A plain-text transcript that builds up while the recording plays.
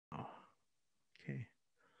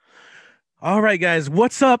All right, guys,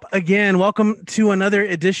 what's up again? Welcome to another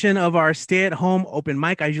edition of our stay-at-home open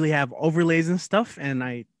mic. I usually have overlays and stuff, and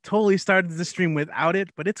I totally started the stream without it,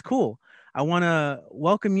 but it's cool. I want to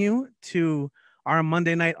welcome you to our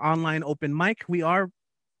Monday night online open mic. We are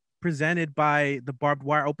presented by the Barbed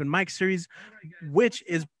Wire Open Mic Series, which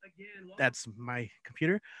is that's my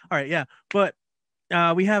computer. All right, yeah, but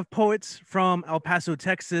we have poets from El Paso,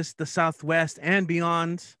 Texas, the Southwest, and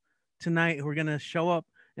beyond tonight who are going to show up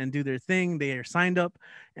and do their thing. They are signed up.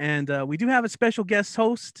 And we do have a special guest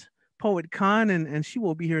host, Poet Khan, and she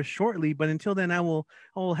will be here shortly. But until then, I will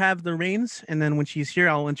have the reins. And then when she's here,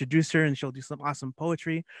 I'll introduce her and she'll do some awesome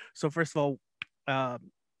poetry. So, first of all, uh,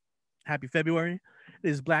 happy February. It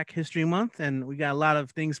is Black History Month, and we got a lot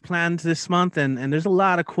of things planned this month. And there's a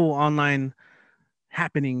lot of cool online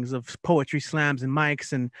happenings of poetry slams and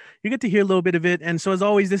mics, and you get to hear a little bit of it. And so, as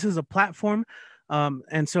always, this is a platform,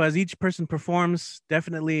 and so as each person performs,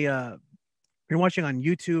 definitely if you're watching on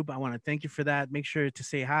YouTube, I want to thank you for that. Make sure to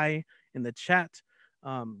say hi in the chat,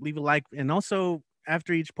 leave a like, and also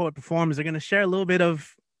after each poet performs, they're going to share a little bit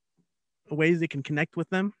of ways they can connect with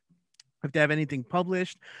them. If they have anything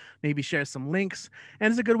published, maybe share some links,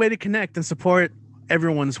 and it's a good way to connect and support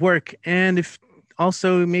everyone's work. And if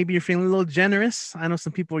also maybe you're feeling a little generous, I know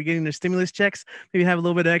some people are getting their stimulus checks, maybe have a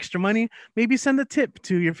little bit of extra money, maybe send a tip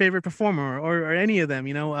to your favorite performer or any of them.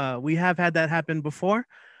 We have had that happen before.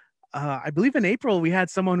 I believe in April we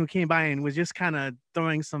had someone who came by and was just kind of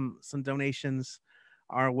throwing some donations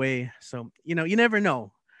our way. So you never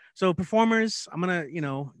know. So performers, I'm gonna,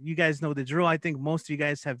 you guys know the drill. I think most of you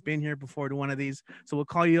guys have been here before to one of these. So we'll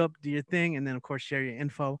call you up, do your thing, and then of course share your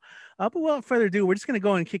info. But without further ado, we're just gonna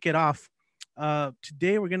go and kick it off.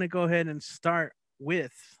 Today we're gonna go ahead and start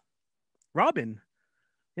with Robin.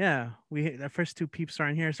 Yeah, the first two peeps are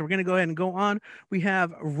in here, so we're gonna go ahead and go on. We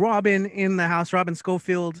have Robin in the house. Robin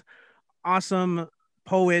Schofield, awesome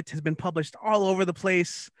poet, has been published all over the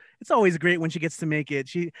place. It's always great when she gets to make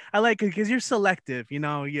it. I like it because you're selective.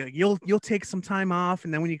 You'll take some time off,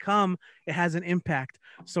 and then when you come, it has an impact.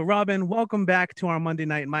 So, Robin, welcome back to our Monday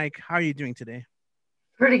Night Mike. How are you doing today?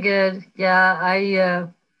 Pretty good. Yeah, I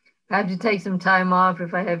have to take some time off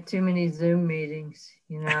if I have too many Zoom meetings.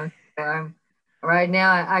 I'm right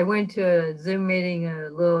now. I went to a Zoom meeting a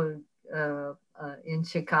little in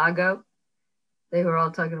Chicago. They were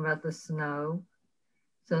all talking about the snow,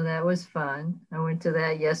 so that was fun. I went to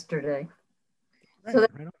that yesterday, so Right,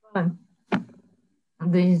 that right on. was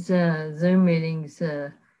fun. These Zoom meetings,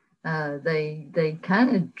 they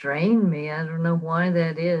kind of drain me. I don't know why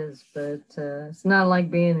that is, but it's not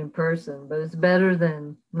like being in person, but it's better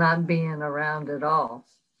than not being around at all.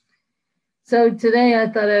 So today I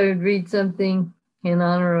thought I would read something in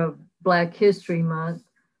honor of Black History Month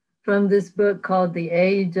from this book called The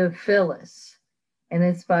Age of Phyllis. And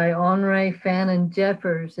it's by Honoré Fannin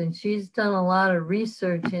Jeffers. And she's done a lot of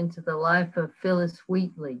research into the life of Phyllis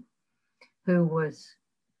Wheatley, who was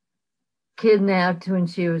kidnapped when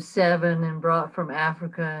she was 7 and brought from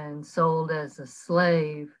Africa and sold as a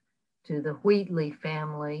slave to the Wheatley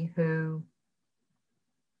family, who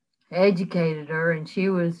educated her. And she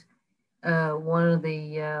was one of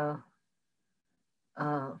the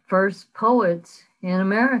first poets in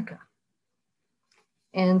America.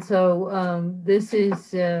 And so this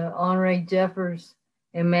is Honoré Jeffers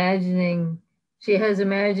she has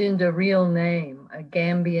imagined a real name, a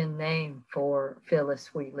Gambian name for Phyllis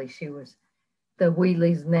Wheatley. The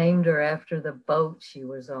Wheatleys named her after the boat she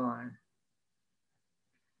was on.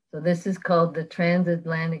 So this is called The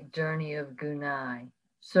Transatlantic Journey of Gunai,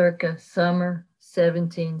 circa summer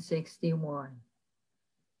 1761.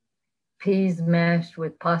 Peas mashed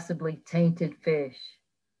with possibly tainted fish,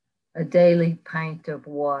 a daily pint of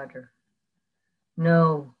water.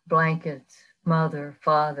 No blankets, mother,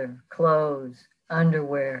 father, clothes,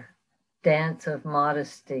 underwear, dance of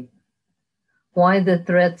modesty. Why the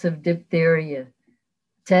threats of diphtheria,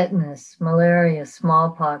 tetanus, malaria,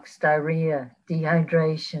 smallpox, diarrhea,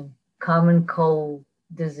 dehydration, common cold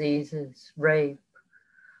diseases, rape?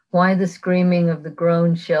 Why the screaming of the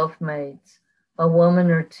grown shelf-mates, a woman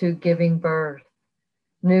or two giving birth,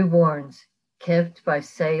 newborns kept by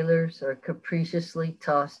sailors or capriciously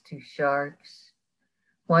tossed to sharks?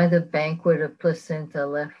 Why the banquet of placenta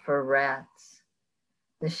left for rats?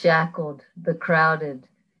 The shackled, the crowded,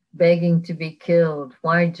 begging to be killed.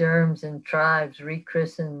 Why germs and tribes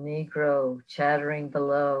rechristened Negro, chattering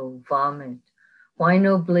below, vomit? Why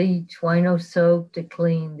no bleach? Why no soap to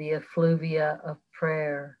clean the effluvia of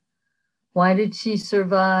prayer? Why did she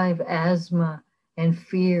survive asthma and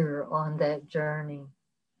fear on that journey?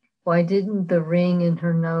 Why didn't the ring in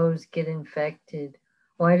her nose get infected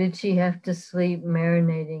Why did she have to sleep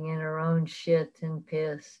marinating in her own shit and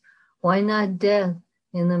piss? Why not death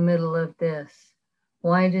in the middle of this?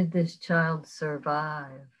 Why did this child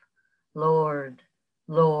survive? Lord,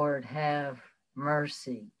 Lord, have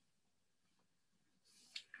mercy.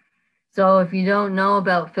 So if you don't know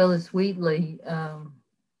about Phyllis Wheatley,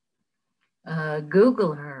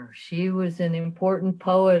 Google her. She was an important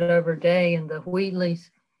poet of her day, and the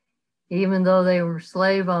Wheatleys, even though they were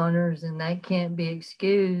slave owners, and that can't be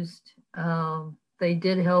excused, they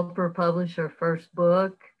did help her publish her first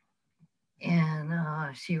book. And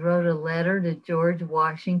she wrote a letter to George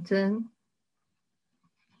Washington,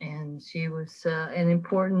 and she was an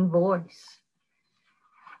important voice.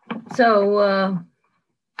 So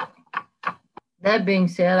that being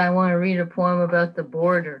said, I want to read a poem about the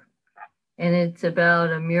border, and it's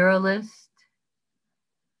about a muralist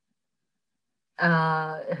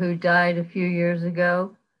who died a few years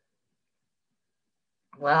ago.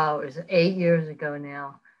 Wow, it was 8 years ago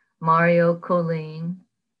now. Mario Colleen.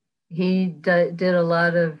 He did a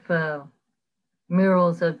lot of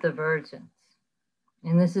murals of the Virgins,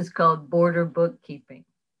 and this is called Border Bookkeeping.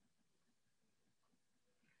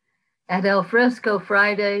 At El Fresco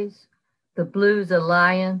Fridays, the Blues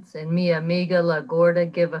Alliance and Mi Amiga La Gorda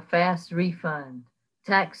give a fast refund.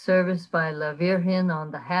 Tax service by La Virgen on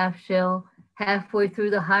the half shell, halfway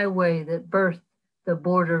through the highway that birthed the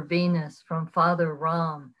border Venus from Father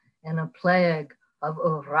Ram and a plague of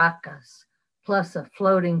urracas, plus a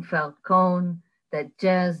floating falcon that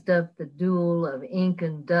jazzed up the duel of ink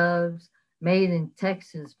and doves made in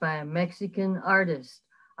Texas by a Mexican artist.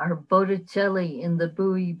 Our Botticelli in the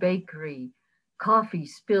Bowie Bakery. Coffee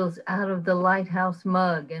spills out of the lighthouse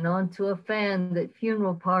mug and onto a fan that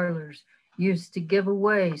funeral parlors used to give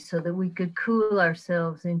away so that we could cool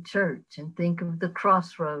ourselves in church and think of the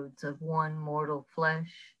crossroads of one mortal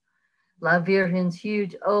flesh. La Virgen's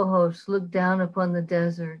huge ojos look down upon the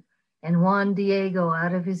desert, and Juan Diego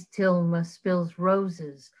out of his tilma spills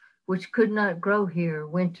roses, which could not grow here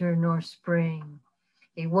winter nor spring.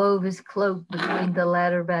 He wove his cloak between the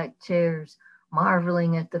ladder-back chairs,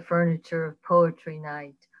 marveling at the furniture of poetry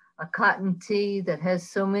night, a cotton tee that has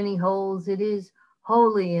so many holes it is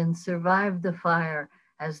holy and survived the fire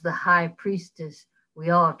as the high priestess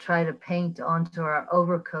we all try to paint onto our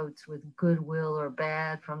overcoats with goodwill or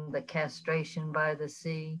bad from the castration by the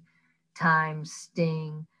sea, time's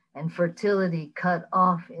sting, and fertility cut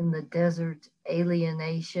off in the desert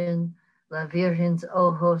alienation, La Virgen's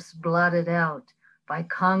ojos blotted out by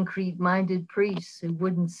concrete-minded priests who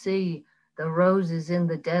wouldn't see the roses in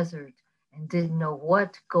the desert and didn't know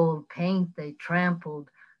what gold paint they trampled,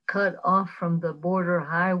 cut off from the border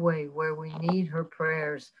highway where we need her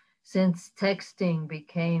prayers, since texting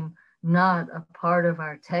became not a part of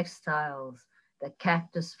our textiles, the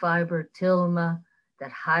cactus fiber tilma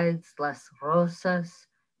that hides las rosas,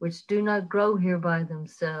 which do not grow here by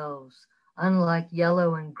themselves, unlike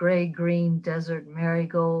yellow and gray-green desert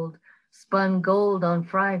marigold, spun gold on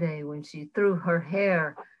Friday when she threw her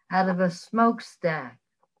hair out of a smokestack.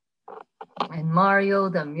 And Mario,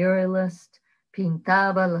 the muralist,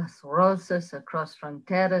 pintaba las rosas across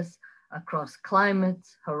fronteras, across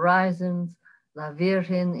climates, horizons, La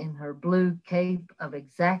Virgen in her blue cape of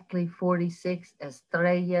exactly 46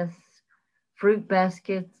 estrellas, fruit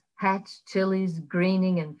baskets, hatched chilies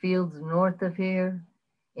greening in fields north of here,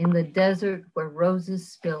 in the desert where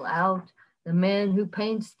roses spill out, the man who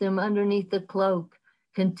paints them underneath the cloak,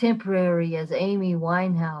 contemporary as Amy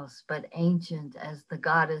Winehouse, but ancient as the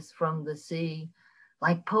goddess from the sea,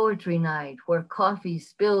 like poetry night where coffee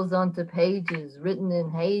spills onto pages written in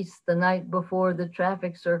haste the night before the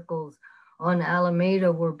traffic circles on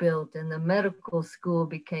Alameda were built and the medical school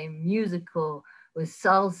became musical with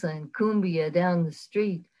salsa and cumbia down the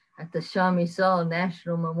street at the Chamisal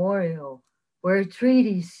National Memorial, where a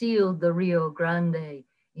treaty sealed the Rio Grande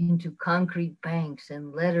into concrete banks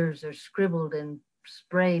and letters are scribbled and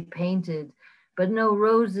spray painted, but no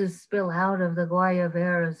roses spill out of the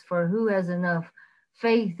guayaberas, for who has enough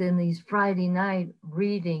faith in these Friday night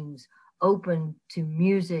readings open to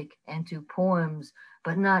music and to poems,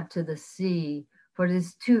 but not to the sea, for it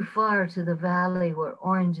is too far to the valley where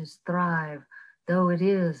oranges thrive, though it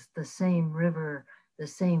is the same river, the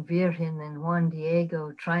same Virgen and Juan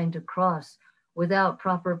Diego trying to cross without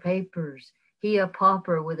proper papers, he a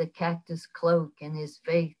pauper with a cactus cloak and his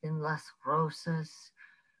faith in las rosas.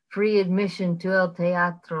 Free admission to El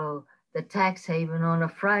Teatro, the tax haven on a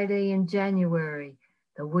Friday in January.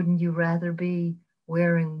 Though wouldn't you rather be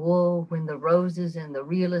wearing wool when the roses and the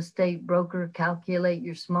real estate broker calculate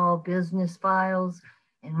your small business files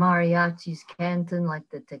and mariachis canton like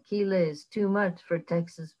the tequila is too much for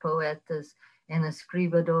Texas poetas and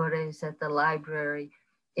escribidores at the library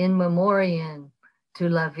in memoriam to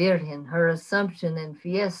La Virgen, her Assumption and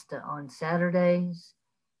Fiesta on Saturdays.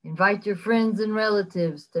 Invite your friends and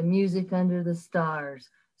relatives to Music Under the Stars,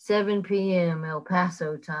 7 p.m. El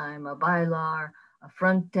Paso time, a bailar, a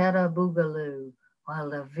frontera boogaloo, while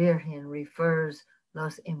La Virgen refers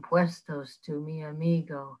los impuestos to mi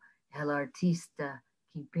amigo, el artista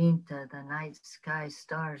que pinta the night sky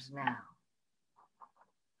stars now.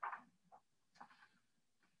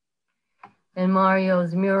 And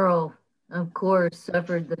Mario's mural, of course,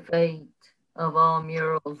 suffered the fate of all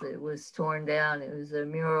murals. It was torn down. It was a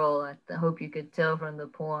mural, I hope you could tell from the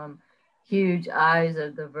poem, Huge Eyes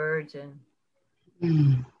of the Virgin.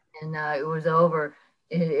 And it was over,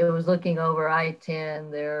 it was looking over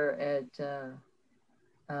I-10 there at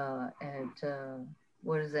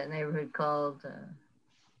what is that neighborhood called?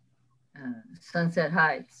 Sunset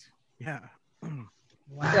Heights. Yeah.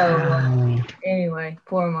 Wow. So anyway,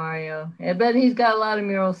 poor Mario. But he's got a lot of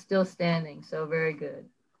murals still standing, so very good.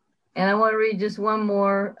 And I want to read just one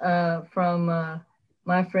more from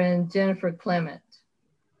my friend Jennifer Clement.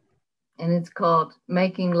 And it's called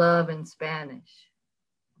Making Love in Spanish.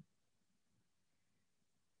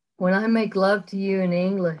 When I make love to you in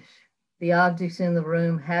English, the objects in the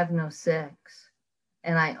room have no sex,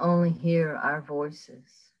 and I only hear our voices.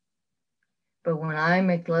 But when I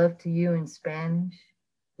make love to you in Spanish,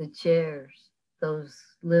 the chairs, those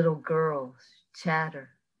little girls, chatter,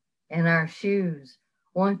 and our shoes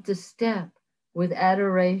want to step with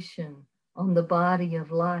adoration on the body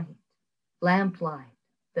of light, lamplight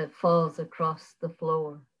that falls across the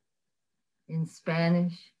floor. In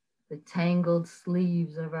Spanish, the tangled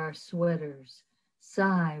sleeves of our sweaters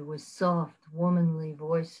sigh with soft, womanly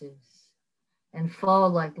voices and fall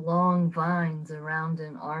like long vines around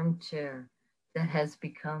an armchair that has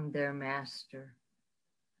become their master.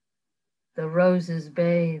 The roses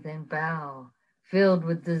bathe and bow, filled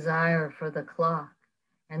with desire for the clock,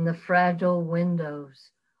 and the fragile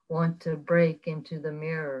windows want to break into the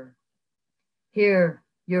mirror. Here,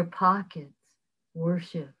 your pockets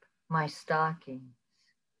worship my stockings.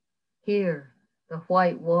 Here, the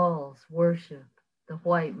white walls worship the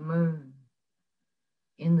white moon.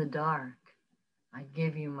 In the dark, I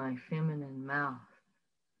give you my feminine mouth.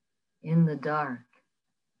 In the dark,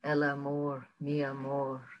 el amor, mi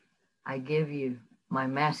amor, I give you my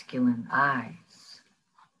masculine eyes.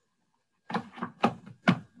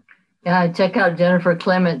 Yeah, check out Jennifer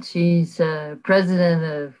Clement. She's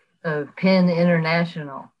president of PEN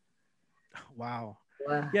International. Wow.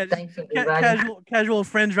 Yeah, thanks everybody. Casual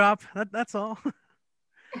friend drop. That's all.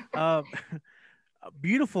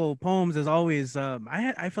 Beautiful poems as always.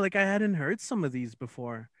 I feel like I hadn't heard some of these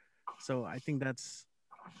before, so I think that's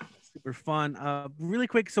super fun. Really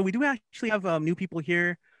quick, so we do actually have new people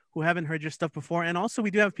here who haven't heard your stuff before, and also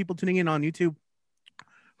we do have people tuning in on YouTube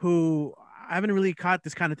who haven't really caught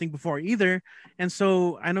this kind of thing before either. And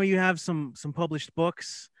so I know you have some published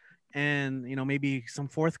books, and maybe some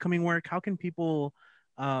forthcoming work. How can people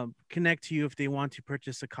connect to you if they want to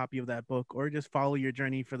purchase a copy of that book, or just follow your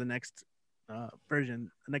journey for the next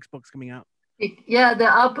version, the next book's coming out? Yeah,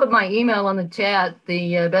 I'll put my email on the chat.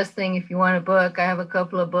 The best thing, if you want a book, I have a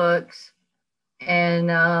couple of books, and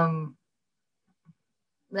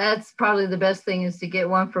that's probably the best thing is to get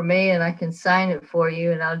one from me, and I can sign it for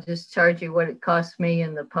you, and I'll just charge you what it costs me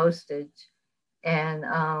in the postage. And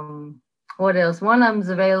what else? One of them's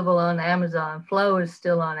available on Amazon. Flow is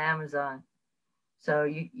still on Amazon. So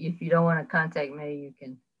if you don't want to contact me,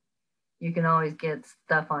 you can always get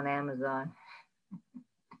stuff on Amazon.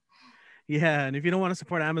 Yeah, and if you don't want to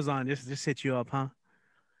support Amazon, just hit you up, huh?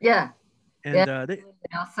 Yeah. And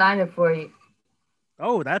I'll sign it for you.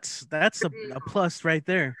 Oh, that's a plus right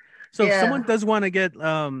there. So if someone does want to get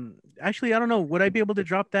actually, I don't know, would I be able to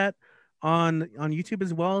drop that on YouTube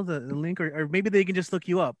as well, the link, or maybe they can just look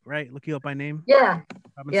you up, right? Look you up by name. Yeah.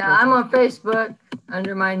 Yeah, I'm on Facebook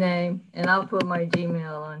under my name, and I'll put my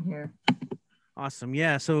Gmail on here. Awesome.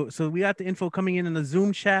 Yeah. So we got the info coming in the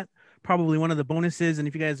Zoom chat, probably one of the bonuses. And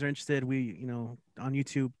if you guys are interested, we, on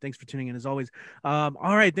YouTube, thanks for tuning in as always. All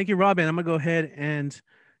right. Thank you, Robin. I'm gonna go ahead and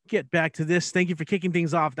get back to this. Thank you for kicking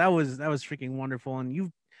things off. That was freaking wonderful.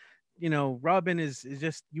 And Robin is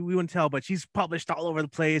just, we wouldn't tell, but she's published all over the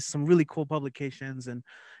place, some really cool publications, and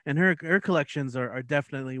her collections are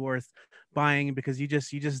definitely worth buying, because you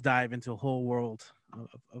just dive into a whole world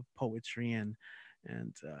of poetry, and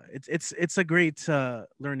it's a great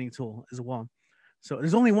learning tool as well. So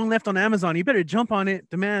there's only one left on Amazon. You better jump on it.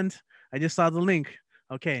 Demand. I just saw the link.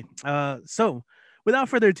 Okay. So without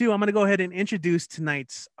further ado, I'm going to go ahead and introduce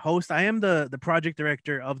tonight's host. I am the project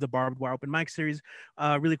director of the Barbed Wire Open Mic Series.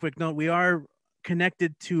 Really quick note, we are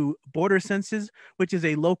connected to Border Senses, which is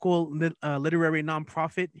a local literary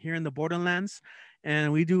nonprofit here in the Borderlands.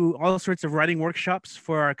 And we do all sorts of writing workshops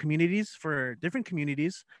for our communities, for different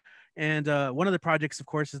communities. And one of the projects, of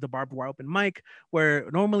course, is the Barbed Wire Open Mic, where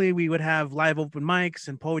normally we would have live open mics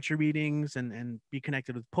and poetry readings and be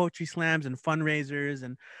connected with poetry slams and fundraisers.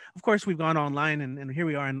 And of course, we've gone online and here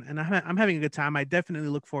we are. And I'm having a good time. I definitely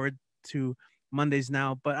look forward to Mondays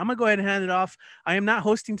now, but I'm going to go ahead and hand it off. I am not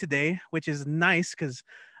hosting today, which is nice because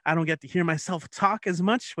I don't get to hear myself talk as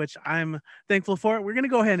much, which I'm thankful for. We're going to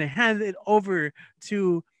go ahead and hand it over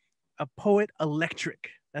to a poet electric.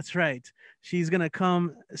 That's right. She's gonna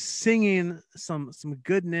come singing some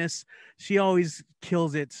goodness. She always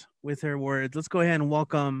kills it with her words. Let's go ahead and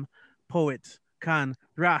welcome poet Khan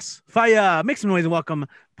Rass Fiyaa. Make some noise and welcome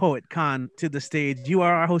poet Khan to the stage. You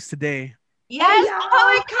are our host today. Yes,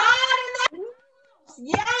 poet Khan.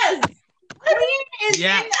 Yes. Is in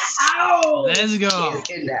the house. Let's go.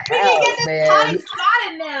 He's in the We can get house, this man. party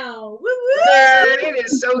started now. Woo-woo. It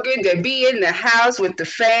is so good to be in the house with the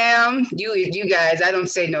fam. You guys, I don't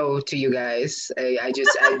say no to you guys. I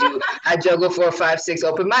juggle 4, 5, 6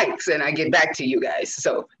 open mics and I get back to you guys.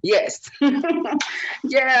 So yes.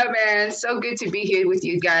 Yeah, man. So good to be here with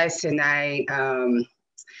you guys tonight. Yeah,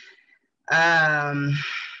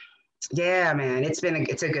 man.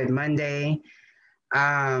 It's a good Monday.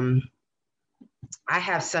 I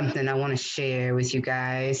have something I want to share with you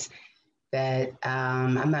guys that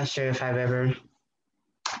I'm not sure if I've ever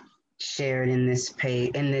shared in this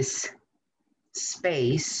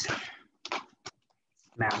space.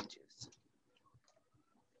 Mountains.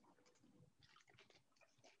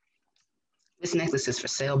 This necklace is for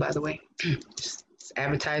sale, by the way. Just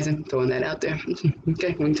advertising, throwing that out there.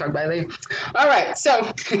 Okay, we can talk about it later. All right,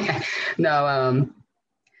 so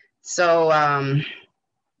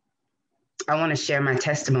I want to share my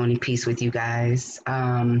testimony piece with you guys.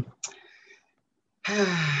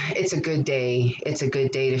 It's a good day. It's a good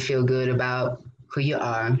day to feel good about who you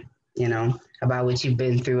are, about what you've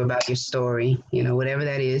been through, about your story, whatever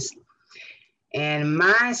that is. And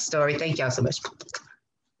my story, thank y'all so much.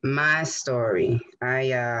 My story,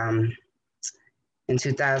 in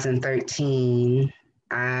 2013,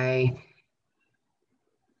 I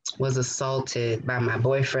was assaulted by my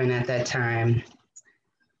boyfriend at that time.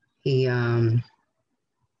 He,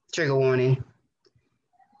 trigger warning,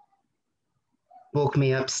 woke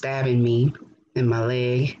me up stabbing me in my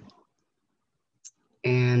leg.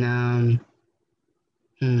 And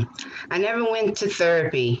I never went to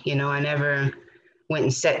therapy. I never went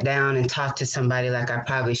and sat down and talked to somebody like I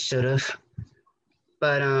probably should have.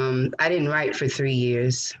 But I didn't write for 3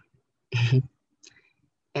 years.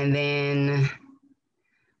 And then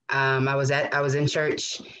I was in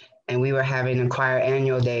church and we were having a choir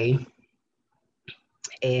annual day.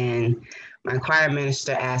 And my choir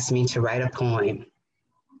minister asked me to write a poem.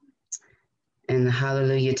 And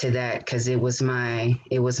hallelujah to that, because it was my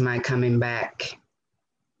coming back.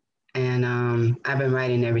 And I've been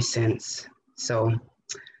writing ever since. So,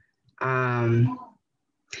 the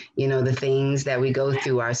things that we go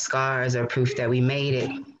through, our scars are proof that we made it.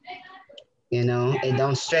 It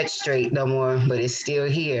don't stretch straight no more, but it's still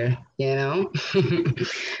here, And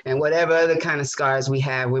whatever other kind of scars we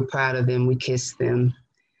have, we're proud of them, we kiss them,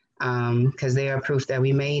 because they are proof that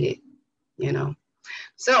we made it,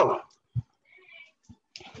 So,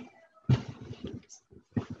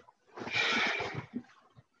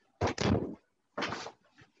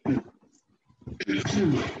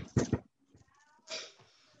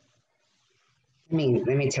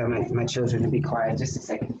 let me tell my children to be quiet just a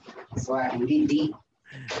second so I can be deep.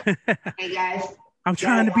 Hey guys. I'm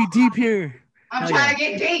trying to be deep here. I'm trying to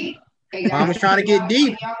get deep. Hey guys, Mama's trying to get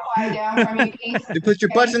deep. Y'all quiet down for me, please. You put your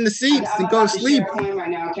butts in the seats and go to sleep. Right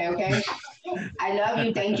now, okay. I love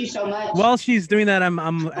you. Thank you so much. While she's doing that,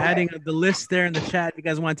 I'm adding the list there in the chat. If you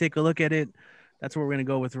guys want to take a look at it, that's what we're gonna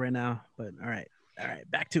go with right now. But all right,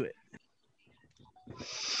 back to it.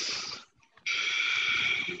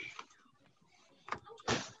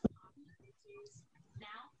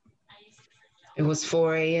 It was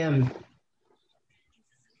 4 a.m.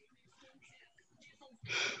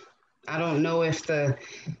 I don't know if the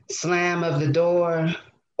slam of the door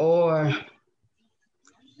or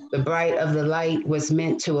the bright of the light was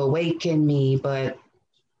meant to awaken me, but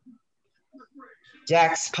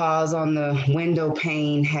Jack's paws on the window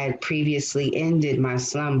pane had previously ended my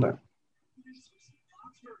slumber.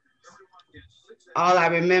 All I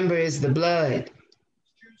remember is the blood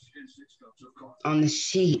on the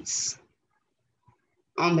sheets,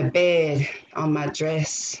 on the bed, on my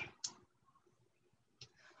dress,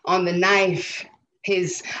 on the knife,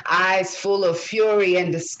 his eyes full of fury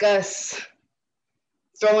and disgust,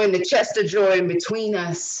 throwing the Chester drawer in between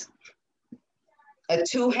us. A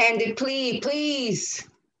two-handed plea, please,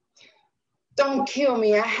 don't kill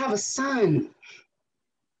me, I have a son.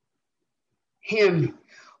 Him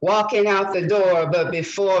walking out the door, but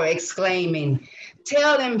before exclaiming,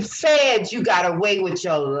 tell them feds you got away with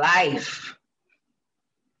your life.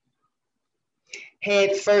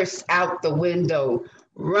 Head first out the window,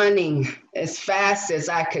 running as fast as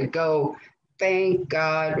I could go. Thank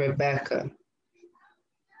God Rebecca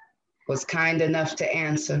was kind enough to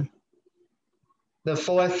answer the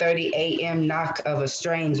 4:30 a.m. knock of a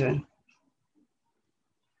stranger.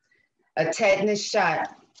 A tetanus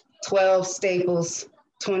shot, 12 staples,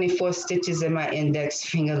 24 stitches in my index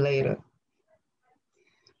finger later.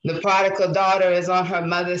 The prodigal daughter is on her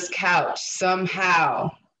mother's couch.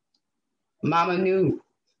 Somehow, mama knew.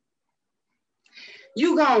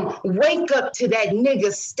 You gonna wake up to that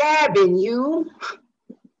nigga stabbing you.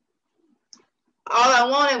 All I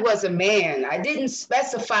wanted was a man. I didn't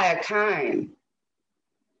specify a kind.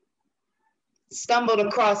 Stumbled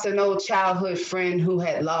across an old childhood friend who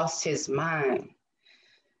had lost his mind.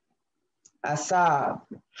 I sobbed.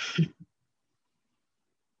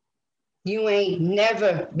 You ain't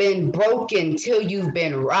never been broken till you've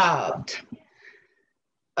been robbed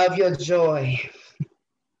of your joy,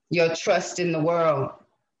 your trust in the world,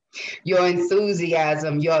 your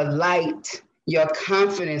enthusiasm, your light, your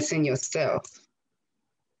confidence in yourself.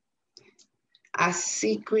 I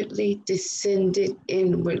secretly descended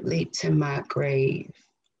inwardly to my grave.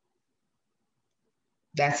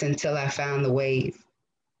 That's until I found the wave.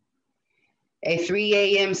 A 3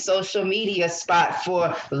 a.m. social media spot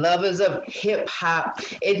for lovers of hip hop.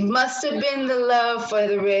 It must have been the love for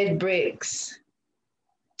the red bricks.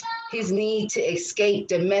 His need to escape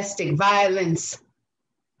domestic violence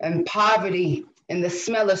and poverty and the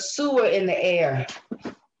smell of sewer in the air.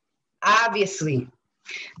 Obviously,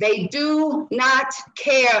 they do not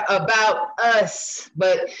care about us,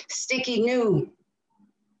 but Sticky knew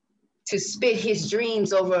to spit his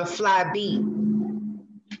dreams over a fly beat.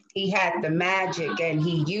 He had the magic and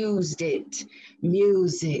he used it.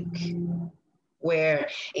 Music, where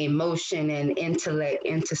emotion and intellect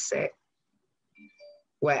intersect,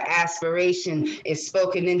 where aspiration is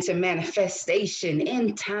spoken into manifestation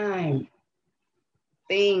in time.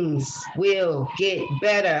 Things will get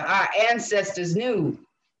better. Our ancestors knew.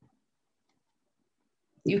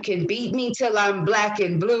 You can beat me till I'm black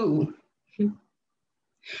and blue.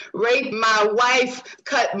 Rape my wife,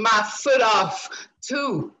 cut my foot off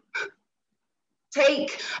too.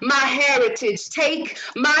 Take my heritage, take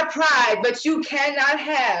my pride, but you cannot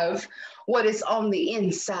have what is on the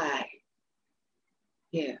inside.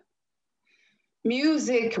 Yeah.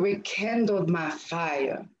 Music rekindled my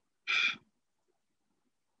fire.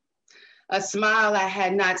 A smile I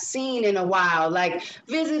had not seen in a while, like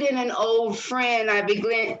visiting an old friend, I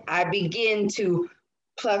begin to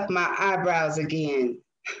pluck my eyebrows again.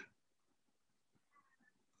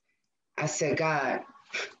 I said, God,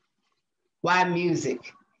 why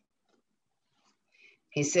music?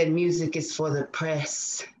 He said, music is for the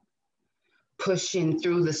press, pushing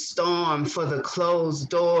through the storm, for the closed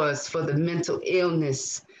doors, for the mental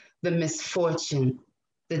illness, the misfortune,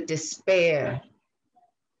 the despair,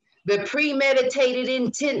 the premeditated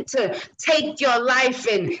intent to take your life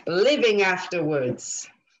and living afterwards,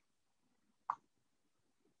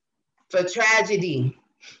 for tragedy,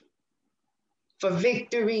 for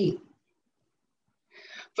victory,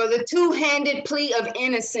 for the two-handed plea of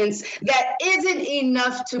innocence that isn't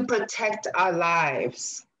enough to protect our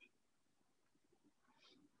lives.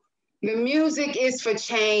 The music is for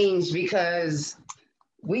change because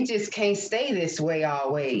we just can't stay this way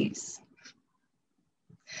always.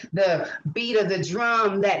 The beat of the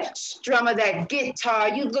drum, that strum of that guitar,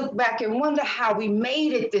 you look back and wonder how we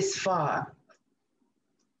made it this far.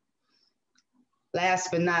 Last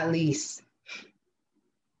but not least,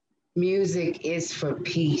 music is for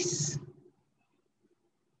peace.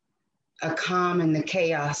 A calm in the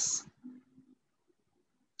chaos.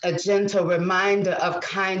 A gentle reminder of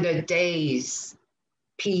kinder days.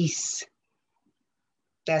 Peace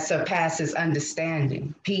that surpasses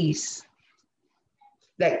understanding. Peace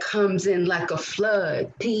that comes in like a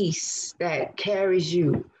flood. Peace that carries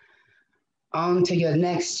you on to your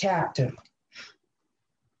next chapter.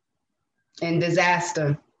 In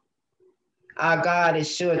disaster, our God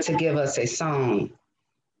is sure to give us a song.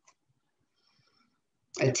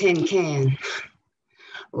 A tin can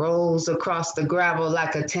rolls across the gravel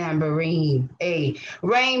like a tambourine. A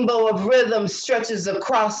rainbow of rhythm stretches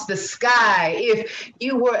across the sky. If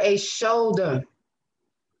you were a shoulder,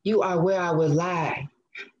 you are where I would lie.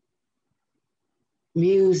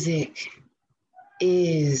 Music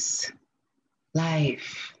is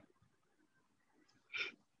life.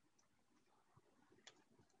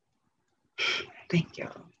 Thank y'all.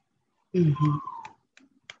 Mm-hmm.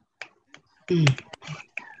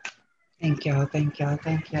 Thank y'all, thank y'all,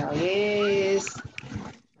 thank y'all. Yes.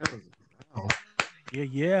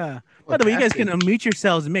 Yeah. By the way, you guys can unmute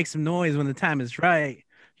yourselves and make some noise when the time is right.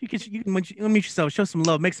 You can unmute yourself, show some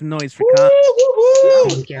love, make some noise for Khan.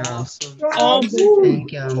 Thank y'all.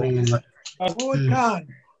 Thank y'all, man.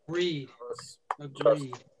 Agreed.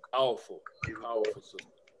 Powerful. Sister.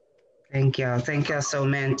 Thank y'all. Thank y'all so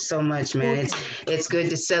much, man. It's good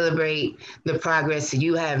to celebrate the progress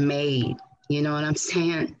you have made. You know what I'm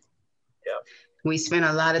saying? Yeah. We spent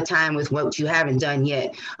a lot of time with what you haven't done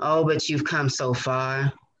yet. Oh, but you've come so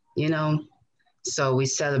far, you know? So we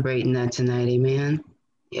celebrating that tonight, amen?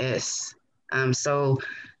 Yes. I'm so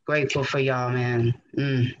grateful for y'all, man.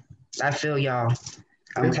 I feel y'all.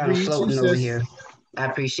 I'm kind of floating over here. I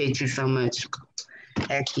appreciate you so much.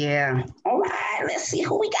 Heck yeah. All right, let's see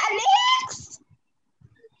who we got next.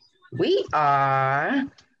 We are,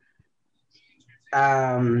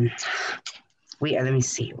 let me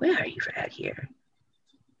see. Where are you at here?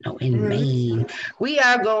 No, in Maine. We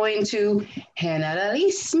are going to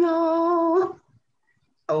Generalissimo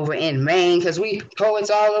over in Maine because we poets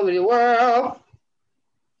all over the world.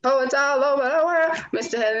 Poets all over the world.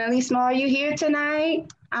 Mr. Generalissimo, are you here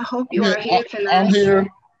tonight? I hope you are here tonight. I'm here.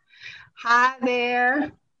 Hi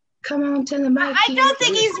there. Come on to the mic. I don't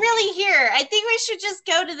think he's really here. I think we should just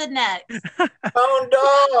go to the next.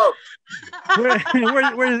 Dog.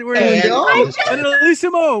 Where's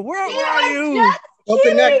Generalissimo? Where are you?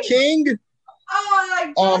 Open that king. Oh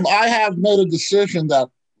my God. I have made a decision that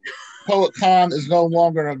PoetCon is no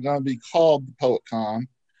longer going to be called the PoetCon.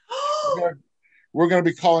 We're going to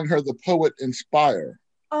be calling her the Poet Inspire.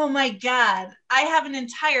 Oh my God. I have an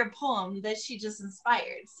entire poem that she just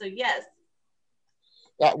inspired. So yes.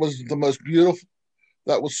 That was the most beautiful.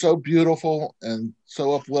 That was so beautiful and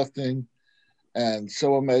so uplifting and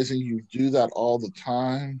so amazing. You do that all the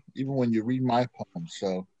time, even when you read my poems.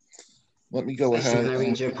 So let me go ahead. When I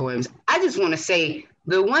read your poems, I just want to say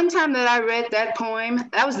the one time that I read that poem,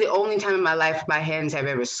 that was the only time in my life my hands have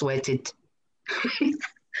ever sweated.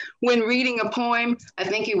 When reading a poem, I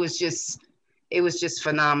think it was just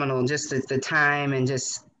phenomenal. Just the time and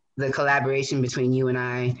just the collaboration between you and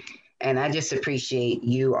I. And I just appreciate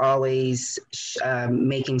you always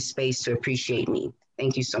making space to appreciate me.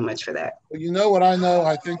 Thank you so much for that. Well, you know what I know?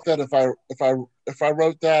 I think that if I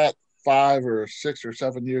wrote that 5 or 6 or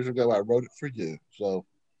 7 years ago, I wrote it for you. So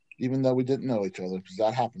even though we didn't know each other, because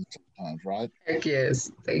that happens sometimes, right? Heck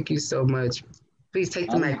yes. Thank you so much. Please take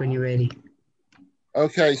the mic when you're ready.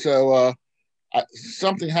 Okay, so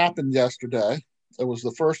something happened yesterday. It was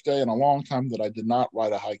the first day in a long time that I did not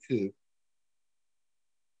write a haiku,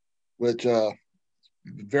 which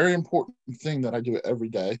very important thing that I do every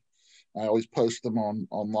day. I always post them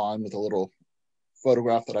online with a little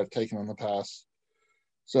photograph that I've taken in the past.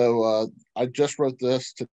 So I just wrote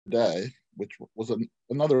this today, which was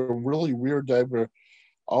another really weird day where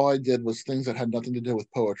all I did was things that had nothing to do with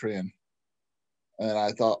poetry, and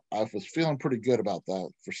I thought I was feeling pretty good about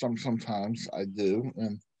that. For sometimes I do,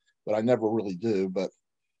 but I never really do. But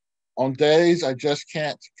on days I just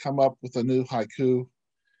can't come up with a new haiku,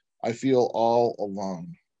 I feel all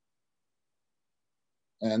alone.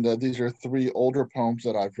 And these are 3 older poems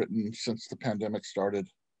that I've written since the pandemic started.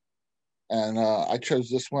 And I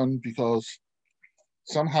chose this one because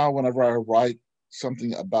somehow whenever I write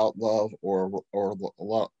something about love or a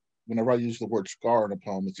lot, whenever I use the word scar in a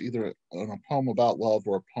poem, it's either in a poem about love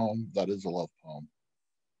or a poem that is a love poem.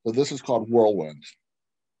 So this is called Whirlwind.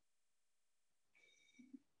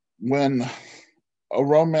 When a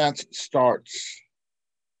romance starts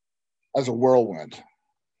as a whirlwind,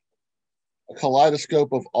 a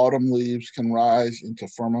kaleidoscope of autumn leaves can rise into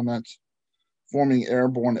firmament, forming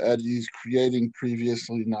airborne eddies, creating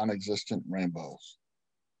previously non-existent rainbows.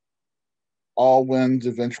 All winds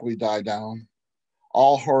eventually die down.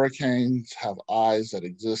 All hurricanes have eyes that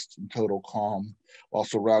exist in total calm while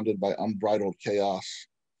surrounded by unbridled chaos.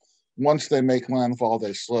 Once they make landfall,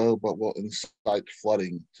 they slow, but will incite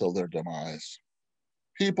flooding till their demise.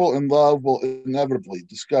 People in love will inevitably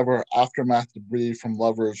discover aftermath debris from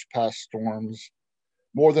lovers' past storms.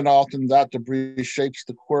 More than often, that debris shapes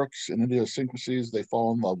the quirks and idiosyncrasies they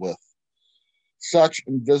fall in love with. Such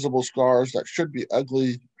invisible scars that should be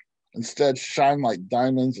ugly instead shine like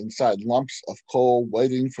diamonds inside lumps of coal,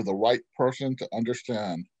 waiting for the right person to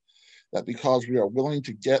understand that because we are willing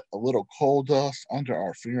to get a little coal dust under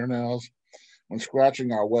our fingernails when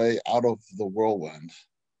scratching our way out of the whirlwind,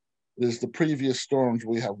 it is the previous storms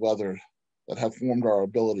we have weathered that have formed our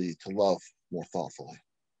ability to love more thoughtfully.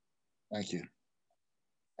 Thank you.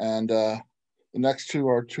 And the next two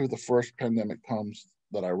are two of the first pandemic poems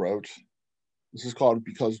that I wrote. This is called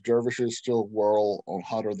Because Dervishes Still Whirl on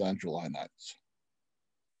Hotter Than July Nights.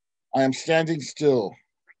 I am standing still,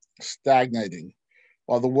 stagnating,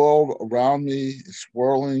 while the world around me is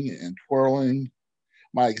swirling and twirling.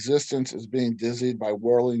 My existence is being dizzied by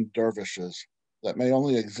whirling dervishes that may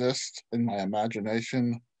only exist in my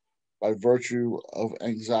imagination by virtue of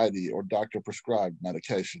anxiety or doctor-prescribed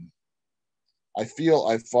medication. I feel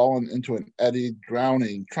I've fallen into an eddy,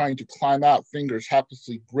 drowning, trying to climb out, fingers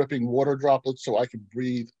haplessly gripping water droplets so I can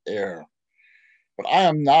breathe air. But I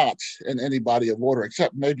am not in any body of water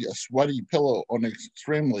except maybe a sweaty pillow on an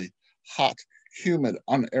extremely hot, humid,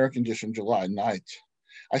 un-air-conditioned July night.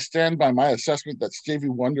 I stand by my assessment that Stevie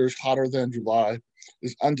Wonder's Hotter Than July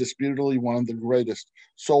is undisputedly one of the greatest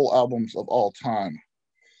soul albums of all time.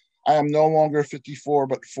 I am no longer 54,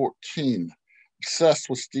 but 14, obsessed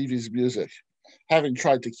with Stevie's music. Having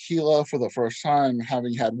tried tequila for the first time,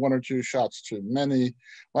 having had one or two shots too many,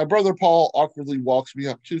 my brother Paul awkwardly walks me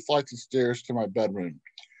up 2 flights of stairs to my bedroom,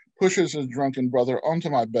 pushes his drunken brother onto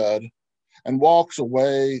my bed, and walks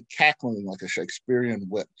away cackling like a Shakespearean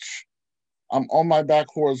witch. I'm on my back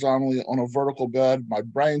horizontally on a vertical bed. My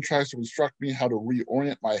brain tries to instruct me how to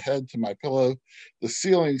reorient my head to my pillow. The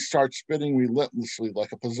ceiling starts spinning relentlessly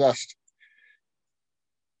like a possessed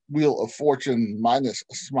Wheel of Fortune minus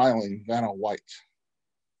a smiling Vanna White.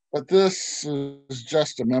 But this is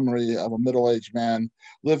just a memory of a middle-aged man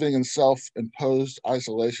living in self-imposed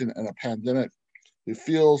isolation in a pandemic who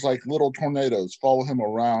feels like little tornadoes follow him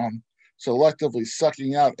around, selectively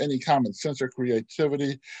sucking out any common sense or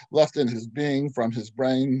creativity left in his being from his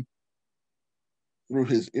brain through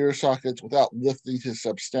his ear sockets without lifting his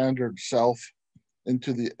substandard self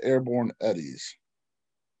into the airborne eddies.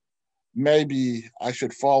 Maybe I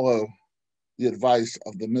should follow the advice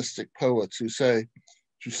of the mystic poets who say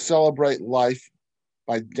to celebrate life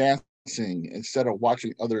by dancing instead of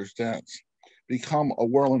watching others dance. Become a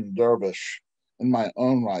whirling dervish in my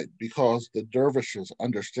own right, because the dervishes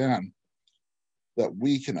understand that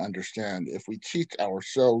we can understand if we teach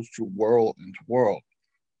ourselves to whirl and twirl.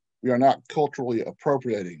 We are not culturally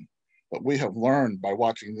appropriating, but we have learned by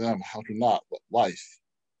watching them how to not let life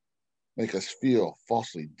make us feel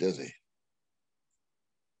falsely dizzy.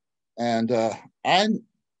 And I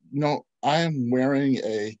am wearing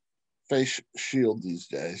a face shield these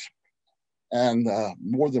days. And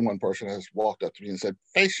more than one person has walked up to me and said,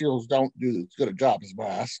 face shields don't do as good a job as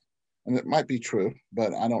masks. And it might be true,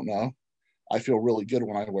 but I don't know. I feel really good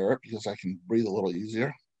when I wear it because I can breathe a little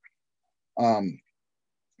easier. But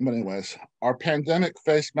anyways, our pandemic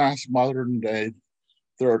face mask, modern day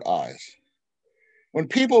third eyes. When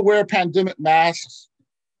people wear pandemic masks,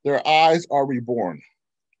 their eyes are reborn.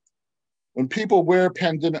 When people wear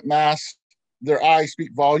pandemic masks, their eyes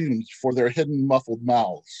speak volumes for their hidden, muffled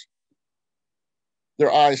mouths.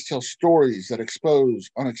 Their eyes tell stories that expose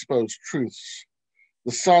unexposed truths.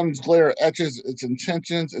 The sun's glare etches its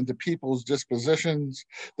intentions into people's dispositions.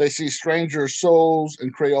 They see stranger souls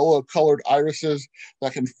and Crayola-colored irises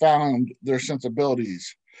that confound their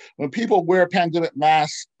sensibilities. When people wear pandemic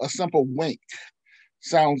masks, a simple wink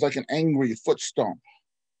sounds like an angry foot stomp.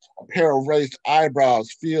 A pair of raised eyebrows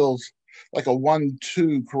feels like a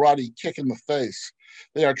 1-2 karate kick in the face.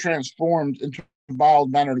 They are transformed into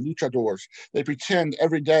mild-mannered luchadors. They pretend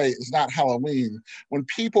every day is not Halloween. When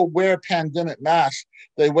people wear pandemic masks,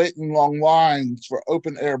 they wait in long lines for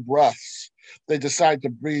open-air breaths. They decide to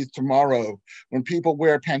breathe tomorrow. When people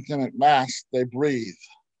wear pandemic masks, they breathe.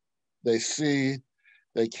 They see.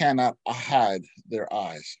 They cannot hide their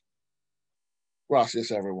eyes.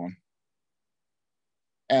 Gracias, everyone.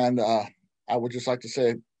 And I would just like to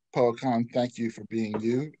say, Poacon, thank you for being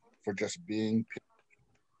you, for just being.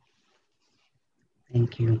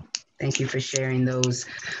 Thank you. Thank you for sharing those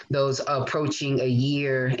approaching a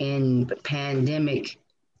year in pandemic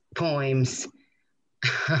poems.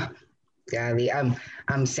 Golly,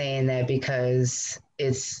 I'm saying that because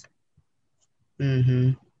it's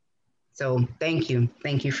So thank you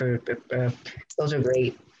for those are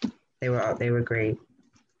great. They were great.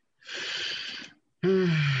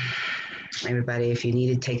 Everybody, if you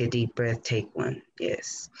need to take a deep breath, take one.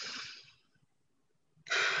 Yes.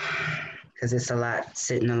 Because it's a lot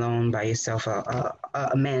sitting alone by yourself, a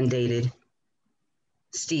mandated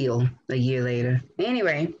steal a year later.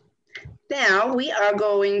 Anyway, now we are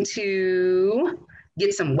going to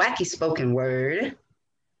get some wacky spoken word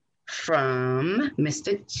from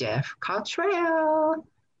Mr. Jeff Cottrell.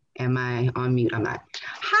 Am I on mute? I'm not.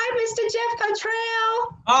 Hi, Mr. Jeff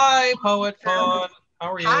Cottrell. Hi, Poet Fun.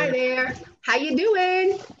 How are you? Hi there. How you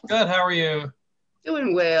doing? Good. How are you?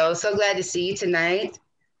 Doing well. So glad to see you tonight.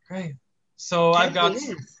 Great. So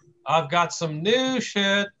Yes. I've got some new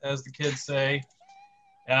shit, as the kids say.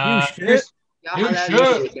 New shit. Here's Y'all new holla at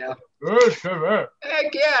shit. me, y'all. Good shit.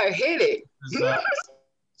 Heck yeah, hit it.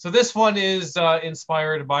 So this one is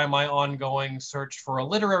inspired by my ongoing search for a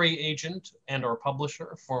literary agent and or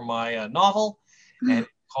publisher for my novel, and it's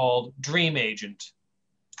called Dream Agent.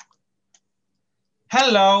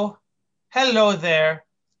 Hello there.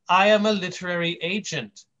 I am a literary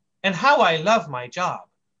agent, and how I love my job.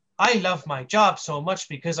 I love my job so much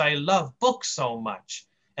because I love books so much,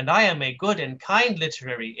 and I am a good and kind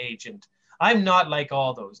literary agent. I'm not like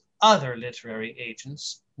all those other literary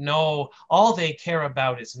agents. No, all they care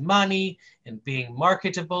about is money and being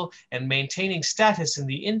marketable and maintaining status in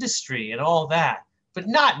the industry and all that. But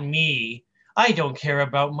not me. I don't care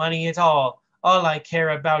about money at all. All I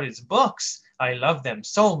care about is books. I love them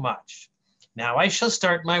so much. Now I shall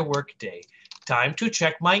start my workday. Time to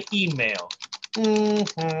check my email.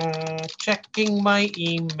 Checking my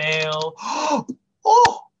email. Oh,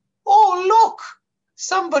 look!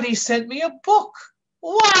 Somebody sent me a book.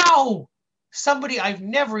 Wow! Somebody I've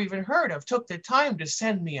never even heard of took the time to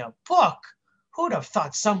send me a book. Who'd have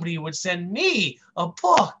thought somebody would send me a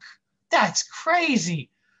book? That's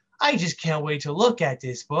crazy. I just can't wait to look at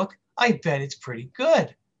this book. I bet it's pretty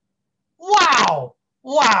good.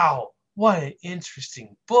 Wow! What an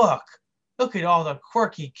interesting book. Look at all the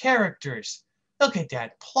quirky characters. Look at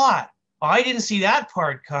that plot. Oh, I didn't see that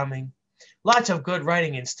part coming. Lots of good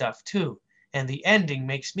writing and stuff too. And the ending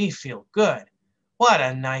makes me feel good. What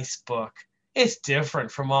a nice book. It's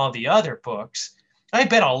different from all the other books. I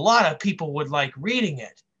bet a lot of people would like reading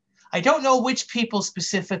it. I don't know which people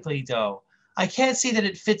specifically though. I can't see that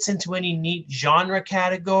it fits into any neat genre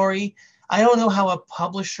category. I don't know how a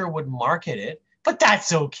publisher would market it, but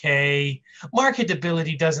that's okay.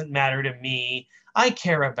 Marketability doesn't matter to me. I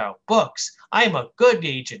care about books. I'm a good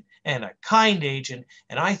agent and a kind agent,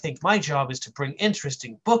 and I think my job is to bring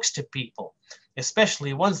interesting books to people,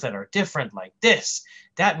 especially ones that are different like this.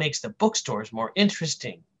 That makes the bookstores more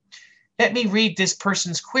interesting. Let me read this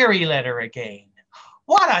person's query letter again.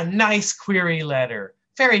 What a nice query letter.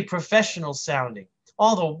 Very professional sounding.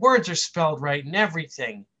 All the words are spelled right and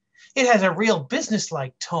everything. It has a real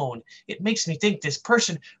business-like tone. It makes me think this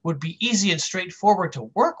person would be easy and straightforward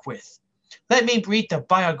to work with. Let me read the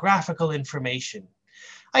biographical information.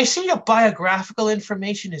 I see the biographical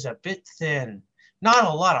information is a bit thin. Not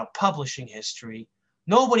a lot of publishing history.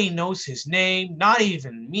 Nobody knows his name, not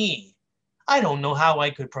even me. I don't know how I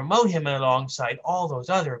could promote him alongside all those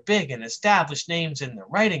other big and established names in the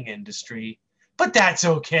writing industry. But that's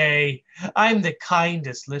okay. I'm the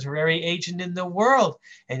kindest literary agent in the world,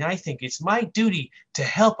 and I think it's my duty to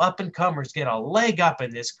help up-and-comers get a leg up in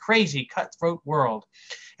this crazy cutthroat world.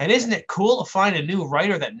 And isn't it cool to find a new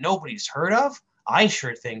writer that nobody's heard of? I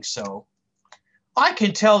sure think so. I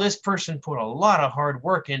can tell this person put a lot of hard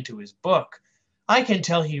work into his book. I can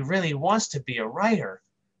tell he really wants to be a writer.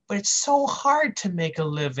 But it's so hard to make a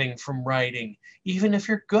living from writing, even if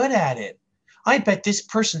you're good at it. I bet this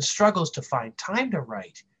person struggles to find time to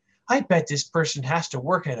write. I bet this person has to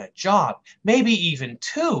work at a job, maybe even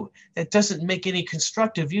two, that doesn't make any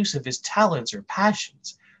constructive use of his talents or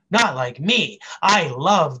passions. Not like me. I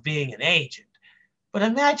love being an agent. But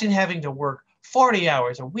imagine having to work 40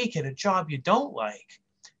 hours a week at a job you don't like.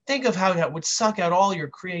 Think of how that would suck out all your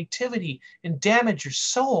creativity and damage your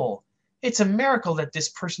soul. It's a miracle that this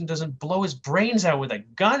person doesn't blow his brains out with a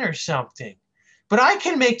gun or something. But I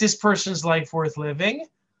can make this person's life worth living.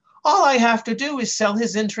 All I have to do is sell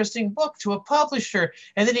his interesting book to a publisher,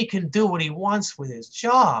 and then he can do what he wants with his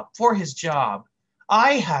job, for his job.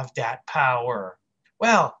 I have that power.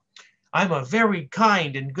 Well, I'm a very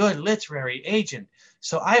kind and good literary agent,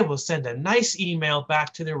 so I will send a nice email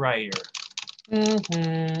back to the writer.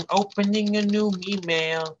 Opening a new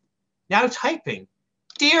email. Now typing.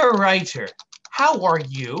 Dear writer, how are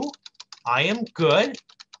you? I am good.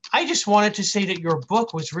 I just wanted to say that your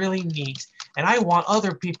book was really neat, and I want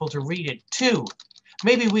other people to read it too.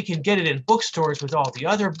 Maybe we can get it in bookstores with all the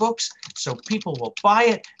other books, so people will buy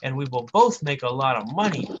it, and we will both make a lot of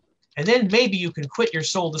money. And then maybe you can quit your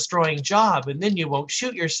soul-destroying job, and then you won't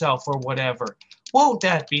shoot yourself or whatever. Won't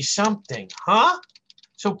that be something, huh?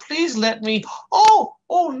 So please let me... Oh,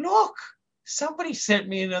 look! Somebody sent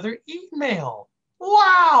me another email.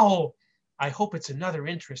 Wow! I hope it's another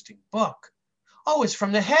interesting book. Oh, it's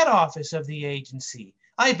from the head office of the agency.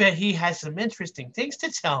 I bet he has some interesting things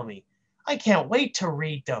to tell me. I can't wait to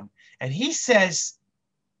read them. And he says,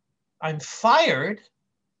 I'm fired?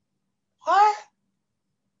 What?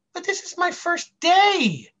 But this is my first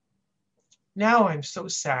day. Now I'm so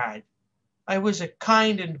sad. I was a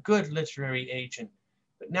kind and good literary agent,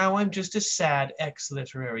 but now I'm just a sad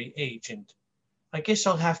ex-literary agent. I guess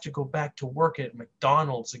I'll have to go back to work at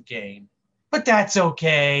McDonald's again. But that's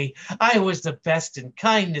okay. I was the best and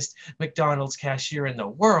kindest McDonald's cashier in the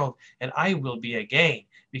world, and I will be again,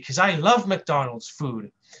 because I love McDonald's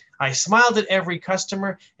food. I smiled at every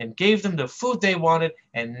customer and gave them the food they wanted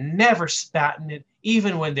and never spat in it,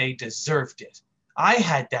 even when they deserved it. I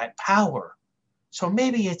had that power. So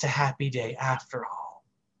maybe it's a happy day after all.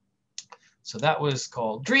 So that was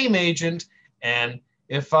called Dream Agent. And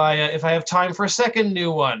if I have time for a second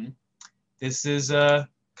new one, this is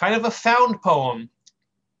kind of a found poem,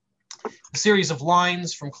 a series of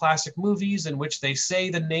lines from classic movies in which they say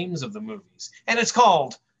the names of the movies. And it's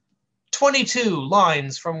called 22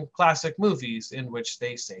 Lines from Classic Movies in which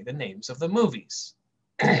they say the names of the movies.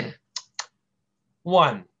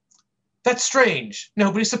 1. That's strange.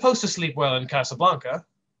 Nobody's supposed to sleep well in Casablanca.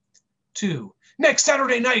 2. Next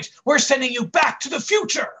Saturday night, we're sending you back to the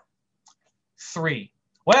future. 3.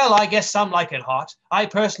 Well, I guess some like it hot. I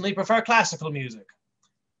personally prefer classical music.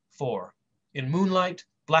 4. In moonlight,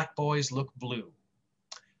 black boys look blue.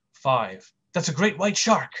 5. That's a great white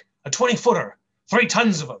shark, a 20-footer, 3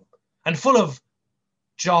 tons of them, and full of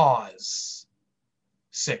jaws.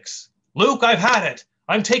 6. Luke, I've had it.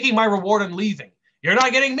 I'm taking my reward and leaving. You're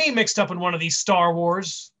not getting me mixed up in one of these Star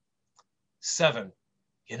Wars. 7.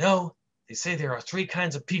 You know, they say there are 3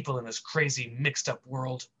 kinds of people in this crazy mixed up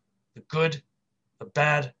world. The good, the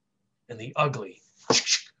bad, and the ugly.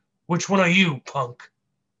 Which one are you, punk?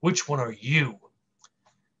 Which one are you?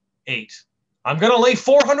 8. I'm gonna lay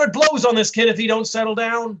 400 blows on this kid if he don't settle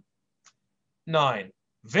down. 9.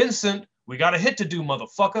 Vincent, we got a hit to do,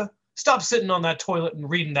 motherfucker. Stop sitting on that toilet and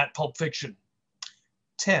reading that Pulp Fiction.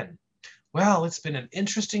 10. Well, it's been an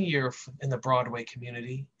interesting year in the Broadway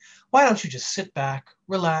community. Why don't you just sit back,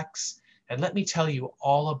 relax, and let me tell you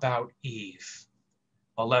all about Eve.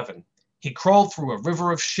 11. He crawled through a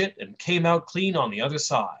river of shit and came out clean on the other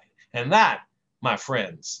side. And that, my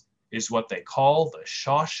friends, is what they call the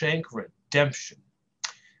Shawshank Redemption.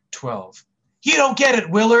 12. You don't get it,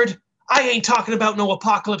 Willard. I ain't talking about no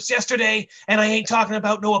apocalypse yesterday, and I ain't talking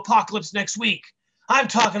about no apocalypse next week. I'm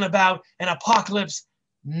talking about an apocalypse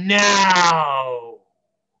now.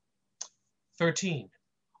 13.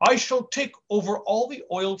 I shall take over all the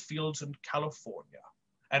oil fields in California,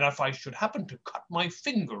 and if I should happen to cut my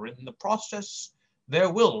finger in the process, there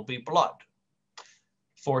will be blood.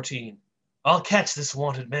 14. I'll catch this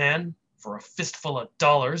wanted man for a fistful of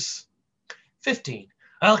dollars. 15.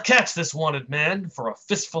 I'll catch this wanted man for a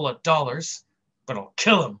fistful of dollars, but I'll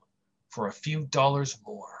kill him for a few dollars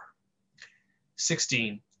more.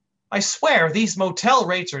 16. I swear these motel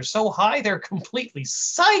rates are so high they're completely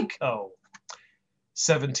psycho.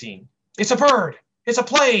 17. It's a bird. It's a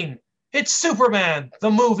plane. It's Superman,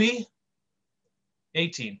 the movie.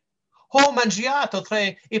 18. Ho mangiato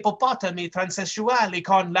 3 ippopotami transessuali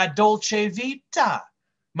con la dolce vita,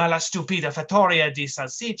 ma la stupida fattoria di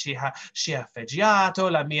salsicci ha schiaffeggiato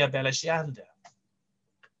la mia bella scialda.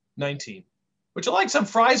 19. Would you like some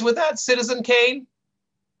fries with that, Citizen Kane?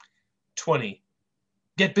 20.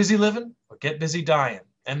 Get busy living or get busy dying.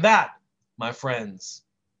 And that, my friends,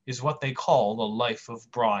 is what they call the life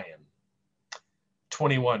of Brian.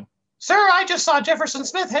 21. Sir, I just saw Jefferson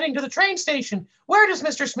Smith heading to the train station. Where does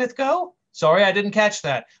Mr. Smith go? Sorry, I didn't catch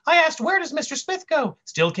that. I asked, where does Mr. Smith go?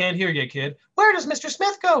 Still can't hear you, kid. Where does Mr.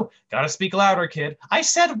 Smith go? Gotta speak louder, kid. I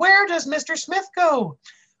said, where does Mr. Smith go?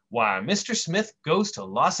 Why, Mr. Smith goes to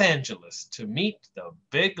Los Angeles to meet the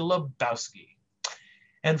Big Lebowski.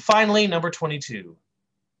 And finally, number 22.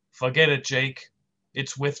 Forget it, Jake.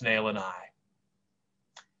 It's Withnail and I.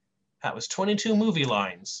 That was 22 movie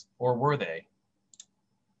lines, or were they?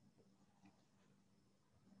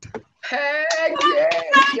 Heck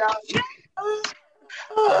yes, y'all.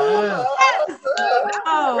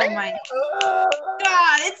 Oh my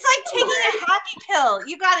God. It's like taking a happy pill.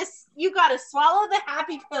 You gotta swallow the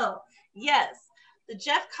happy pill. Yes. The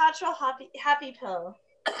Jeff Cottrell happy pill.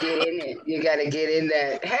 Get in it. You gotta get in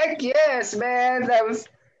that. Heck yes, man. That was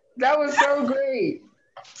so great.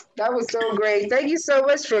 That was so great. Thank you so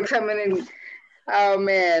much for coming in. Oh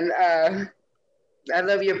man. I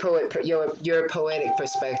love your poetic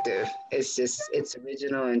perspective. It's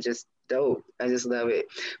original and just dope. I just love it.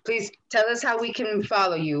 Please tell us how we can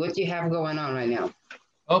follow you. What do you have going on right now?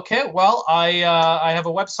 Okay, well, I have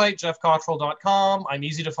a website, jeffcottrell.com. I'm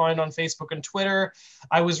easy to find on Facebook and Twitter.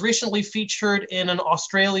 I was recently featured in an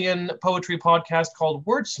Australian poetry podcast called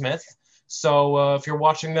Wordsmith. So if you're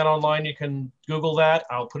watching that online, you can Google that.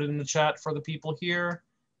 I'll put it in the chat for the people here.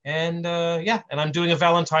 And yeah, and I'm doing a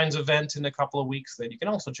Valentine's event in a couple of weeks that you can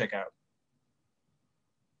also check out.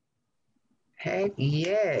 Heck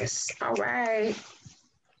yes. All right.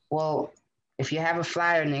 Well, if you have a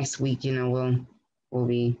flyer next week, you know, we'll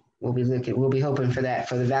be we'll be hoping for that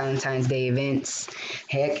for the Valentine's Day events.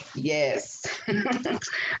 Heck yes.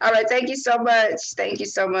 All right, thank you so much. Thank you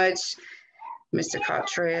so much, Mr.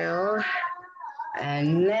 Cottrell.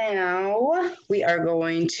 And now we are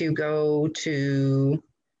going to go to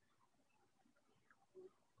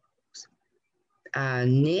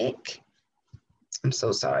Nick. I'm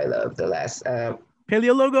so sorry, love. The last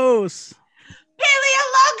Paleologos.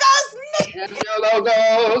 Paleologos, Nick.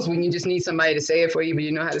 Paleologos. When you just need somebody to say it for you, but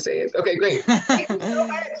you know how to say it. Okay, great. I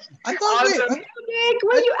thought Awesome. Nick,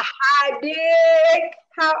 where you? Hi, Nick.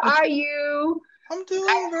 How are you? I'm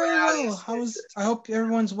doing very well. I hope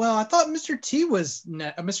everyone's well. I thought Mr. T was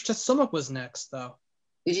Mr. Tessumic was next, though.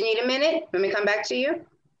 Did you need a minute? Let me come back to you.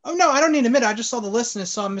 Oh no, I don't need a minute. I just saw the list and I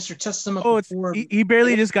saw Mr. Tessumic before. He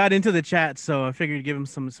barely just got into the chat, so I figured give him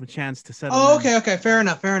some chance to settle. Oh, okay, fair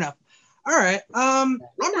enough. All right, I'm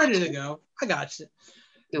ready to go. I got you.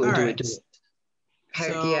 Do it. Heck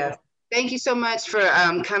yeah. Thank you so much for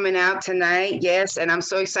coming out tonight. Yes, and I'm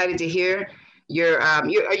so excited to hear you're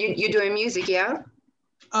doing music, yeah?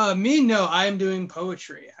 Me, no, I am doing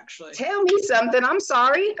poetry, actually. Tell me something. I'm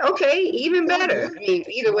sorry. Okay, even better. I mean,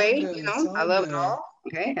 either way, you know, I love it all.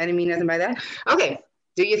 Okay, I didn't mean nothing by that. Okay,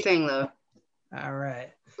 do your thing, love. All right.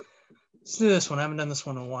 Let's do this one. I haven't done this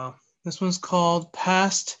one in a while. This one's called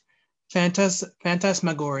Past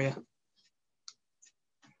Phantasmagoria.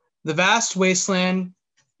 The vast wasteland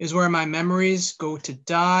is where my memories go to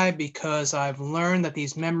die because I've learned that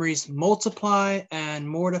these memories multiply and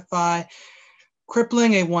mortify,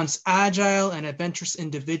 crippling a once agile and adventurous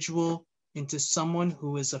individual into someone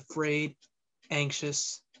who is afraid,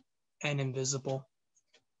 anxious, and invisible.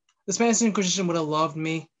 The Spanish Inquisition would have loved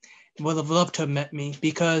me, would have loved to have met me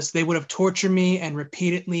because they would have tortured me and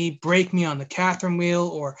repeatedly break me on the Catherine wheel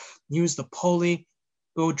or use the pulley,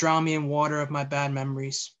 go drown me in water of my bad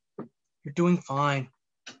memories. You're doing fine.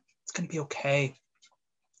 It's going to be okay.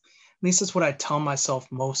 At least that's what I tell myself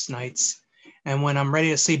most nights. And when I'm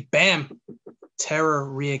ready to sleep, bam, terror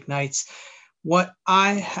reignites. While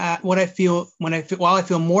I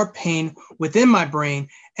feel more pain within my brain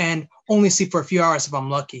and only sleep for a few hours if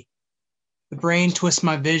I'm lucky. The brain twists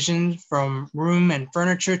my vision from room and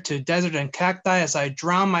furniture to desert and cacti as I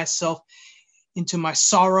drown myself into my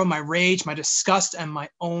sorrow, my rage, my disgust, and my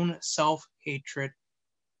own self-hatred,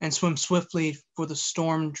 and swim swiftly for the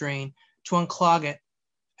storm drain to unclog it.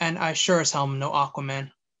 And I sure as hell am no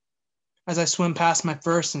Aquaman. As I swim past my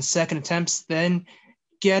first and second attempts, then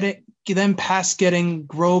past getting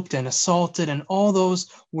groped and assaulted, and all those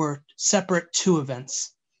were separate two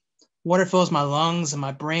events. Water fills my lungs and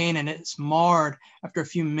my brain, and it's marred after a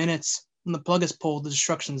few minutes. When the plug is pulled, the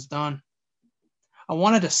destruction's done. I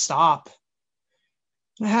wanted to stop.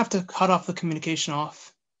 I have to cut off the communication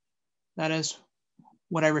off. That is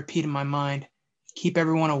what I repeat in my mind. Keep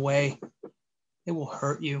everyone away. They will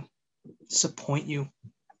hurt you, disappoint you,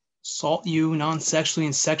 assault you non-sexually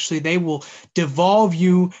and sexually. They will devolve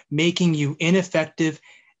you, making you ineffective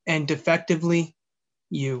and defectively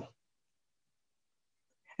you.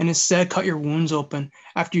 And instead, cut your wounds open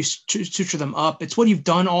after you suture them up. It's what you've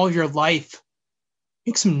done all your life.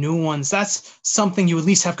 Make some new ones. That's something you at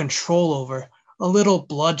least have control over. A little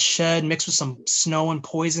bloodshed mixed with some snow and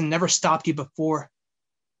poison never stopped you before.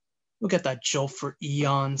 You'll get that jolt for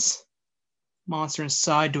eons. Monster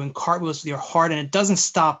inside doing cartwheels with your heart, and it doesn't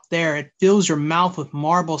stop there. It fills your mouth with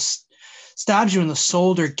marble, stabs you in the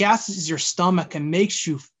shoulder, gasses your stomach, and makes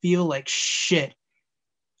you feel like shit.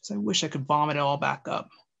 So I wish I could vomit it all back up.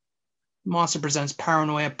 Monster presents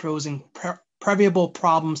paranoia, posing previable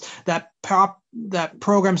problems that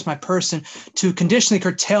programs my person to conditionally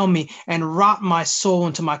curtail me and rot my soul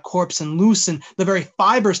into my corpse and loosen the very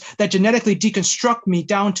fibers that genetically deconstruct me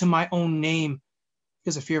down to my own name.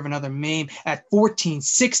 Because of fear of another maim at 14,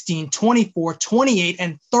 16, 24, 28,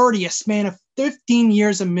 and 30, a span of 15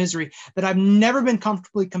 years of misery that I've never been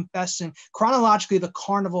comfortably confessing chronologically the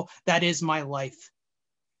carnival that is my life.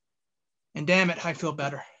 And damn it, I feel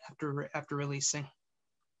better after releasing. I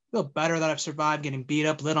feel better that I've survived getting beat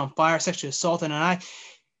up, lit on fire, sexually assaulted, and I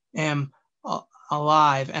am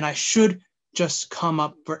alive. And I should just come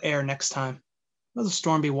up for air next time. Let the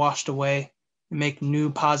storm be washed away and make new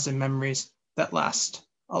positive memories that last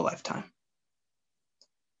a lifetime.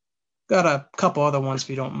 Got a couple other ones if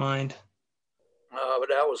you don't mind. But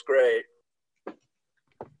that was great.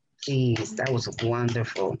 Jeez, that was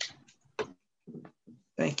wonderful.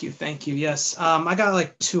 Thank you. Yes. I got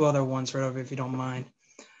like two other ones right over if you don't mind.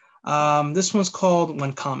 This one's called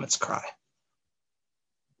When Comets Cry.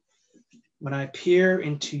 When I peer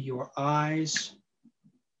into your eyes,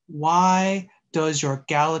 why does your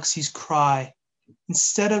galaxies cry?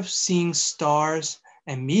 Instead of seeing stars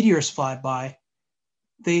and meteors fly by,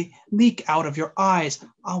 they leak out of your eyes.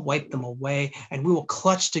 I'll wipe them away, and we will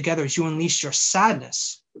clutch together as you unleash your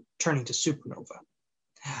sadness, turning to supernova.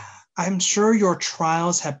 I'm sure your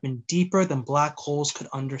trials have been deeper than black holes could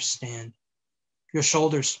understand. Your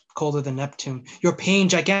shoulders colder than Neptune, your pain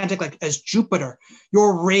gigantic like as Jupiter,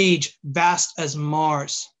 your rage vast as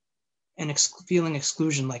Mars, and feeling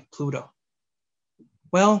exclusion like Pluto.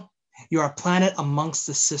 Well, you're a planet amongst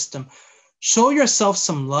the system. Show yourself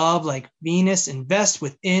some love like Venus, invest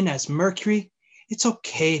within as Mercury. It's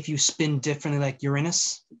okay if you spin differently like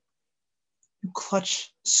Uranus. You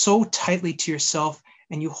clutch so tightly to yourself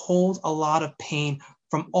and you hold a lot of pain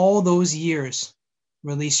from all those years.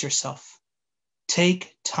 Release yourself.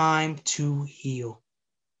 Take time to heal.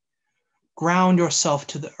 Ground yourself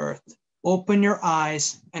to the earth. Open your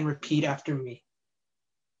eyes and repeat after me.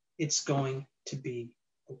 It's going to be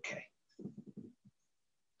okay.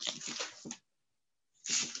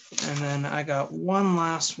 And then I got one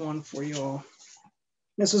last one for you all.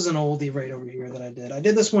 This is an oldie right over here that I did. I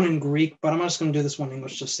did this one in Greek, but I'm just going to do this one in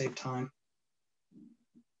English to save time.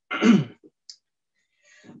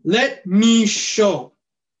 Let me show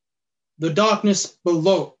the darkness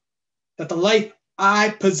below that the light I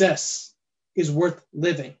possess is worth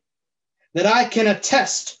living, that I can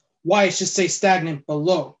attest why it should stay stagnant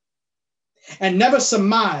below, and never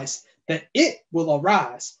surmise that it will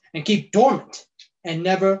arise and keep dormant and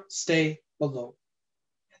never stay below,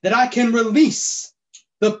 that I can release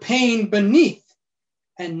the pain beneath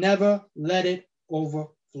and never let it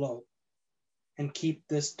overflow and keep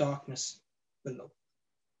this darkness below.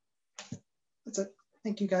 That's it.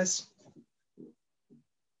 Thank you, guys.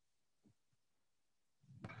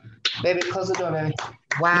 Baby, close the door, baby.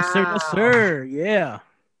 Wow. Yes, sir. Yes, sir. Yeah.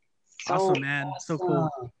 So awesome, man. So cool.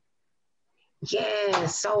 Yeah,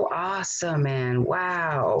 so awesome, man.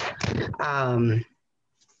 Wow.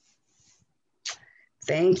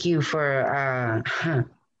 Thank you for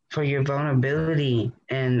your vulnerability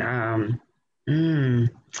and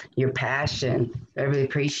your passion. I really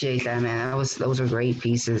appreciate that, man. Those were great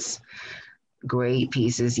pieces. Great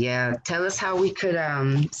pieces. Yeah. Tell us how we could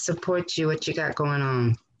support you, what you got going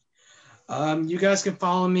on. You guys can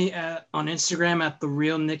follow me on Instagram at The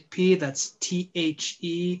Real Nick P. That's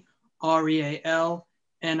TheRealNickP.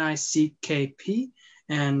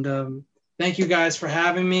 And thank you guys for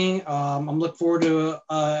having me. I'm looking forward to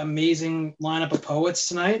an amazing lineup of poets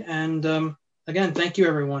tonight. And again, thank you,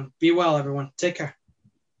 everyone. Be well, everyone. Take care.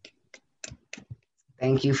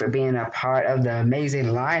 Thank you for being a part of the amazing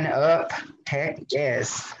lineup. Heck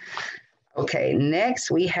yes. Okay, next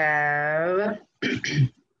we have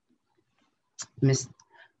Mr.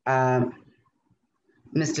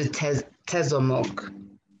 Tezomok.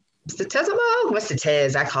 Mr. Tezomok? Mr.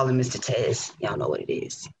 Tez. I call him Mr. Tez. Y'all know what it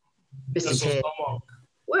is. Mr. Tez.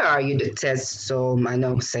 Where are you, Tez? So I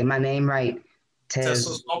know, say my name right.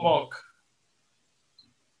 Tez.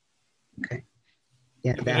 Okay.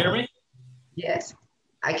 Yeah, you can hear me? Yes.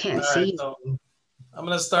 I can't see. So I'm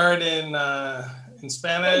going to start in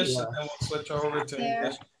Spanish and then we'll switch over to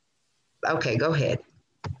English. Okay, go ahead.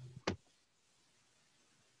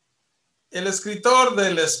 El escritor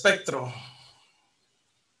del espectro.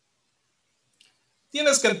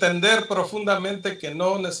 Tienes que entender profundamente que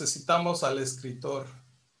no necesitamos al escritor.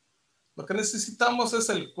 Lo que necesitamos es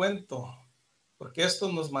el cuento, porque esto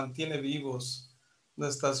nos mantiene vivos.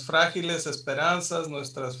 Nuestras frágiles esperanzas,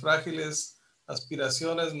 nuestras frágiles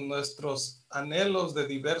aspiraciones, nuestros anhelos de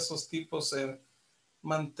diversos tipos se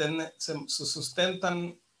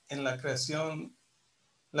sustentan en la creación,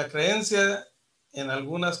 la creencia en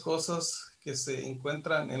algunas cosas que se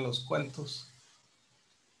encuentran en los cuentos.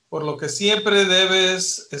 Por lo que siempre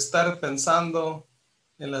debes estar pensando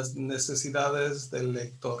en las necesidades del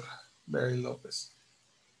lector. Barry López.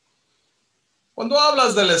 Cuando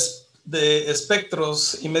hablas de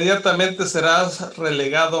espectros, inmediatamente serás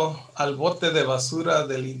relegado al bote de basura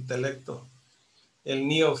del intelecto. El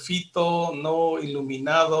neófito no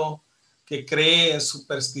iluminado que cree en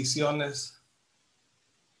supersticiones.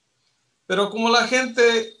 Pero como la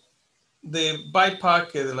gente de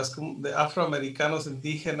BIPOC, de afroamericanos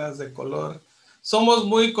indígenas de color, somos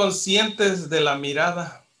muy conscientes de la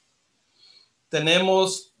mirada.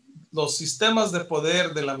 Tenemos los sistemas de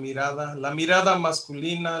poder de la mirada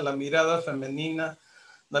masculina, la mirada femenina,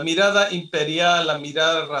 la mirada imperial, la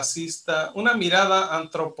mirada racista, una mirada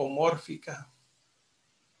antropomórfica.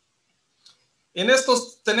 En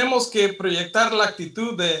estos tenemos que proyectar la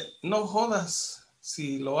actitud de no jodas.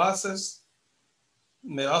 Si lo haces,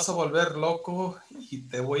 me vas a volver loco y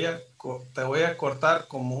te voy a cortar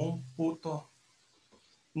como un puto.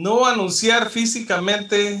 No anunciar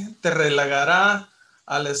físicamente te relegará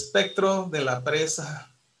al espectro de la presa.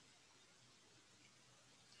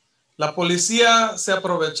 La policía se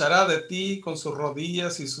aprovechará de ti con sus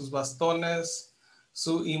rodillas y sus bastones,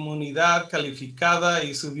 su inmunidad calificada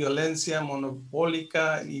y su violencia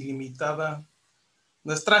monopólica ilimitada.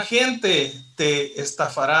 Nuestra gente te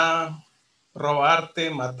estafará, robarte,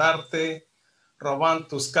 matarte, roban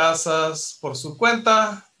tus casas por su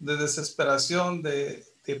cuenta de desesperación, de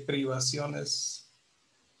privaciones.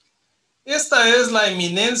 Esta es la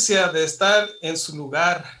eminencia de estar en su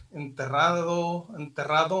lugar, enterrado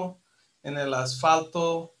en el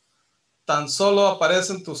asfalto. Tan solo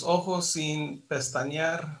aparecen tus ojos sin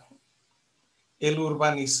pestañear. El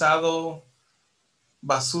urbanizado,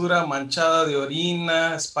 basura manchada de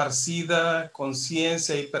orina, esparcida,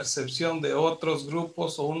 conciencia y percepción de otros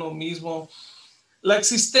grupos o uno mismo. La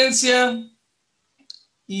existencia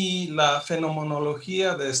y la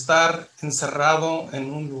fenomenología de estar encerrado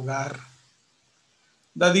en un lugar.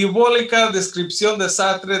 La diabólica descripción de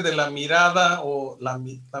Sartre de la mirada o la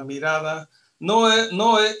mirada no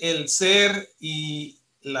es el ser y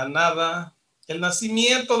la nada, el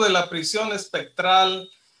nacimiento de la prisión espectral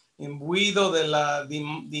imbuido de la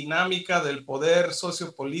dinámica del poder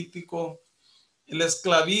sociopolítico, el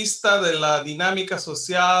esclavista de la dinámica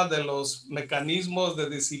social, de los mecanismos de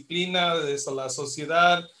disciplina de la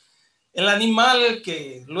sociedad, el animal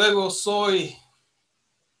que luego soy,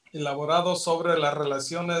 elaborado sobre las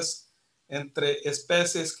relaciones entre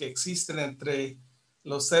especies que existen entre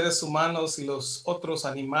los seres humanos y los otros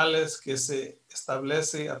animales que se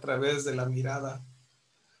establece a través de la mirada.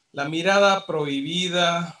 La mirada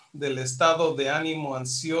prohibida del estado de ánimo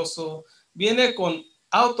ansioso viene con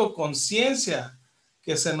autoconciencia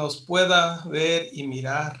que se nos pueda ver y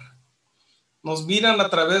mirar. Nos miran a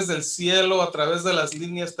través del cielo, a través de las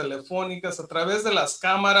líneas telefónicas, a través de las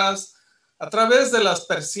cámaras, a través de las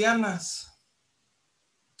persianas.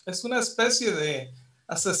 Es una especie de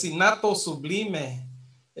asesinato sublime,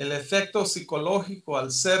 el efecto psicológico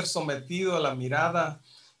al ser sometido a la mirada.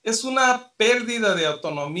 Es una pérdida de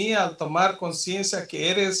autonomía al tomar conciencia que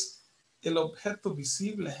eres el objeto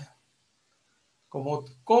visible.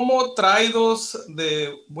 Como traídos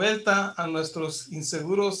de vuelta a nuestros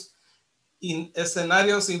inseguros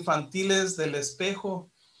escenarios infantiles del espejo,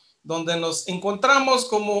 donde nos encontramos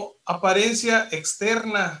como apariencia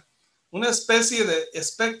externa, una especie de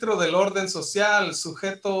espectro del orden social,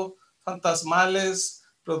 sujeto fantasmales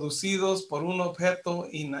producidos por un objeto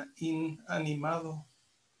inanimado.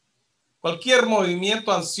 Cualquier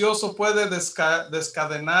movimiento ansioso puede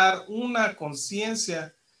desencadenar una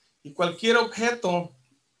conciencia y cualquier objeto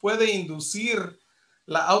puede inducir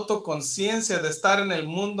la autoconciencia de estar en el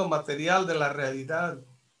mundo material de la realidad.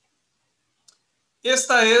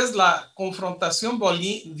 Esta es la confrontación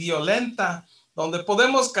violenta donde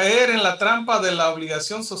podemos caer en la trampa de la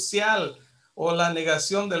obligación social o la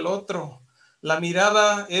negación del otro. La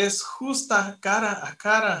mirada es justa cara a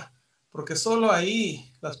cara, porque solo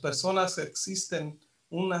ahí las personas existen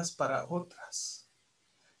unas para otras.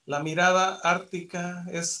 La mirada ártica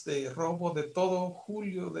es de robo de todo,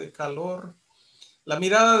 julio de calor. La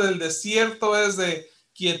mirada del desierto es de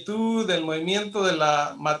quietud, del movimiento de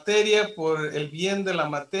la materia por el bien de la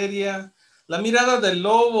materia. La mirada del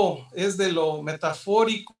lobo es de lo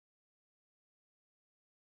metafórico,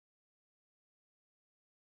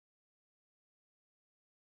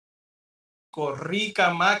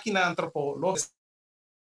 rica máquina antropológica.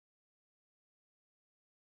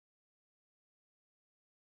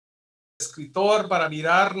 Escritor para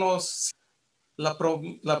mirarnos, la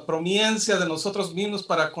promiencia de nosotros mismos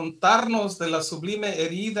para contarnos de la sublime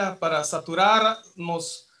herida, para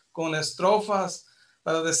saturarnos con estrofas,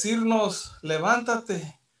 para decirnos,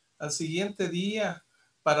 levántate al siguiente día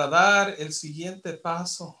para dar el siguiente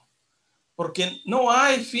paso. Porque no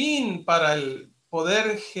hay fin para el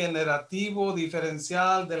poder generativo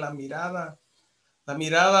diferencial de la mirada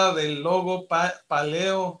del logo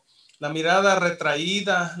paleo, la mirada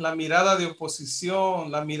retraída, la mirada de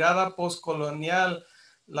oposición, la mirada postcolonial,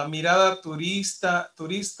 la mirada turista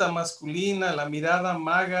masculina, la mirada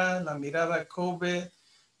maga, la mirada Kobe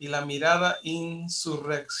y la mirada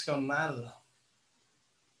insurreccional.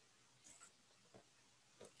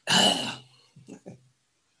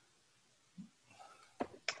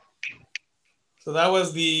 So that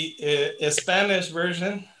was the Spanish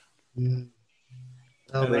version.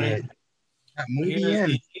 Oh, man. Here's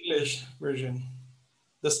the English version.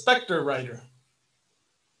 The Spectre Writer.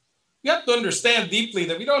 you have to understand deeply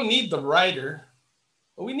that we don't need the writer.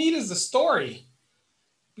 What we need is the story,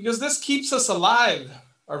 because this keeps us alive.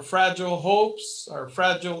 Our fragile hopes, our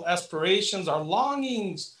fragile aspirations, our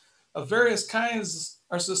longings of various kinds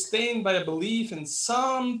are sustained by a belief in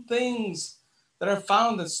some things that are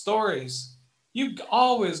found in stories. You've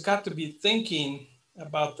always got to be thinking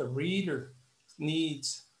about the reader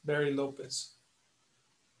needs, Barry Lopez.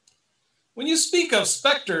 When you speak of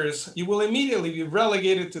specters, you will immediately be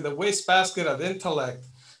relegated to the wastebasket of intellect,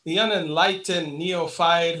 the unenlightened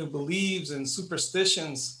neophyte who believes in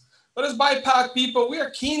superstitions. But as BIPOC people, we are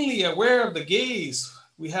keenly aware of the gaze.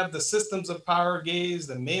 We have the systems of power gaze,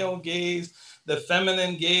 the male gaze, the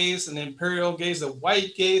feminine gaze, an imperial gaze, the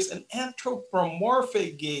white gaze, an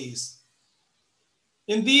anthropomorphic gaze.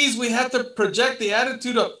 In these, we have to project the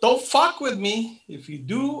attitude of, don't fuck with me. If you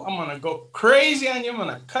do, I'm gonna go crazy on you. I'm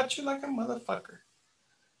gonna cut you like a motherfucker.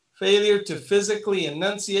 Failure to physically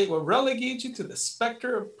enunciate will relegate you to the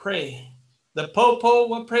specter of prey. The popo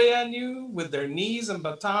will prey on you with their knees and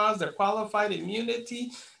batons, their qualified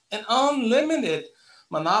immunity, and unlimited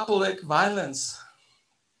monopolic violence.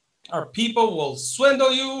 Our people will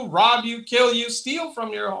swindle you, rob you, kill you, steal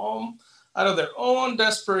from your home out of their own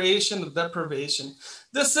desperation of deprivation.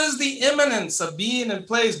 This is the imminence of being in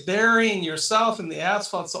place, burying yourself in the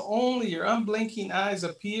asphalt so only your unblinking eyes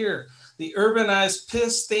appear. The urbanized,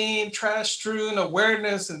 piss-stained, trash-strewn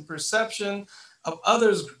awareness and perception of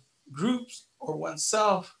others, groups, or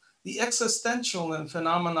oneself. The existential and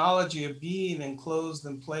phenomenology of being enclosed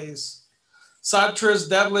in place. Sartre's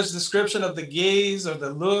devilish description of the gaze or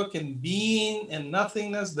the look and being and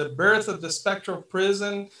nothingness, the birth of the spectral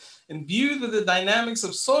prison, imbued with the dynamics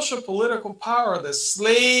of social political power, the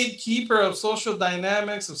slave keeper of social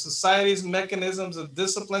dynamics, of society's mechanisms of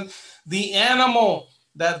discipline, the animal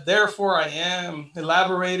that therefore I am,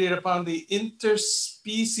 elaborated upon the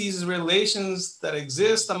interspecies relations that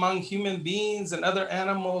exist among human beings and other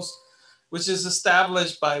animals, which is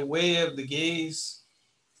established by way of the gaze,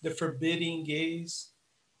 the forbidding gaze,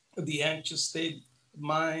 the anxious state of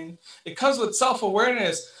mind. It comes with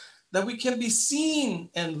self-awareness that we can be seen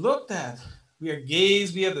and looked at. We are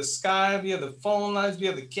gazed via the sky, via the phone lines,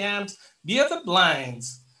 via the cams, via the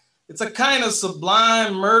blinds. It's a kind of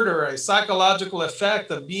sublime murder, a psychological effect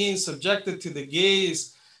of being subjected to the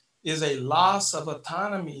gaze is a loss of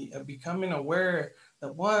autonomy, of becoming aware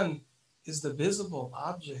that one is the visible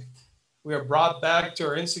object. We are brought back to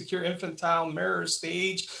our insecure infantile mirror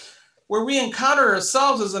stage where we encounter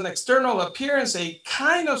ourselves as an external appearance, a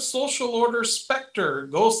kind of social order specter,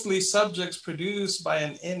 ghostly subjects produced by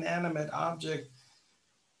an inanimate object.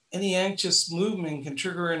 Any anxious movement can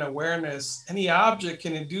trigger an awareness. Any object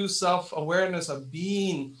can induce self-awareness of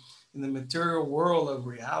being in the material world of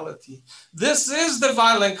reality. This is the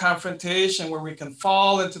violent confrontation where we can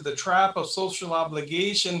fall into the trap of social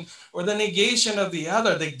obligation or the negation of the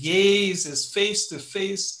other. The gaze is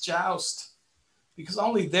face-to-face joust, because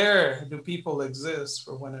only there do people exist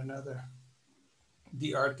for one another.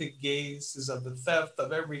 The Arctic gaze is of the theft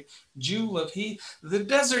of every jewel of heat. The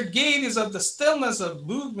desert gaze is of the stillness of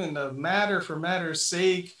movement of matter for matter's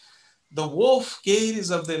sake. The wolf gaze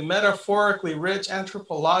is of the metaphorically rich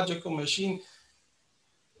anthropological machine.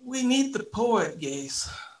 We need the poet gaze,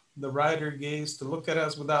 the writer gaze, to look at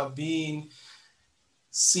us without being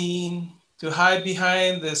seen, to hide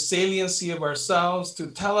behind the saliency of ourselves, to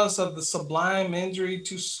tell us of the sublime injury,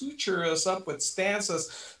 to suture us up with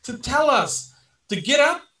stanzas, to tell us to get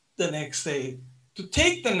up the next day, to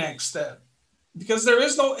take the next step, because there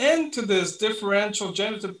is no end to this differential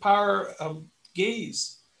generative power of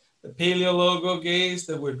gaze. The paleologo gaze,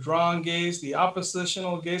 the withdrawn gaze, the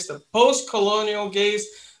oppositional gaze, the post-colonial gaze,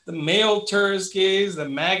 the male tourist gaze, the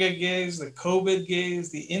MAGA gaze, the COVID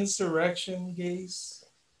gaze, the insurrection gaze.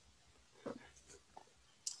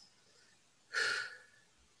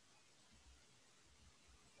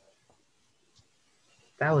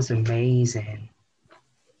 That was amazing.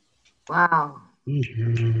 Wow.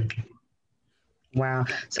 Mm-hmm. Wow.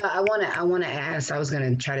 So I wanna ask. I was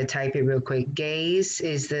gonna try to type it real quick. Gaze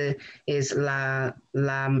is la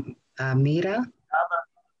mira.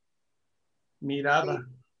 Mirada.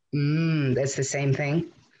 That's the same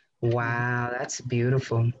thing. Wow, that's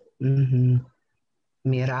beautiful. Mm-hmm.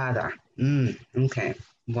 Mirada. Okay.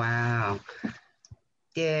 Wow.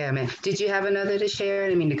 Yeah, man. Did you have another to share? I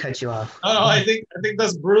didn't mean to cut you off. Oh, I think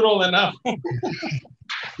that's brutal enough.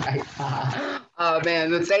 Oh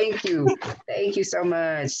man, well, thank you so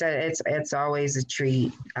much. It's always a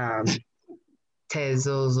treat.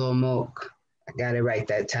 Tezozomok. I got it right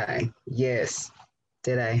that time. Yes.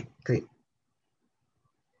 Did I click?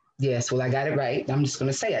 Yes. Well, I got it right. I'm just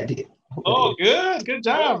gonna say I did. Oh, good. Good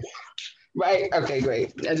job. Right. Okay,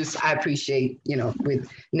 great. I appreciate, with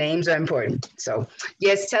names are important. So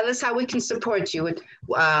yes, tell us how we can support you with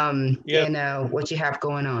and what you have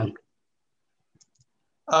going on.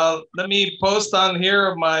 Let me post on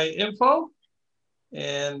here my info,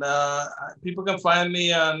 and people can find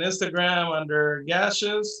me on Instagram under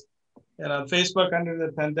Gashes, and on Facebook under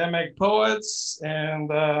the Pandemic Poets, and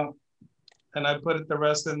I put the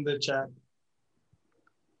rest in the chat.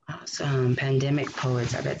 Awesome. Pandemic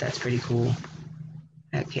Poets. I bet that's pretty cool.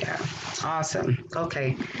 Heck yeah. Awesome.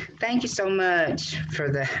 Okay. Thank you so much for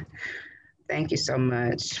those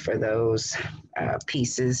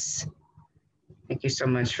pieces. Thank you so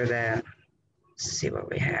much for that. Let's see what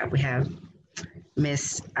we have. We have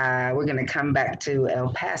Miss, we're going to come back to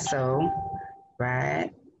El Paso,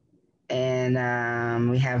 right?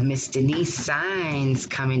 And we have Miss Denise Signs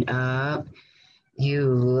coming up.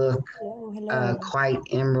 You look hello. Quite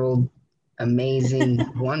emerald, amazing,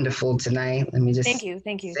 wonderful tonight. Let me just thank you.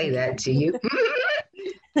 say that to you.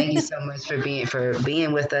 Thank you so much for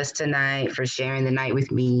being with us tonight, for sharing the night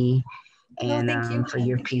with me, and for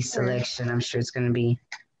your piece selection. I'm sure it's going to be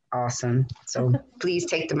awesome. So please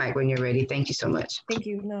take the mic when you're ready. Thank you so much. Thank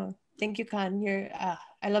you. No, thank you, Khan.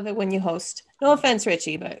 I love it when you host. No offense,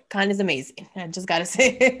 Richie, but Khan is amazing. I just got to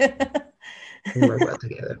say. We work well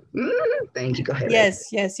together. Thank you. Go ahead.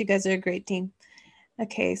 Yes, you guys are a great team.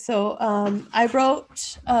 Okay, so I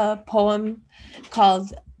wrote a poem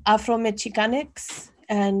called Afro-Mexicanics,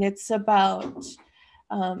 and it's about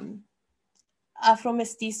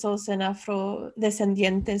Afro-mestizos and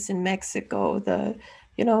Afro-descendientes in Mexico,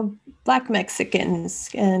 Black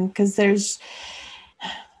Mexicans, and because there's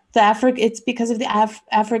it's because of the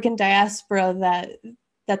African diaspora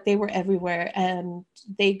that they were everywhere, and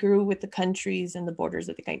they grew with the countries and the borders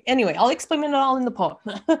of the country. Anyway, I'll explain it all in the poem.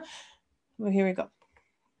 Well, here we go.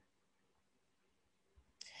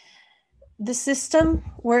 The system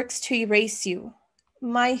works to erase you.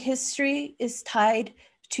 My history is tied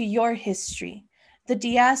to your history. The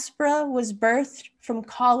diaspora was birthed from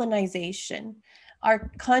colonization.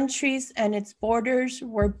 Our countries and its borders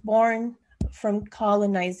were born from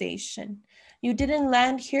colonization. You didn't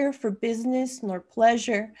land here for business nor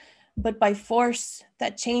pleasure, but by force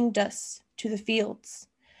that chained us to the fields,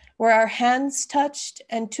 where our hands touched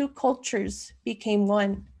and two cultures became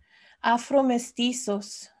one.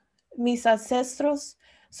 Afro-mestizos, mis ancestros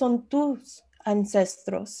son tus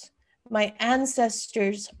ancestros. My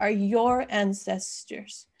ancestors are your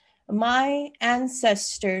ancestors. My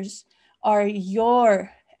ancestors are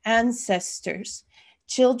your ancestors.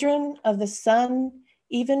 Children of the sun,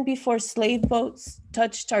 even before slave boats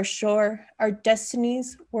touched our shore, our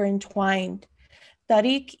destinies were entwined.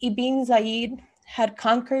 Tariq ibn Zayed had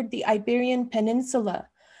conquered the Iberian Peninsula,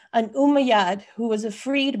 an Umayyad who was a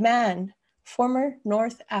freed man, former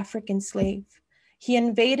North African slave. He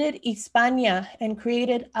invaded Hispania and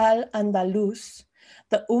created Al-Andalus,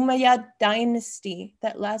 the Umayyad dynasty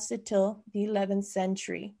that lasted till the 11th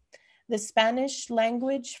century. The Spanish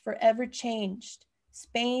language forever changed.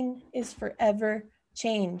 Spain is forever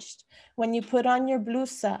changed. When you put on your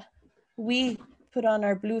blusa, we put on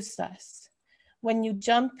our blusas. When you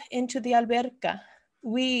jump into the alberca,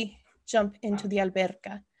 we jump into the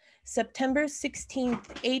alberca. September 16th,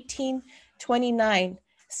 1829,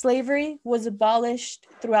 slavery was abolished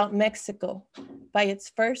throughout Mexico by its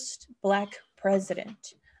first Black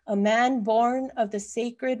president, a man born of the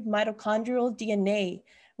sacred mitochondrial DNA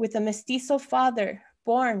with a mestizo father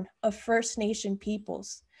born of First Nation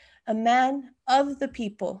peoples, a man of the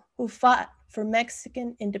people who fought for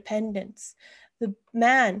Mexican independence, the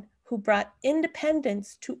man who brought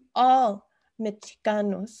independence to all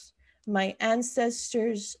Mexicanos. My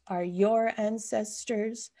ancestors are your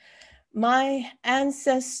ancestors. My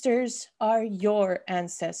ancestors are your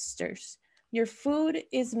ancestors. Your food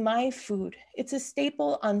is my food. It's a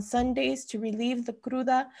staple on Sundays to relieve the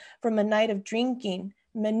cruda from a night of drinking.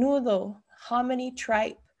 Menudo, hominy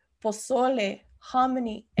tripe, pozole,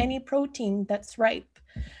 hominy, any protein that's ripe.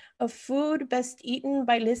 A food best eaten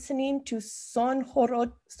by listening to son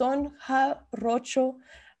jarocho,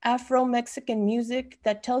 Afro-Mexican music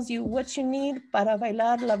that tells you what you need para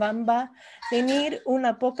bailar la bamba. They need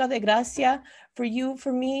una poca de gracia for you,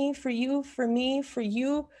 for me, for you, for me, for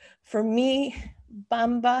you, for me,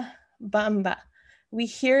 bamba, bamba. We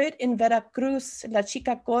hear it in Veracruz, La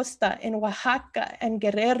Chica Costa, in Oaxaca and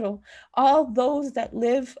Guerrero, all those that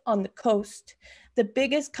live on the coast. The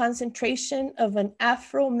biggest concentration of an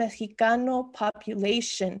Afro-Mexicano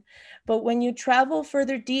population. But when you travel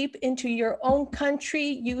further deep into your own country,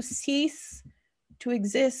 you cease to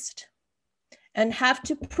exist and have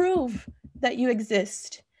to prove that you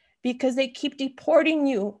exist. because they keep deporting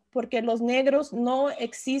you, porque los negros no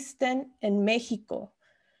existen en Mexico.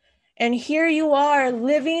 And here you are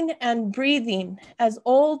living and breathing, as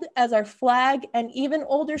old as our flag and even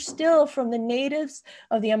older still from the natives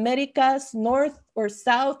of the Americas, north or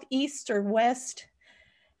south, east or west.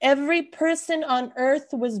 Every person on earth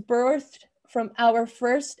was birthed from our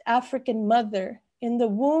first African mother in the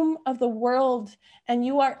womb of the world, and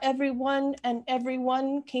you are everyone, and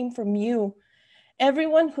everyone came from you.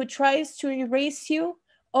 Everyone who tries to erase you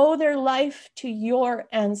owe their life to your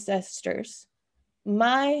ancestors.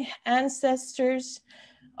 My ancestors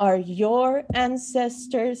are your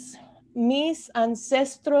ancestors. Mis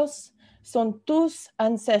ancestros son tus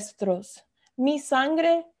ancestros. Mi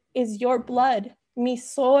sangre is your blood. Mi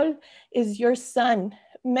sol is your sun.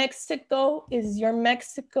 Mexico is your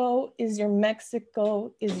Mexico, is your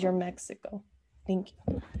Mexico, is your Mexico. Thank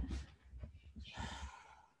you.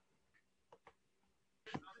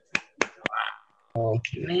 Oh,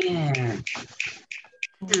 man.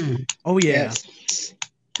 Oh, yeah. Yes.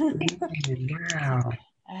 Wow.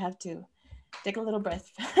 I have to take a little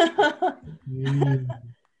breath. So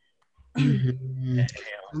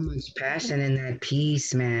much passion in that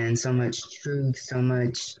piece, man. So much truth, so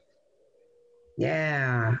much.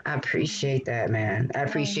 Yeah, I appreciate that, man. I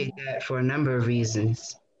appreciate that for a number of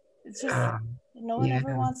reasons. It's just no one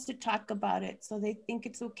ever wants to talk about it, so they think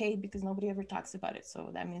it's okay because nobody ever talks about it. So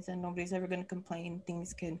that means that nobody's ever going to complain.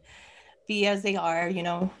 Things can be as they are. You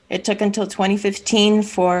know, it took until 2015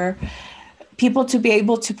 for people to be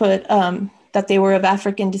able to put that they were of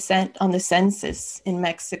African descent on the census in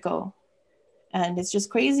Mexico. And it's just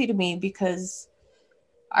crazy to me because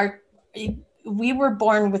we were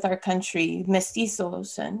born with our country,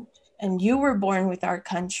 mestizos, and you were born with our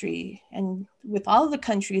country and with all the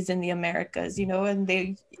countries in the Americas, you know, and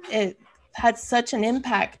it had such an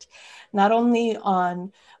impact, not only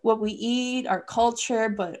on what we eat, our culture,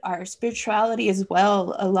 but our spirituality as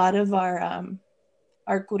well. A lot of our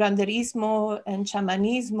curanderismo and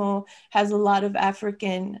shamanismo has a lot of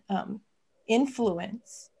African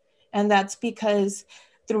influence. And that's because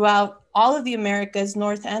throughout all of the Americas,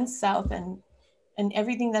 North and South, and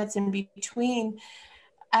everything that's in between,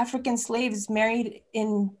 African slaves married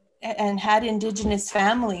in and had indigenous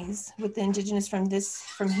families with the indigenous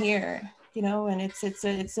from here, you know, and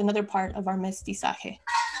it's another part of our mestizaje.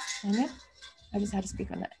 I just had to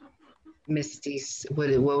speak on that. Mestis,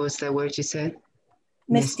 what was that word you said?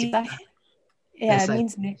 Mestizaje. Yeah, that's it like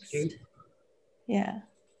means mixed. Yeah.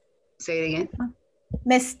 Say it again.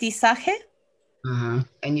 Mestizaje.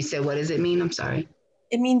 And you said, what does it mean? I'm sorry.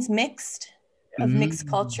 It means mixed, of mixed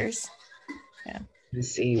cultures. Yeah. Let's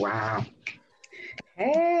see. Wow.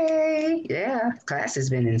 Hey, yeah, class has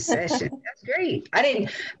been in session. That's great.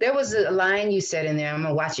 There was a line you said in there. I'm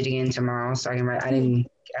gonna watch it again tomorrow so I can write. I don't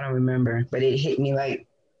remember, but it hit me like,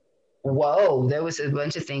 whoa, there was a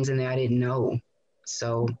bunch of things in there I didn't know.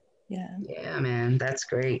 So yeah, man, that's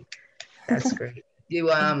great. That's great.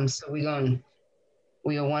 So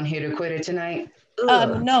we a one hitter quitter tonight?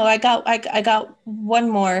 No, I got one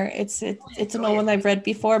more. It's an old one I've read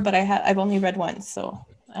before, but I've only read once, so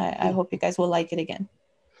I hope you guys will like it again.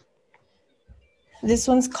 This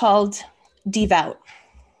one's called Devout.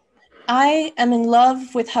 I am in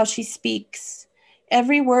love with how she speaks.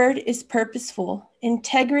 Every word is purposeful.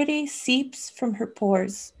 Integrity seeps from her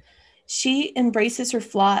pores. She embraces her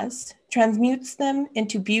flaws, transmutes them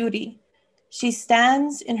into beauty. She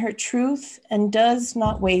stands in her truth and does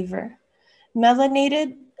not waver.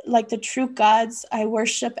 Melanated like the true gods, I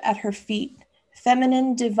worship at her feet.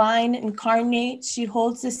 Feminine, divine, incarnate, she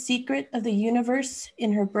holds the secret of the universe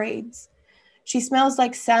in her braids. She smells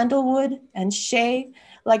like sandalwood and shea,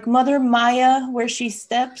 like Mother Maya, where she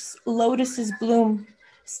steps, lotuses bloom,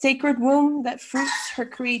 sacred womb that fruits her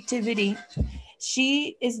creativity.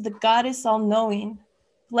 She is the goddess all-knowing,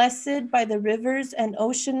 blessed by the rivers and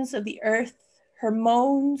oceans of the earth. Her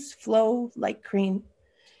moans flow like cream.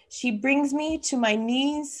 She brings me to my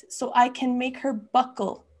knees so I can make her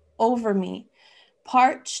buckle over me.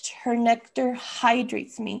 Parched, her nectar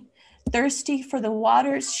hydrates me. Thirsty for the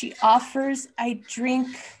waters she offers, I drink.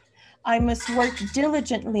 I must work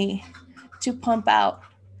diligently to pump out,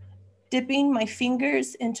 dipping my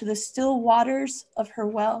fingers into the still waters of her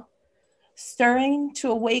well, stirring to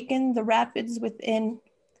awaken the rapids within.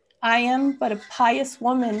 I am but a pious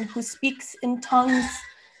woman who speaks in tongues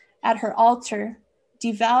at her altar,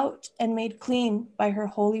 devout and made clean by her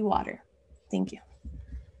holy water. Thank you.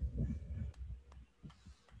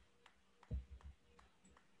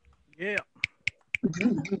 Yeah.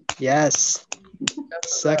 Yes.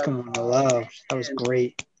 Second one, I love. That was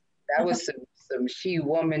great. That was awesome. She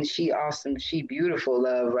woman, she awesome, she beautiful,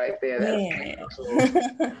 love right there. That's beautiful.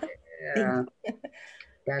 Yeah.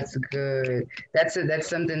 That's good. That's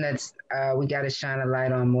something that's we got to shine a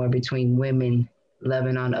light on more between women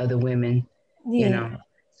loving on other women, you know.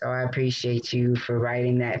 So I appreciate you for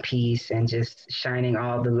writing that piece and just shining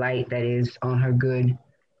all the light that is on her good,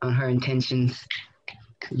 on her intentions.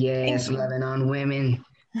 Yes, loving on women.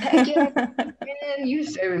 Heck yeah, man, you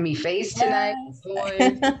serving me face tonight.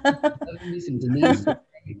 Boys, loving me some Denise.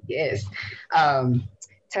 Yes.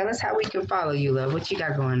 Tell us how we can follow you, love. What you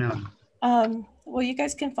got going on? Well, you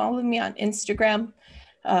guys can follow me on Instagram.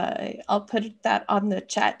 I'll put that on the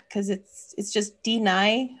chat because it's just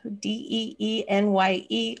Deeny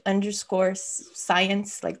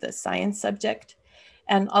 _science, like the science subject,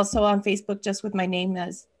 and also on Facebook just with my name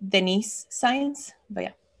as Denise Science. But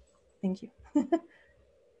yeah, thank you.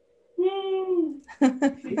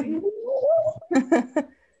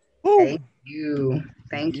 Thank you.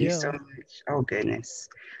 Thank you so much. Oh, goodness.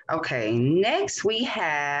 Okay, next we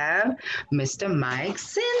have Mr. Mike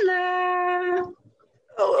Sindler.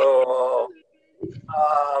 Hello.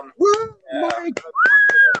 Mike.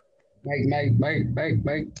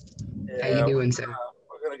 Mike. Yeah, How you doing, sir?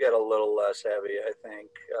 We're going to get a little less heavy, I think,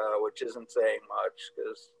 which isn't saying much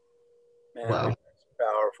because, man, we got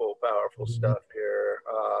some powerful stuff here.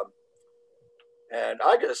 And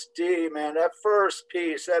man, that first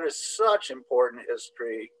piece, that is such important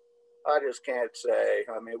history. I just can't say.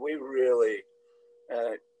 I mean, we really,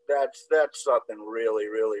 that's something really,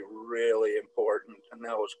 really, really important. And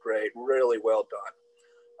that was great. Really well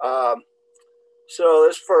done. So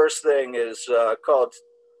this first thing is called,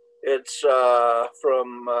 it's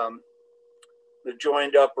from the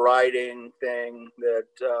joined up writing thing that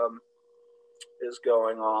is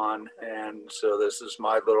going on. And so this is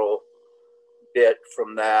my little bit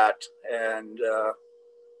from that. And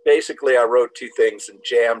basically I wrote two things and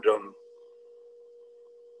jammed them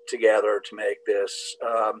together to make this.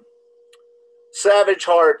 Savage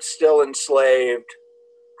heart still enslaved,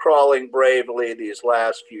 crawling bravely these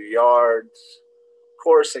last few yards,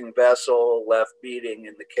 coursing vessel left beating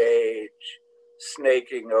in the cage,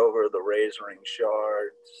 snaking over the razoring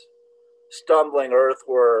shards, stumbling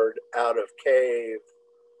earthward out of cave,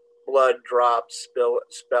 blood drops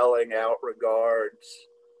spelling out regards,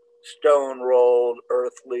 stone rolled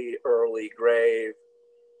earthly early grave,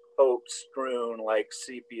 hope strewn like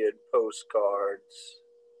sepiaed postcards.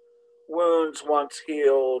 Wounds once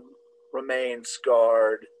healed remain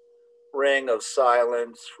scarred, ring of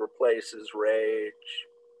silence replaces rage.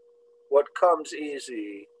 What comes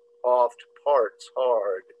easy oft parts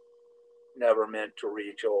hard, never meant to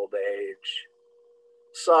reach old age.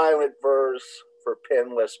 Silent verse for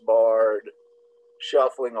penless bard,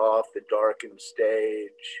 shuffling off the darkened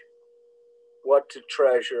stage. What to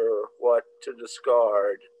treasure, what to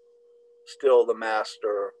discard, still the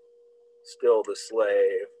master, still the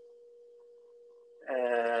slave.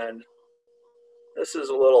 And this is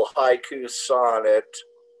a little haiku sonnet,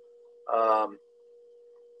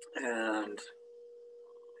 and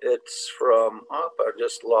it's from, I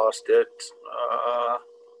just lost it,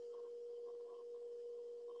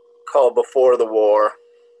 called Before the War.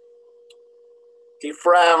 He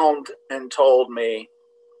frowned and told me,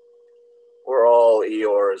 we're all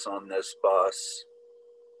Eeyores on this bus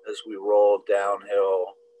as we roll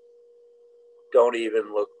downhill. Don't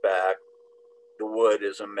even look back. The wood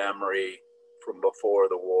is a memory from before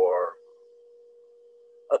the war.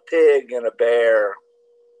 A pig and a bear,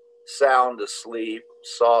 sound asleep,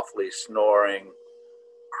 softly snoring,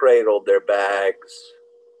 cradled their bags.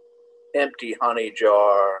 Empty honey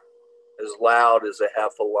jar, as loud as a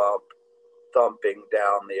heffalump, thumping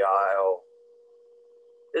down the aisle.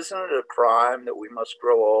 Isn't it a crime that we must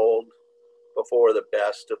grow old before the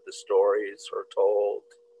best of the stories are told?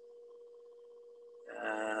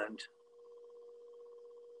 And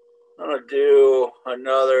I'm going to do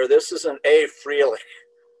another. This is an A. Freely,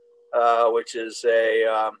 which is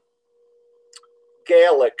a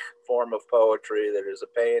Gaelic form of poetry that is a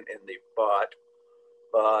pain in the butt,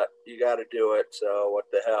 but you got to do it, so what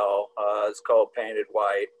the hell. It's called Painted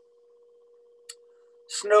White.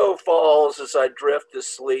 Snow falls as I drift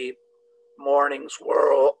asleep, mornings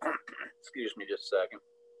whirl. Excuse me just a second.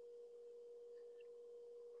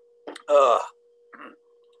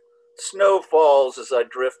 Snow falls as I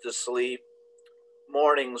drift asleep,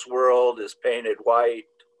 morning's world is painted white,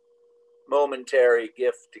 momentary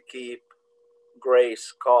gift to keep,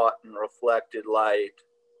 grace caught in reflected light.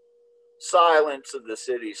 Silence of the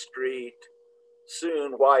city street,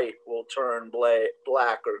 soon white will turn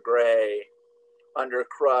black or gray, under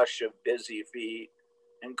crush of busy feet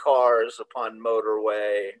and cars upon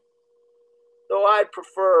motorway. though I'd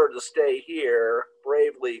prefer to stay here,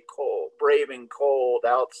 braving cold.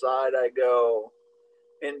 Outside I go,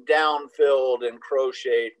 in down-filled and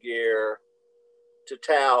crocheted gear, to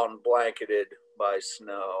town blanketed by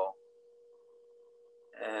snow.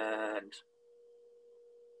 And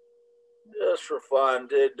just for fun,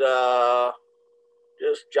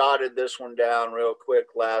 just jotted this one down real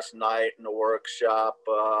quick last night in the workshop.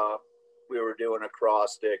 We were doing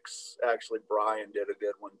acrostics. Actually, Brian did a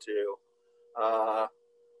good one too.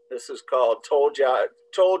 This is called Told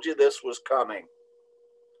You This Was Coming.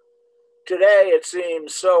 Today it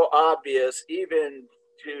seems so obvious, even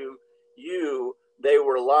to you, they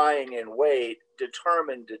were lying in wait,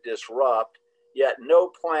 determined to disrupt, yet no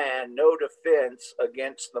plan, no defense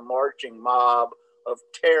against the marching mob of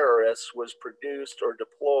terrorists was produced or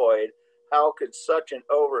deployed. How could such an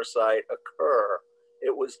oversight occur?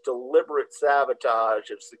 It was deliberate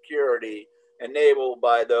sabotage of security enabled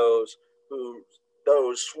by those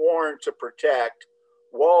sworn to protect,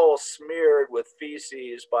 walls smeared with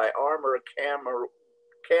feces by armor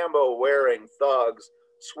camo wearing thugs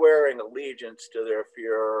swearing allegiance to their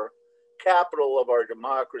Fuhrer, capital of our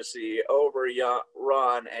democracy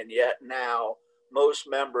overrun, and yet now most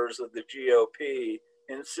members of the GOP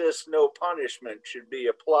insist no punishment should be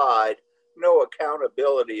applied, no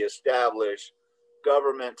accountability established,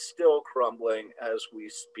 government still crumbling as we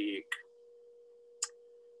speak.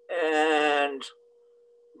 And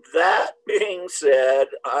that being said,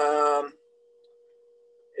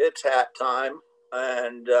 it's hat time,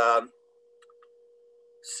 and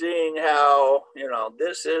seeing how,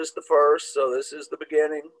 this is the first, so this is the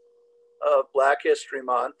beginning of Black History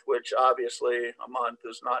Month, which obviously a month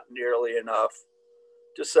is not nearly enough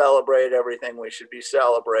to celebrate everything we should be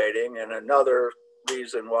celebrating. And another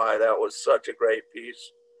reason why that was such a great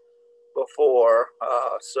piece before,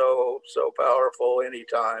 so powerful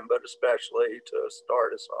anytime, but especially to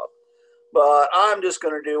start us off. But I'm just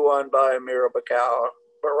going to do one by Amira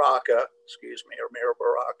Baraka.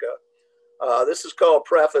 This is called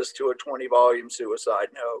Preface to a 20-volume Suicide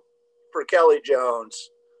Note for Kelly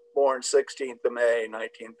Jones, born 16th of May,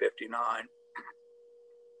 1959.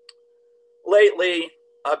 Lately,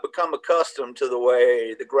 I've become accustomed to the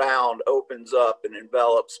way the ground opens up and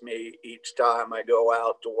envelops me each time I go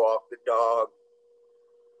out to walk the dog,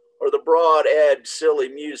 or the broad-edged, silly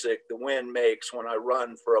music the wind makes when I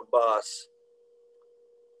run for a bus.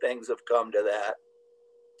 Things have come to that.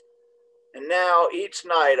 And now each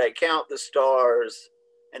night I count the stars,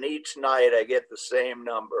 and each night I get the same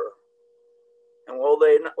number. And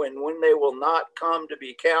when they will not come to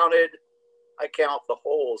be counted, I count the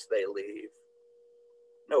holes they leave.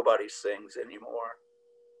 Nobody sings anymore.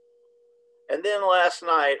 And then last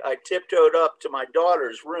night I tiptoed up to my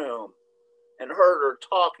daughter's room and heard her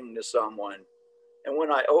talking to someone. And when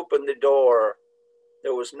I opened the door,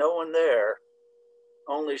 there was no one there,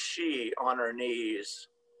 only she on her knees,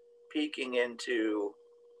 peeking into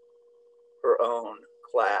her own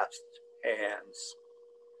clasped hands.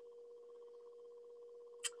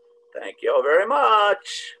 Thank you all very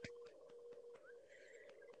much.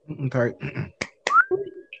 Okay.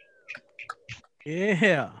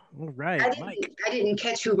 Yeah. All right. I didn't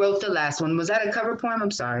catch who wrote the last one. Was that a cover poem? I'm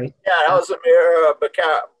sorry. Yeah, that was Amira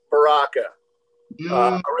Baraka.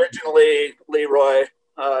 Originally Leroy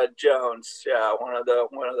Jones. Yeah, one of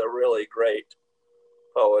the really great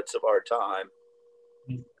poets of our time.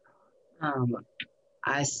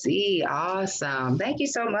 I see. Awesome. Thank you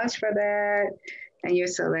so much for that and your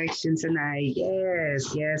selection tonight.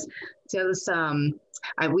 Yes. Tell us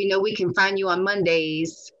we know we can find you on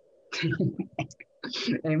Mondays.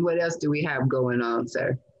 And what else do we have going on,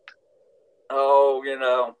 sir? Oh,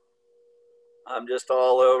 I'm just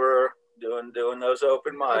all over doing those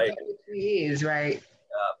open mics. He is, right?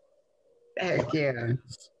 Yeah. Heck yeah.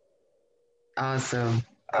 Awesome.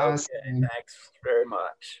 Okay, thanks very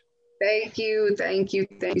much. Thank you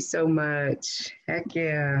so much. Heck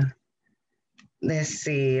yeah. Let's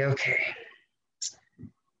see. Okay.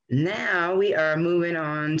 Now we are moving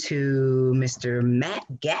on to Mr. Matt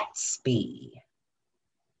Gatsby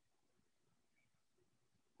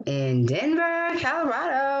in Denver,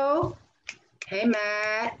 Colorado. Hey,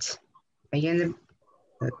 Matt. Are you in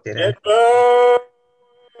the...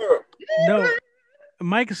 No,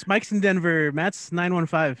 Mike's in Denver. Matt's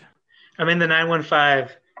 915. I'm in the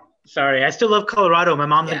 915. Sorry, I still love Colorado. My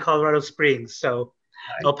mom's in Colorado Springs, so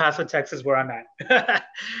El Paso, Texas, where I'm at.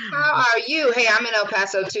 How are you? Hey, I'm in El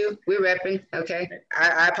Paso too. We're repping. Okay,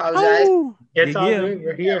 I apologize. Oh, it's all good.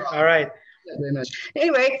 We're here. All right. Very much.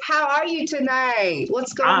 Anyway, how are you tonight?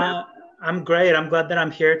 What's going on? I'm great. I'm glad that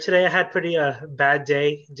I'm here today. I had pretty bad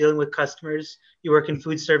day dealing with customers. You work in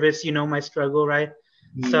food service, you know my struggle, right?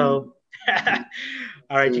 So,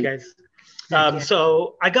 all right, you guys.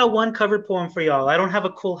 So I got one cover poem for y'all. I don't have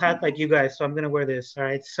a cool hat like you guys, so I'm gonna wear this. All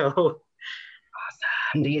right. So,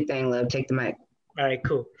 awesome. Do your thing, love. Take the mic. All right,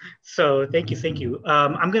 cool. So thank you.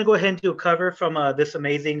 I'm gonna go ahead and do a cover from this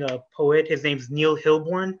amazing poet. His name's Neil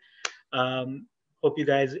Hilborn. Hope you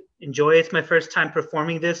guys enjoy it. It's my first time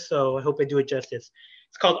performing this, so I hope I do it justice.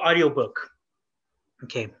 It's called Audiobook.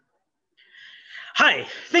 Okay. Hi,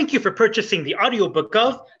 thank you for purchasing the audiobook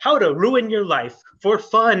of How to Ruin Your Life for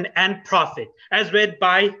Fun and Profit, as read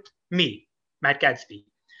by me, Matt Gadsby.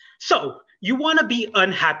 So, you want to be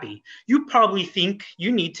unhappy. You probably think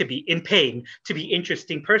you need to be in pain to be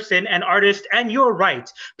interesting person and artist, and you're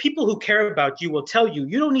right. People who care about you will tell you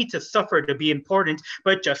you don't need to suffer to be important,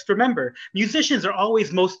 but just remember, musicians are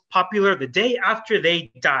always most popular the day after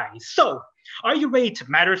they die. So, are you ready to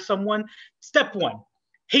matter someone? Step 1.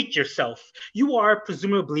 Hate yourself. You are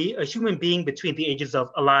presumably a human being between the ages of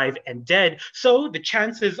alive and dead, so the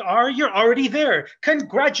chances are you're already there.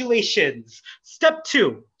 Congratulations. Step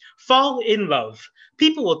 2. Fall in love.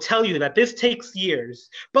 People will tell you that this takes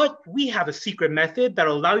years, but we have a secret method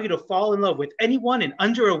that'll allow you to fall in love with anyone in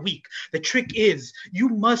under a week. The trick is you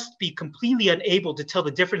must be completely unable to tell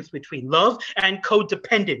the difference between love and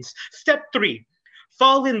codependence. Step 3,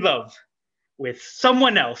 fall in love with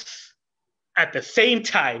someone else at the same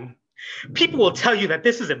time. People will tell you that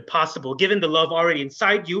this is impossible given the love already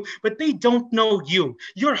inside you, but they don't know you.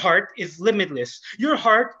 Your heart is limitless. Your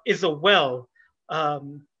heart is a well.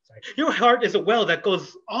 Your heart is a well that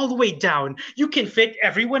goes all the way down. You can fit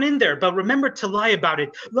everyone in there, but remember to lie about it.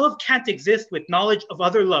 Love can't exist with knowledge of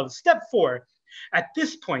other love. Step 4. At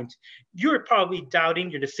this point, you're probably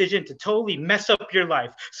doubting your decision to totally mess up your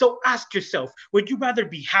life. So ask yourself, would you rather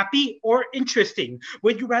be happy or interesting?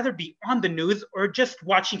 Would you rather be on the news or just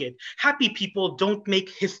watching it? Happy people don't make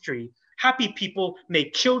history. Happy people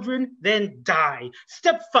make children, then die.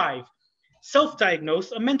 Step 5.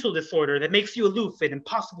 Self-diagnose a mental disorder that makes you aloof and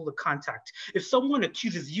impossible to contact. If someone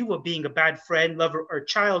accuses you of being a bad friend, lover, or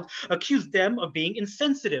child, accuse them of being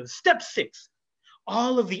insensitive. Step 6.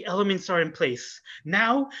 All of the elements are in place.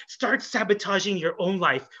 Now, start sabotaging your own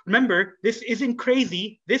life. Remember, this isn't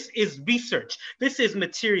crazy. This is research. This is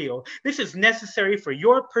material. This is necessary for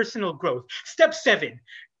your personal growth. Step 7.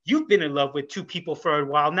 You've been in love with 2 people for a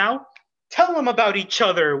while now. Tell them about each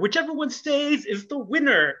other. Whichever one stays is the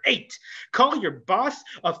winner. 8. Call your boss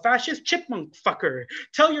a fascist chipmunk fucker.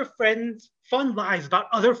 Tell your friends fun lies about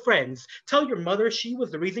other friends. Tell your mother she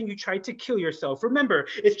was the reason you tried to kill yourself. Remember,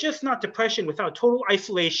 it's just not depression without total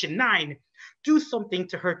isolation. 9. Do something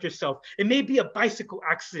to hurt yourself. It may be a bicycle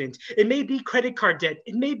accident. It may be credit card debt.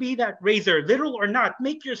 It may be that razor. Literal or not,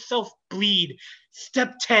 make yourself bleed.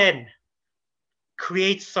 Step 10.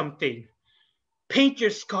 Create something. Paint your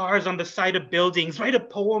scars on the side of buildings, write a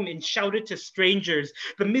poem and shout it to strangers.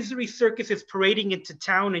 The misery circus is parading into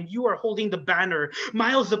town and you are holding the banner.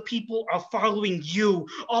 Miles of people are following you,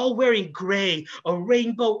 all wearing gray, a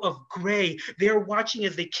rainbow of gray. They're watching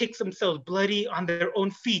as they kick themselves bloody on their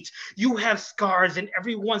own feet. You have scars and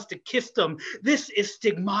everyone wants to kiss them. This is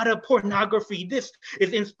stigmata pornography. This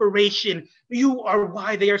is inspiration. You are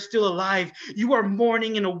why they are still alive. You are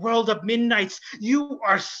mourning in a world of midnights. You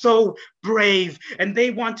are so brave. And they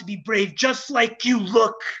want to be brave just like you.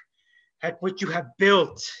 Look at what you have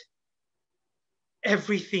built.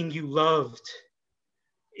 Everything you loved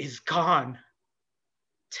is gone.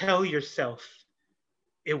 Tell yourself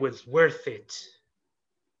it was worth it.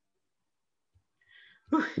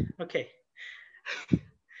 Whew, okay.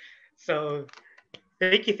 So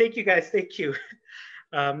thank you guys, thank you.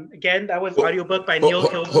 Again, that was audiobook by Neil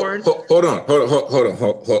Hilborn. Hold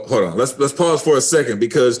on. Let's pause for a second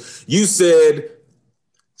because you said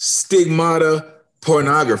stigmata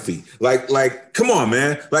pornography. Like, come on,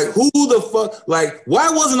 man. Like, who the fuck? Like, why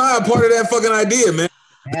wasn't I a part of that fucking idea, man?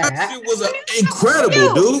 That shit was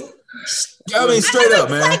incredible, dude. I mean, straight up,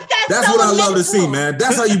 man. That's what I love to see, man.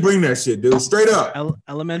 That's how you bring that shit, dude. Straight up.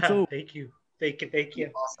 Elemental. Thank you.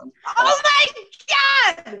 Awesome. Oh my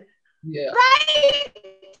God. Yeah.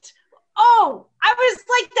 Right? Oh, I was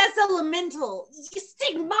like, that's elemental.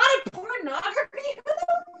 Stigmatic pornography? Who the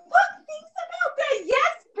fuck thinks about that?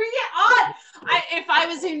 Yes, bring it on. If I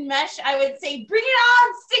was in mesh, I would say, bring it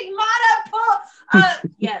on, stigmata.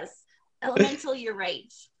 Yes, elemental, you're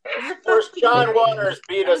right. First John Waters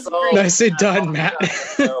beat us all. Nicely done, Matt.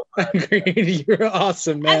 Agreed. You're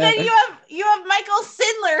awesome, man. And then you have Michael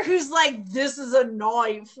Sindler, who's like, this is a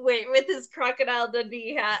knife. Wait, with his Crocodile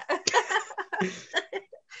Dundee hat.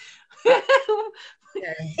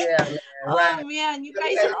 Yeah, man. Oh man, you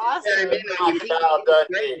guys are awesome.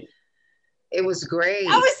 It was great.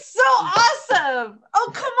 That was so awesome.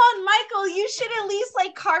 Oh, come on, Michael. You should at least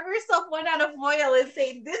like carve yourself one out of foil and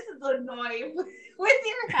say, this is annoying with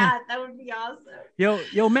your hat. That would be awesome.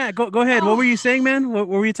 Yo, Matt, go ahead. What were you saying, man? What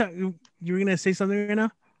were you talking? You were gonna say something right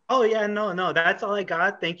now? Oh yeah, no, that's all I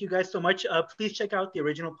got. Thank you guys so much. Please check out the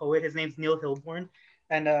original poet. His name's Neil Hilborn,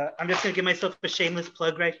 and I'm just gonna give myself a shameless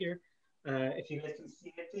plug right here. If you guys can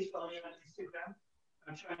see it, please follow me on Instagram.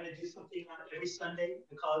 I'm trying to do something on every Sunday.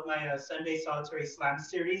 I call it my Sunday Solitary Slam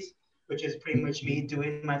series, which is pretty much me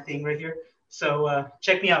doing my thing right here. So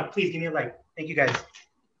check me out. Please give me a like. Thank you guys.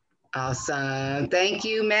 Awesome. Thank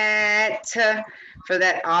you, Matt, for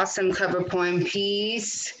that awesome cover poem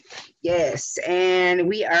piece. Yes, and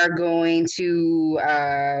we are going to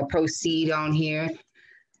proceed on here.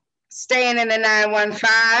 Staying in the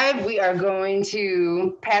 915, we are going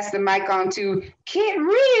to pass the mic on to Kit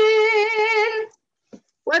Reed.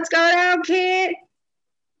 What's going on, Kit?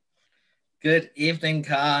 Good evening,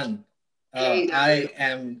 Khan.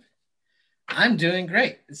 I'm doing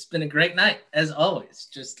great. It's been a great night, as always.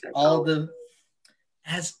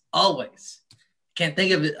 As always. Can't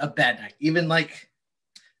think of a bad night. Even like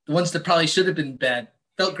the ones that probably should have been bad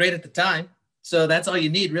felt great at the time. So that's all you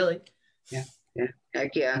need, really. Yeah.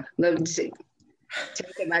 Heck yeah. Love, take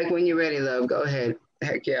the mic when you're ready, love. Go ahead.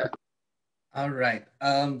 Heck yeah. All right.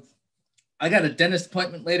 I got a dentist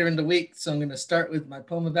appointment later in the week, so I'm going to start with my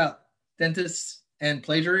poem about dentists and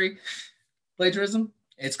plagiarism.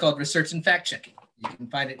 It's called Research and Fact Checking. You can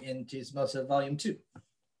find it in Chismosa Volume 2,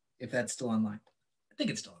 if that's still online. I think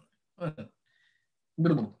it's still online.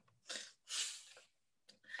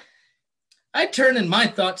 I turn in my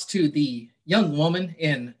thoughts to the young woman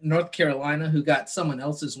in North Carolina who got someone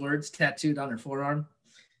else's words tattooed on her forearm.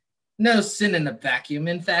 No sin in a vacuum,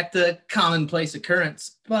 in fact, a commonplace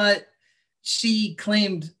occurrence, but she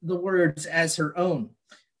claimed the words as her own.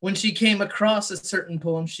 When she came across a certain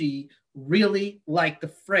poem, she really liked the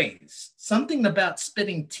phrase, something about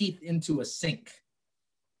spitting teeth into a sink.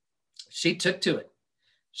 She took to it.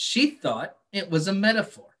 She thought it was a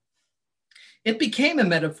metaphor. It became a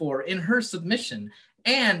metaphor in her submission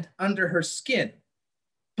and under her skin.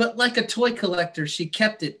 But like a toy collector, she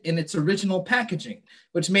kept it in its original packaging,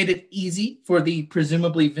 which made it easy for the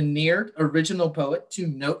presumably veneered original poet to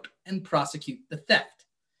note and prosecute the theft.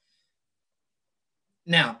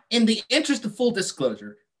 Now, in the interest of full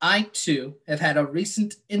disclosure, I too have had a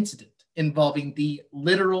recent incident involving the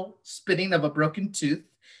literal spitting of a broken tooth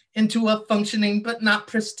into a functioning but not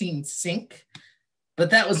pristine sink. But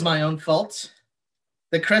that was my own fault.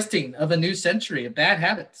 The cresting of a new century of bad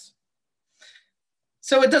habits.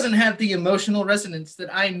 So it doesn't have the emotional resonance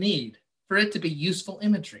that I need for it to be useful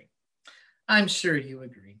imagery. I'm sure you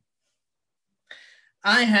agree.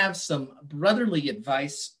 I have some brotherly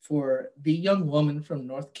advice for the young woman from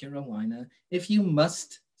North Carolina. If you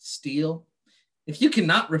must steal, if you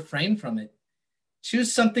cannot refrain from it,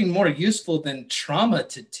 choose something more useful than trauma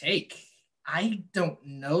to take. I don't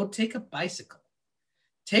know, take a bicycle.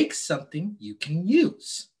 Take something you can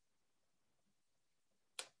use.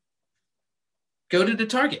 Go to the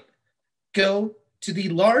Target. Go to the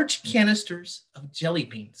large canisters of jelly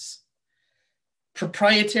beans.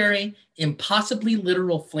 Proprietary, impossibly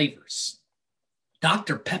literal flavors.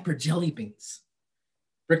 Dr. Pepper jelly beans.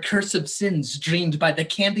 Recursive sins dreamed by the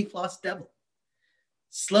candy floss devil.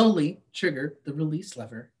 Slowly trigger the release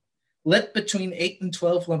lever. Let between 8 and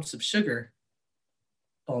 12 lumps of sugar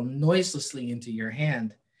fall noiselessly into your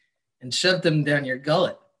hand and shove them down your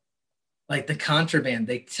gullet like the contraband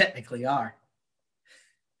they technically are.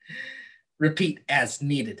 Repeat as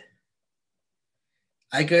needed.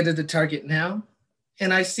 I go to the Target now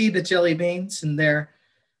and I see the jelly beans in their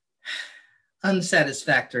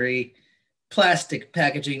unsatisfactory plastic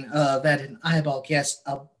packaging of, at an eyeball guess,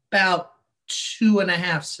 about 2.5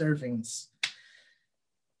 servings.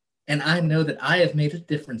 And I know that I have made a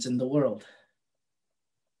difference in the world.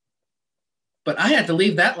 But I had to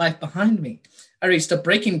leave that life behind me. I reached a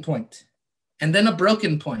breaking point, and then a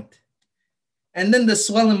broken point, and then the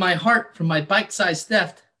swell in my heart from my bite-sized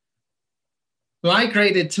theft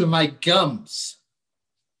migrated to my gums.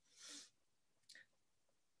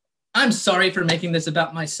 I'm sorry for making this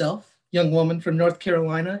about myself, young woman from North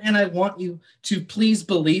Carolina, and I want you to please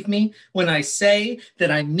believe me when I say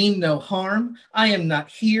that I mean no harm. I am not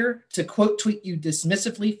here to quote tweet you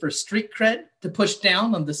dismissively for street cred, to push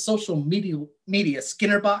down on the social media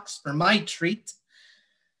Skinner box for my treat.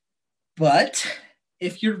 But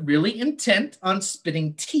if you're really intent on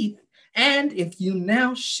spitting teeth, and if you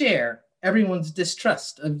now share everyone's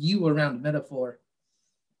distrust of you around metaphor,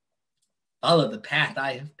 Follow the path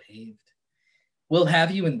I have paved. We'll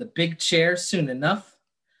have you in the big chair soon enough,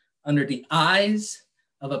 under the eyes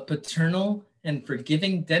of a paternal and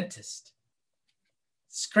forgiving dentist,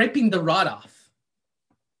 scraping the rot off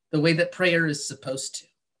the way that prayer is supposed to.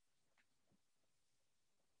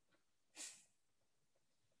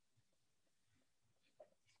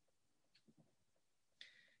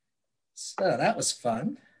 So that was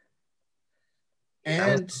fun.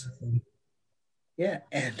 And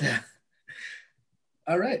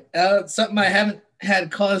all right. Something I haven't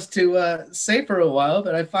had cause to say for a while,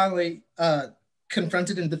 but I finally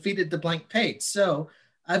confronted and defeated the blank page. So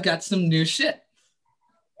I've got some new shit.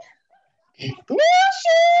 New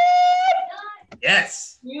shit!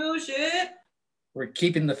 Yes. New shit. We're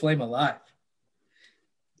keeping the flame alive.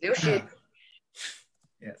 New shit.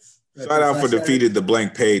 Yes. Shout out for defeated the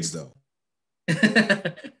blank page, though.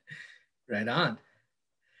 Right on.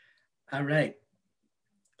 All right.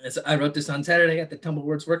 So I wrote this on Saturday at the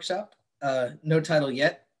Tumblewords workshop. No title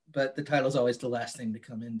yet, but the title's always the last thing to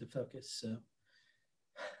come into focus. So,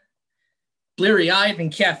 bleary-eyed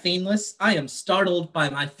and caffeineless, I am startled by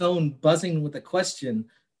my phone buzzing with a question.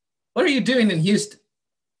 What are you doing in Houston?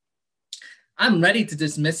 I'm ready to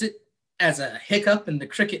dismiss it as a hiccup in the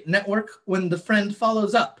cricket network when the friend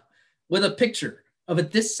follows up with a picture of a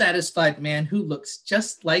dissatisfied man who looks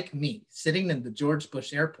just like me sitting in the George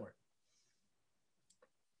Bush Airport.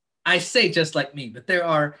 I say just like me, but there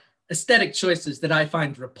are aesthetic choices that I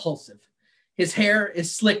find repulsive. His hair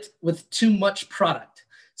is slicked with too much product,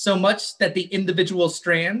 so much that the individual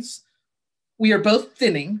strands, we are both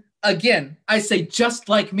thinning. Again, I say just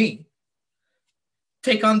like me,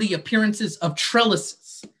 take on the appearances of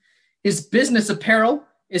trellises. His business apparel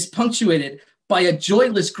is punctuated by a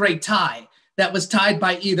joyless gray tie that was tied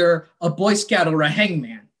by either a Boy Scout or a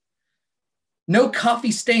hangman. No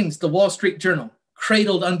coffee stains the Wall Street Journal,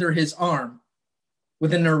 cradled under his arm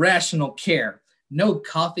with an irrational care. No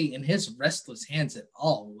coffee in his restless hands at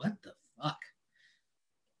all. What the fuck?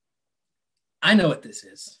 I know what this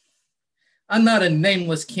is. I'm not a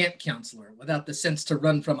nameless camp counselor without the sense to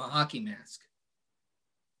run from a hockey mask.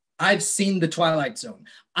 I've seen the Twilight Zone.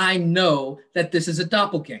 I know that this is a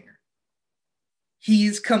doppelganger. He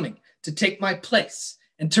is coming to take my place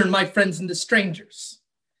and turn my friends into strangers.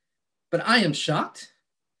 But I am shocked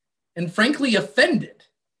and frankly offended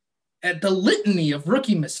at the litany of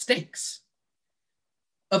rookie mistakes.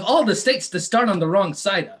 Of all the states to start on the wrong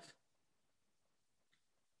side of.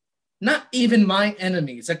 Not even my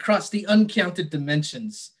enemies across the uncounted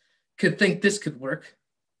dimensions could think this could work.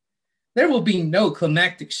 There will be no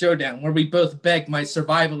climactic showdown where we both beg my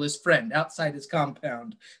survivalist friend outside his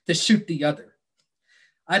compound to shoot the other.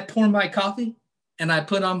 I pour my coffee and I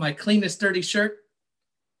put on my cleanest dirty shirt,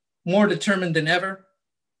 more determined than ever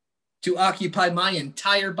to occupy my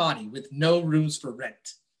entire body with no rooms for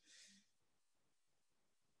rent.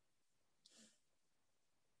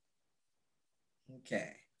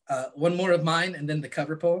 Okay, one more of mine and then the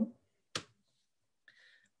cover poem.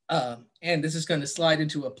 And this is going to slide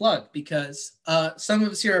into a plug because some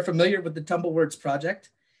of us here are familiar with the Tumblewords project.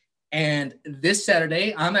 And this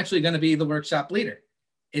Saturday, I'm actually going to be the workshop leader.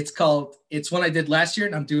 It's one I did last year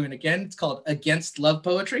and I'm doing it again. It's called Against Love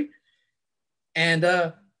Poetry. And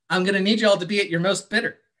I'm going to need you all to be at your most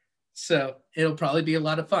bitter. So it'll probably be a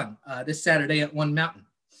lot of fun this Saturday at One Mountain.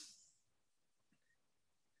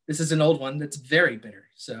 This is an old one that's very bitter.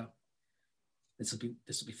 So this will be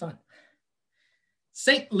fun.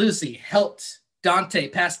 St. Lucy helped Dante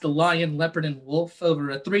pass the lion, leopard, and wolf over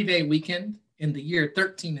a 3-day weekend in the year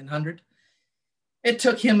 1300. It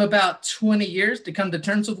took him about 20 years to come to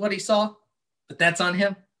terms with what he saw, but that's on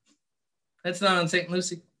him. That's not on St.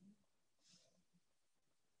 Lucy.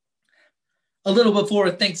 A little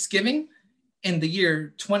before Thanksgiving, in the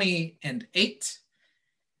year 2008,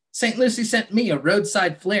 St. Lucy sent me a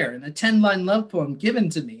roadside flare and a 10-line love poem given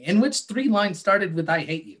to me, in which 3 lines started with, "I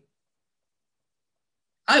hate you."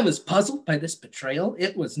 I was puzzled by this betrayal.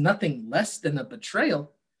 It was nothing less than a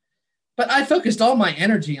betrayal. But I focused all my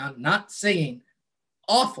energy on not saying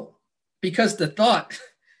awful, because the thought,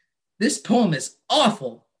 this poem is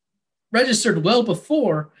awful, registered well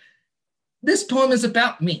before, this poem is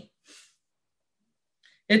about me.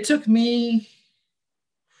 It took me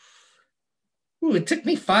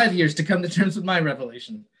 5 years to come to terms with my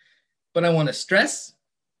revelation. But I want to stress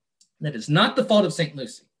that it's not the fault of St.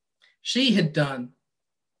 Lucy. She had done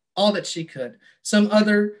all that she could. Some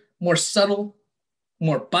other more subtle,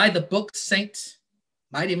 more by-the-book saint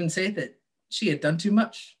might even say that she had done too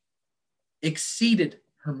much, exceeded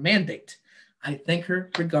her mandate. I thank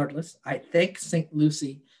her regardless. I thank St.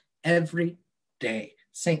 Lucy every day.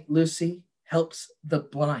 St. Lucy helps the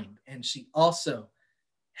blind, and she also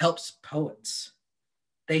helps poets.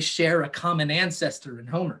 They share a common ancestor in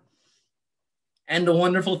Homer. And the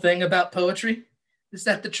wonderful thing about poetry is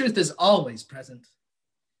that the truth is always present,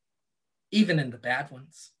 even in the bad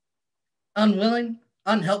ones. Unwilling,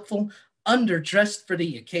 unhelpful, underdressed for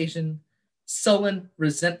the occasion, sullen,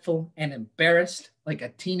 resentful, and embarrassed like a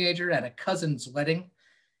teenager at a cousin's wedding,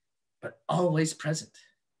 but always present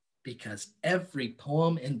because every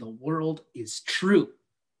poem in the world is true,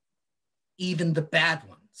 even the bad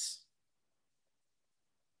ones.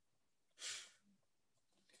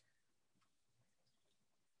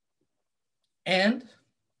 And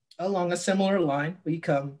along a similar line, we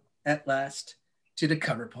come at last to the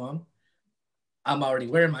cover poem. I'm already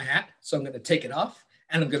wearing my hat, so I'm going to take it off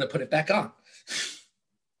and I'm going to put it back on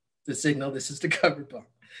to signal this is the cover poem.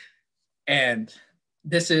 And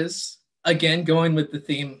this is, again, going with the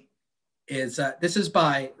theme, this is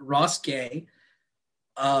by Ross Gay.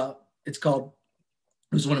 It's called,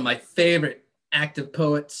 who's one of my favorite active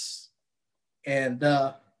poets. And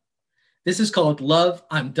this is called Love,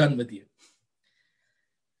 I'm Done With You.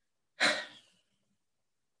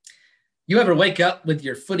 You ever wake up with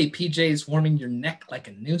your footy PJs warming your neck like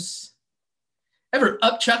a noose? Ever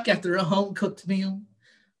upchuck after a home-cooked meal?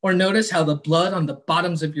 Or notice how the blood on the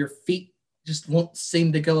bottoms of your feet just won't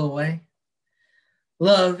seem to go away?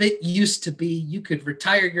 Love, it used to be you could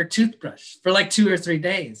retire your toothbrush for like 2 or 3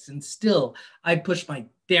 days and still I'd push my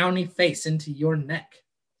downy face into your neck.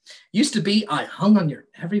 Used to be I hung on your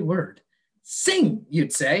every word. Sing,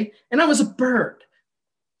 you'd say, and I was a bird.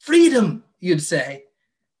 Freedom, you'd say.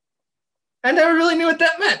 I never really knew what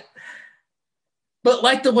that meant, but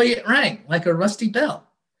liked the way it rang like a rusty bell.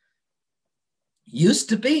 Used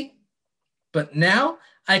to be, but now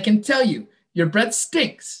I can tell you your breath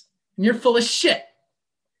stinks and you're full of shit.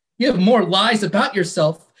 You have more lies about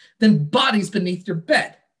yourself than bodies beneath your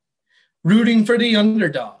bed. Rooting for the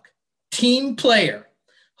underdog, team player,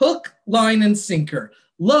 hook, line, and sinker.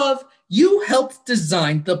 Love, you helped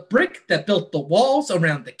design the brick that built the walls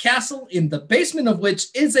around the castle, in the basement of which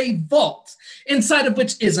is a vault, inside of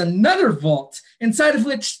which is another vault, inside of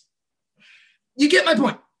which, you get my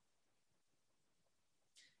point.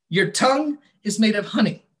 Your tongue is made of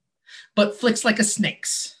honey, but flicks like a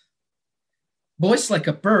snake's. Voice like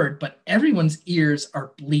a bird, but everyone's ears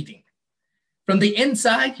are bleeding. From the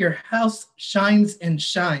inside, your house shines and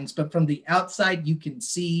shines, but from the outside, you can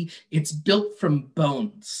see it's built from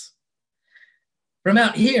bones. From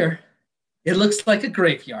out here, it looks like a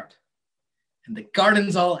graveyard, and the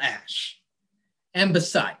garden's all ash. And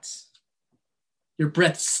besides, your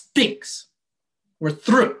breath stinks. We're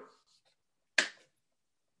through.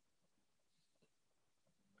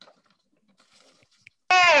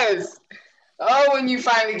 Yes. Oh, when you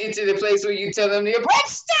finally get to the place where you tell them your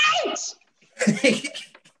breath stinks.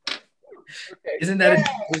 Isn't that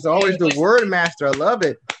He's always the word master. I love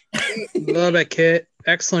it. Love it, Kit.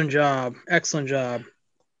 Excellent job. Excellent job.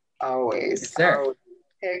 Always. Yes, Oh,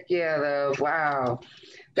 heck yeah, love. Wow.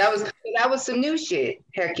 That was some new shit.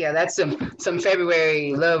 Heck yeah, that's some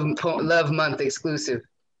February love month exclusive.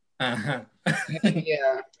 Uh-huh.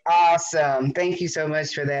 Yeah. Awesome. Thank you so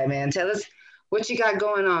much for that, man. Tell us what you got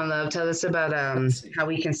going on, love. Tell us about how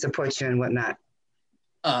we can support you and whatnot.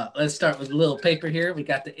 Let's start with a little paper here. We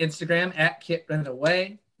got the Instagram at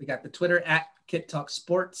KitRunaway. We got the Twitter at Kit Talk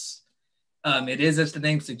Sports. It is as the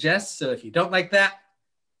name suggests. So if you don't like that,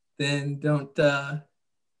 then don't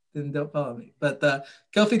follow me. But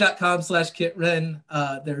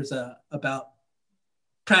Kofi.com/KitRen. There's about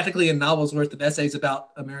practically a novel's worth of essays about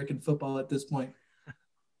American football at this point.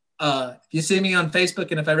 If you see me on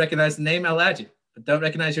Facebook and if I recognize the name, I'll add you. But don't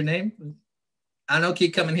recognize your name, I don't know,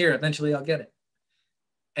 keep coming here. Eventually I'll get it.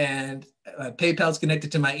 And PayPal's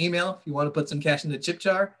connected to my email if you want to put some cash in the chip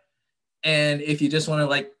jar. And if you just want to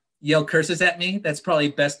like yell curses at me, that's probably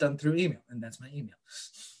best done through email. And that's my email.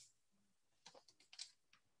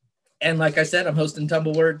 And like I said, I'm hosting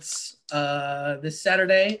Tumblewords this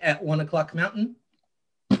Saturday at 1 o'clock Mountain.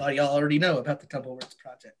 A lot of y'all already know about the Tumblewords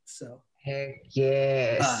project. So heck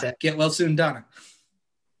yes. Get well soon, Donna.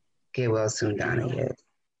 Get well soon, Donna. Yes.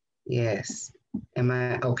 Yes. Am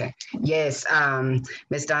I okay? Yes.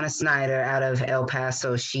 Miss Donna Snyder out of El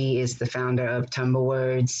Paso. She is the founder of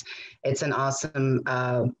Tumblewords. It's an awesome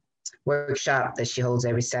workshop that she holds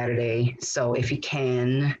every Saturday. So if you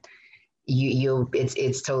can,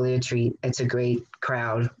 it's totally a treat. It's a great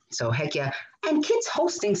crowd. So heck yeah. And Kit's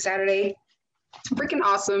hosting Saturday. Freaking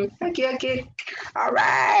awesome. Heck yeah, Kit. All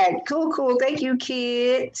right. Cool. Thank you,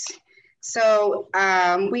 Kit. So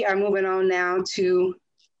we are moving on now to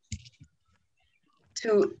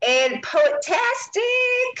to Ed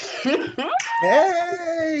Poetastic.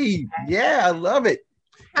 Hey, yeah, I love it.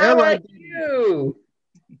 How are you?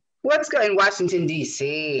 What's going Washington,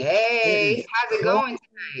 D.C.? Hey, how's it going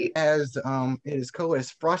tonight? It is cold as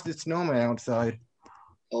frosted snowman outside.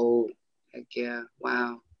 Oh, heck yeah.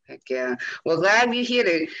 Wow. Heck yeah. Well, glad you're here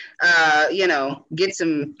to, get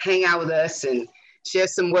some, hang out with us and share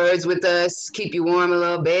some words with us, keep you warm a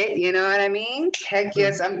little bit. You know what I mean? Heck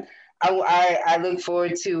yes. I look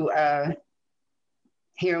forward to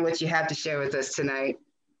hearing what you have to share with us tonight.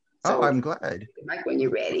 So, I'm glad. Mike, when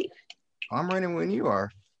you're ready. I'm ready when you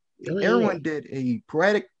are. Go ahead. Everyone did a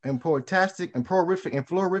poetic and poetastic and prolific and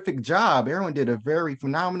florific job. Everyone did a very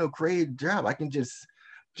phenomenal, creative job. I can just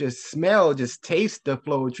smell, just taste the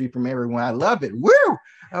poetry from everyone. I love it. Woo!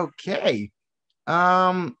 Okay.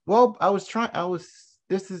 Well,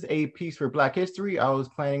 this is a piece for Black History. I was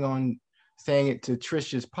planning on saying it to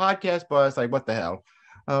Trisha's podcast, but I was like, what the hell?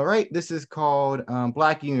 All right, this is called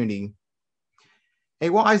Black Unity. A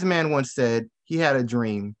wise man once said he had a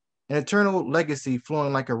dream, an eternal legacy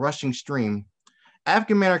flowing like a rushing stream.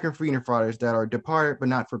 African-American freedom fighters that are departed but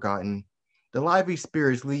not forgotten. The lively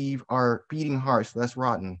spirits leave our beating hearts less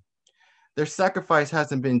rotten. Their sacrifice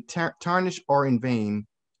hasn't been tarnished or in vain.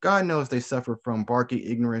 God knows they suffer from barky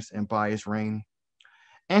ignorance and biased reign.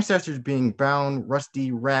 Ancestors being bound,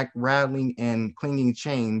 rusty, rattling, and clinging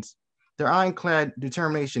chains. Their ironclad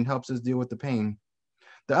determination helps us deal with the pain.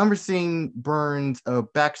 The unforeseen burns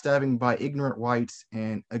of backstabbing by ignorant whites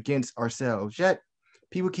and against ourselves. Yet,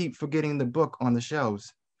 people keep forgetting the book on the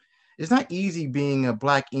shelves. It's not easy being a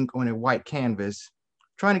black ink on a white canvas,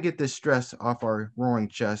 trying to get this stress off our roaring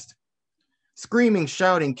chest. Screaming,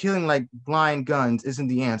 shouting, killing like blind guns isn't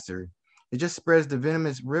the answer. It just spreads the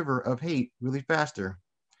venomous river of hate really faster.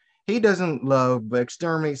 Hate doesn't love, but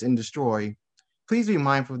exterminates and destroys. Please be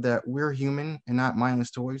mindful that we're human and not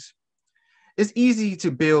mindless toys. It's easy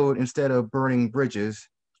to build instead of burning bridges.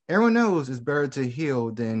 Everyone knows it's better to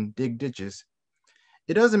heal than dig ditches.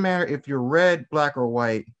 It doesn't matter if you're red, black, or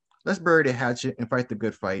white. Let's bury the hatchet and fight the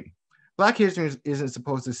good fight. Black history isn't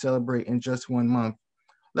supposed to celebrate in just 1 month.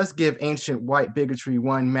 Let's give ancient white bigotry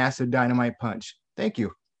one massive dynamite punch. Thank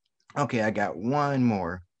you. Okay, I got one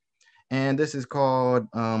more. And this is called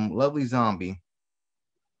Lovely Zombie.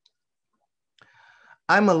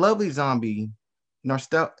 I'm a lovely zombie.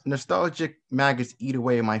 Nostalgic maggots eat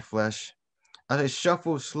away at my flesh. As I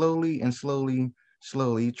shuffle slowly,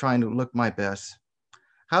 trying to look my best.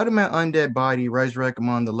 How did my undead body resurrect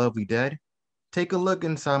among the lovely dead? Take a look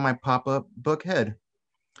inside my pop-up book head.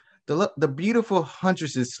 The beautiful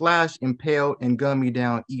huntresses slash, impaled, and gun me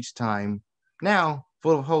down each time. Now,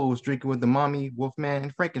 full of holes, drinking with the Mummy, Wolfman,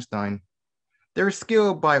 and Frankenstein. They were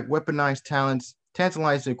skilled by weaponized talents,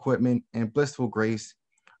 tantalized equipment, and blissful grace.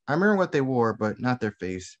 I remember what they wore, but not their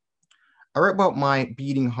face. I read about my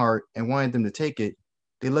beating heart and wanted them to take it.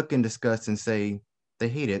 They look in disgust and say they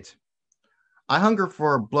hate it. I hunger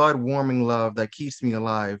for blood-warming love that keeps me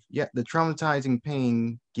alive, yet the traumatizing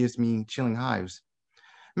pain gives me chilling hives.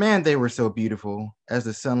 Man, they were so beautiful. As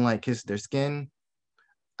the sunlight kissed their skin,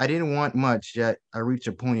 I didn't want much, yet I reached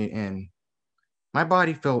a poignant end. My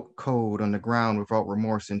body felt cold on the ground without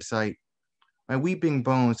remorse in sight. My weeping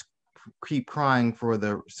bones keep crying for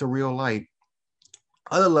the surreal light.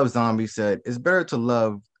 Other love zombies said, it's better to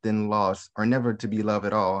love than lost, or never to be loved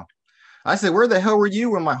at all. I said, where the hell were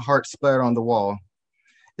you when my heart splattered on the wall?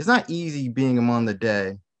 It's not easy being among the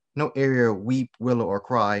dead. No area weep, willow, or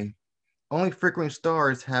cry. Only flickering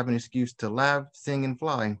stars have an excuse to laugh, sing, and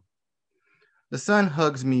fly. The sun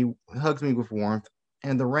hugs me with warmth,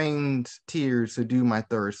 and the rain's tears subdue my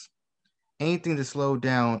thirst. Anything to slow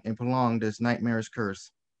down and prolong this nightmare's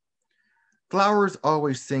curse. Flowers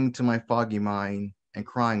always sing to my foggy mind and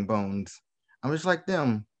crying bones. I'm just like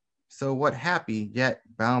them, so what happy, yet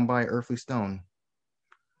bound by earthly stone.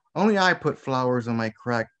 Only I put flowers on my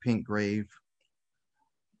cracked pink grave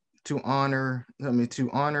to honor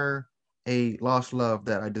a lost love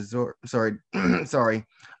that I deserve. Sorry.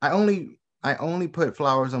 I only put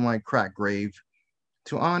flowers on my cracked grave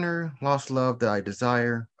to honor lost love that I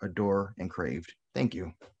desire, adore, and craved. Thank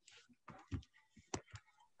you.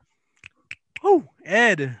 Oh,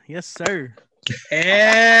 Ed. Yes, sir.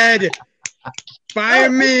 Ed.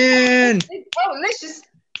 Fireman. Delicious.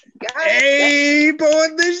 Hey,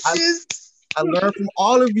 Delicious. I learned from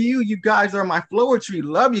all of you. You guys are my floetry.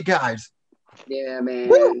 Love you guys. Yeah, man.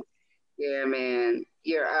 Woo! Yeah, man.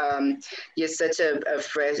 You're such a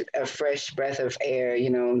fresh breath of air,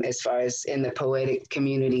 as far as in the poetic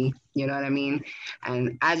community, you know what I mean?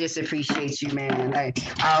 And I just appreciate you, man. I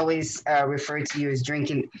always refer to you as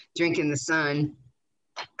drinking the sun,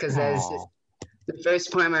 because that's just The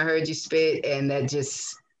first poem I heard you spit, and that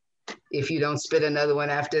just, if you don't spit another one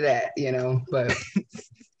after that, you know, but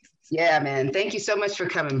yeah, man, thank you so much for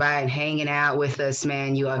coming by and hanging out with us,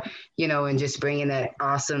 man. You are, you know, and just bringing that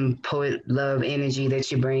awesome poet love energy that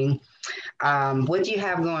you bring. What do you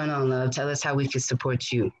have going on, love? Tell us how we can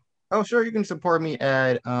support you. Oh, sure. You can support me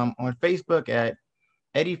at on Facebook at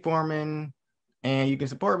Eddie Foreman, and you can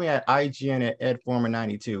support me at IGN at Ed Foreman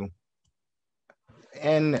 92.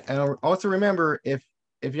 And also remember, if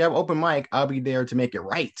you have open mic, I'll be there to make it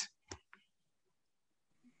right.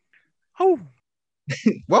 Oh,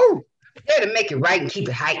 whoa! Yeah, to make it right and keep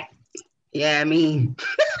it hype. Yeah, I mean,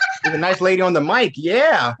 there's a nice lady on the mic.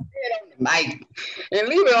 Yeah, mic and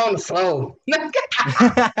leave it on the floor.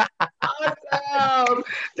 Awesome.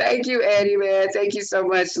 Thank you, Eddie, man. Thank you so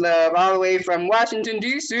much, love. All the way from Washington,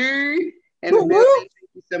 D.C. in the building. Thank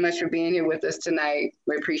you so much for being here with us tonight.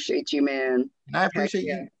 We appreciate you, man. And I appreciate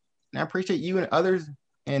you. And I appreciate you and others,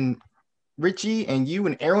 and Richie and you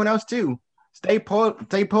and everyone else too. Stay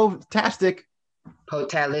poetastic.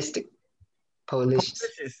 Poetalistic. Policious.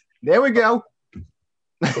 There we go.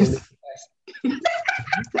 It's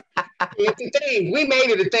a thing. We made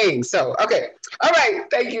it a thing. So, okay. All right.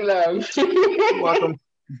 Thank you, love. You're welcome.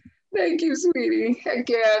 Thank you, sweetie. Heck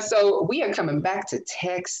yeah. So we are coming back to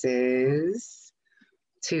Texas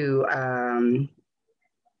to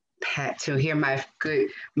hear my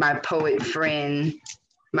poet friend,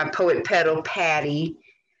 my poet pedal, Patty.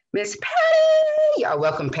 Miss Patty. Y'all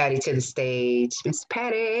welcome Patty to the stage. Miss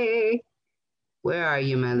Patty. Where are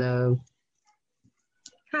you, my love?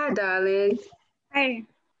 Hi, darling. Hi.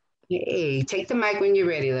 Hey, take the mic when you're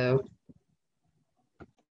ready, love.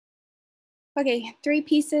 Okay, 3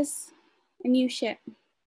 pieces and you shit.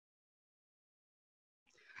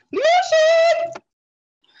 New shit!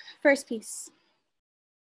 First piece.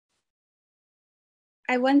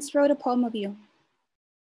 I once wrote a poem of you.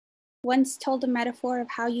 Once told a metaphor of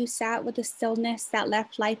how you sat with a stillness that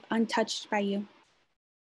left life untouched by you.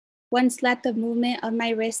 Once let the movement of my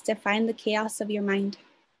wrist define the chaos of your mind.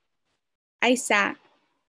 I sat,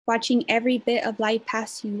 watching every bit of life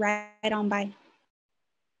pass you right on by.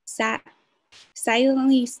 Sat,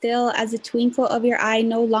 silently still as the twinkle of your eye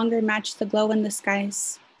no longer matched the glow in the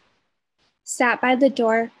skies. Sat by the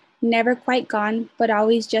door, never quite gone, but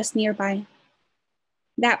always just nearby.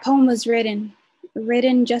 That poem was written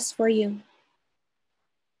just for you.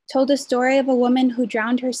 Told a story of a woman who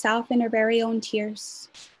drowned herself in her very own tears.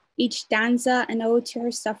 Each stanza an ode to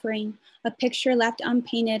her suffering, a picture left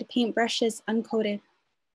unpainted, paintbrushes uncoated.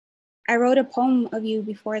 I wrote a poem of you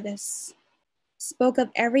before this. Spoke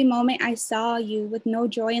of every moment I saw you with no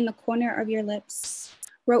joy in the corner of your lips.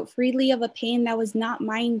 Wrote freely of a pain that was not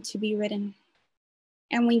mine to be written.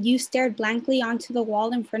 And when you stared blankly onto the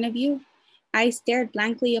wall in front of you, I stared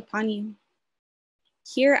blankly upon you.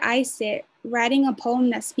 Here I sit, writing a poem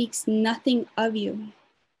that speaks nothing of you.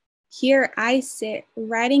 Here I sit,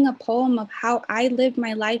 writing a poem of how I lived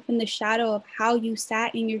my life in the shadow of how you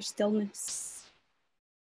sat in your stillness.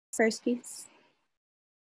 First piece.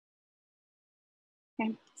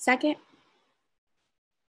 Okay, second.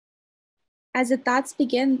 As the thoughts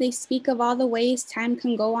begin, they speak of all the ways time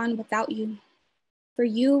can go on without you. For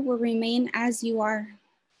you will remain as you are.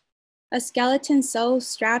 A skeleton soul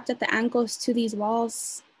strapped at the ankles to these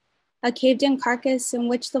walls. A caved-in carcass in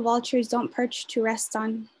which the vultures don't perch to rest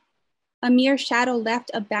on. A mere shadow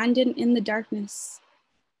left abandoned in the darkness.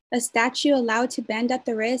 A statue allowed to bend at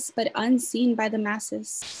the wrist but unseen by the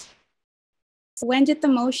masses. When did the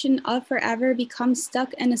motion of forever become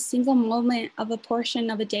stuck in a single moment of a portion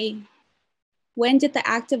of a day? When did the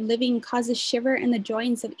act of living cause a shiver in the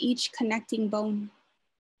joints of each connecting bone?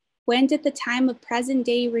 When did the time of present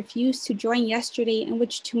day refuse to join yesterday in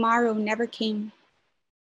which tomorrow never came?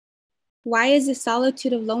 Why is the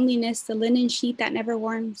solitude of loneliness the linen sheet that never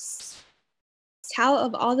warms? Tell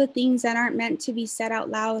of all the things that aren't meant to be said out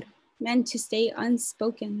loud, meant to stay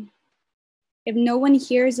unspoken. If no one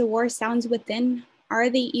hears the war sounds within, are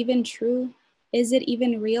they even true? Is it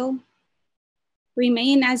even real?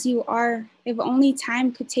 Remain as you are, if only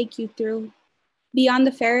time could take you through. Beyond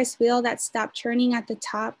the Ferris wheel that stopped turning at the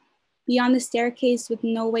top, beyond the staircase with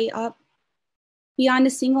no way up, beyond a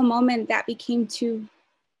single moment that became 2,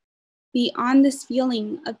 beyond this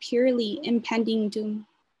feeling of purely impending doom.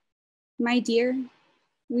 My dear,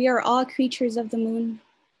 we are all creatures of the moon,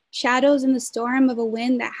 shadows in the storm of a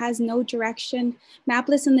wind that has no direction,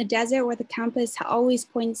 mapless in the desert where the compass always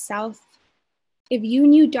points south. If you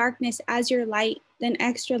knew darkness as your light, then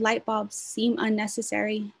extra light bulbs seem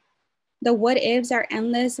unnecessary. The what-ifs are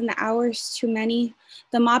endless and the hours too many.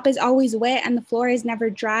 The mop is always wet and the floor is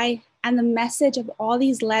never dry. And the message of all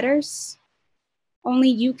these letters, Only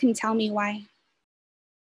you can tell me why.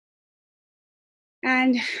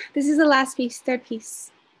 And this is the last piece, third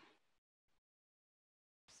piece.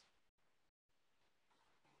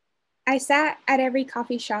 I sat at every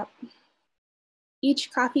coffee shop,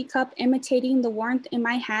 each coffee cup imitating the warmth in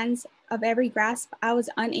my hands of every grasp I was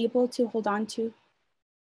unable to hold on to.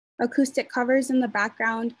 Acoustic covers in the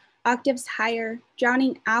background, octaves higher,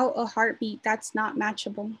 drowning out a heartbeat that's not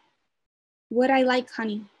matchable. Would I like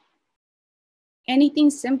honey? Anything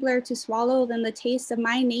simpler to swallow than the taste of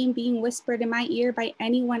my name being whispered in my ear by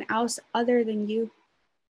anyone else other than you.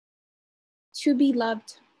 To be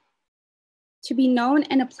loved. To be known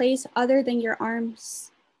in a place other than your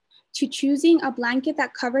arms. To choosing a blanket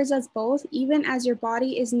that covers us both even as your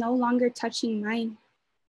body is no longer touching mine.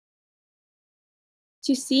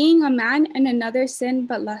 To seeing a man in another sin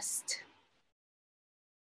but lust.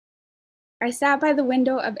 I sat by the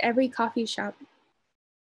window of every coffee shop.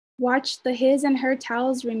 Watched the his and her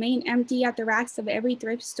towels remain empty at the racks of every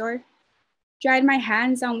thrift store. Dried my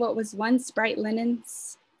hands on what was once bright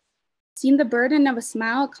linens. Seen the burden of a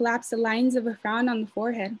smile collapse the lines of a frown on the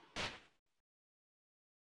forehead.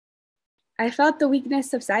 I felt the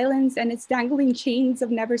weakness of silence and its dangling chains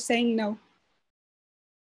of never saying no.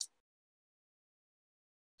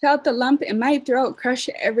 Felt the lump in my throat crush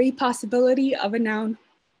every possibility of a noun.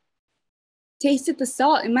 Tasted the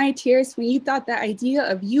salt in my tears when you thought the idea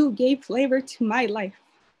of you gave flavor to my life.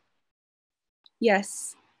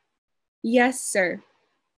 Yes, yes, sir.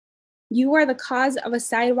 You are the cause of a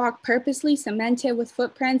sidewalk purposely cemented with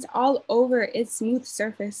footprints all over its smooth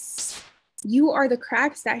surface. You are the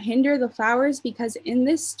cracks that hinder the flowers because in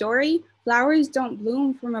this story, flowers don't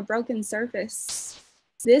bloom from a broken surface.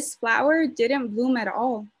 This flower didn't bloom at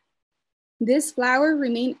all. This flower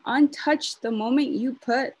remained untouched the moment you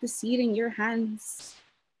put the seed in your hands.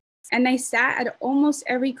 And I sat at almost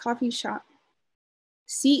every coffee shop.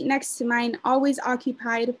 Seat next to mine, always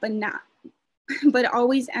occupied, but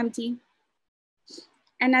always empty.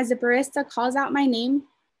 And as the barista calls out my name,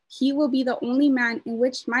 he will be the only man in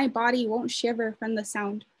which my body won't shiver from the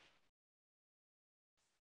sound.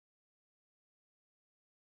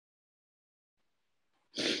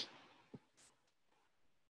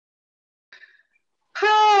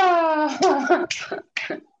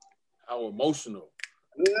 How emotional.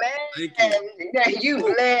 Man, you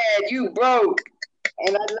bled, you broke.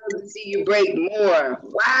 And I'd love to see you break more.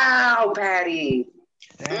 Wow, Patty.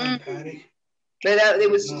 Damn, Patty. But it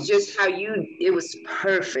was just how it was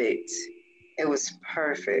perfect. It was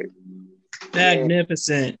perfect.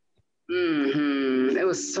 Magnificent. Yeah. Mm-hmm. It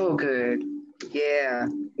was so good. Yeah,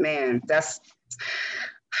 man, that's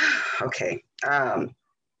okay.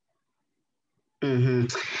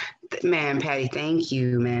 Man, Patty, thank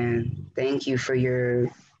you, man. Thank you for your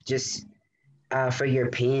for your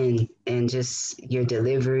pen and just your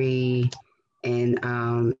delivery. And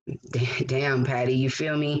damn, Patty, you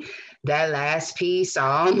feel me? That last piece,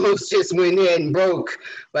 I almost just went ahead and broke,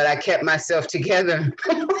 but I kept myself together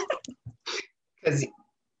because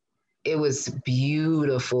it was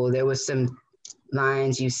beautiful. There was some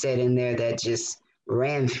lines you said in there that just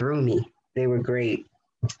ran through me. They were great.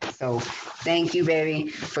 So thank you, baby,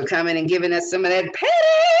 for coming and giving us some of that Patty.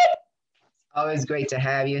 Always great to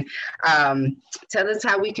have you. Tell us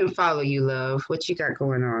how we can follow you, love. What you got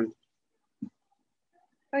going on?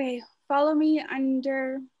 Okay, follow me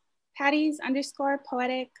under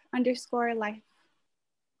Patty's_poetic_life.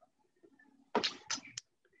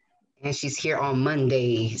 And she's here on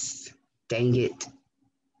Mondays. Dang it.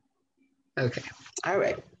 Okay. All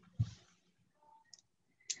right.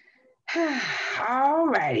 All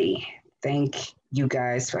righty. Thank you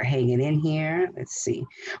guys for hanging in here. Let's see.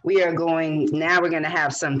 We're going to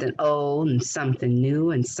have something old and something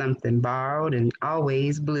new and something borrowed and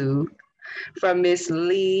always blue from Miss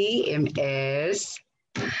Lee MS.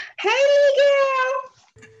 Hey, girl.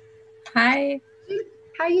 Hi.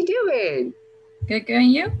 How you doing? Good,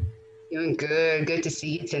 and you? Doing good. Good to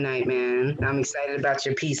see you tonight, man. I'm excited about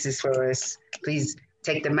your pieces for us. Please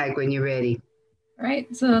take the mic when you're ready. All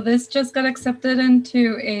right. So this just got accepted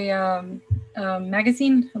into a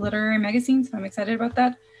magazine, a literary magazine. So I'm excited about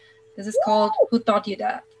that. This is called Who Taught You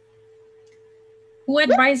That? Who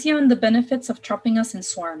advised you on the benefits of trapping us in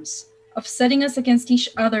swarms, of setting us against each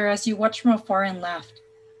other as you watched from afar and laughed?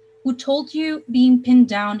 Who told you being pinned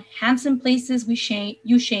down, hands in places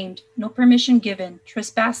you shamed, no permission given,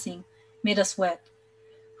 trespassing, made us wet?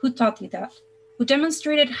 Who taught you that? Who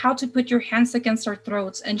demonstrated how to put your hands against our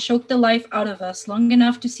throats and choke the life out of us long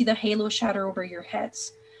enough to see the halo shatter over your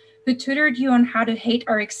heads? Who tutored you on how to hate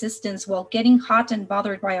our existence while getting hot and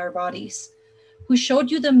bothered by our bodies? Who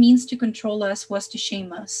showed you the means to control us was to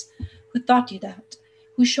shame us? Who taught you that?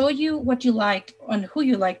 Who showed you what you liked and who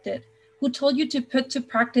you liked it? Who told you to put to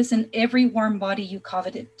practice in every warm body you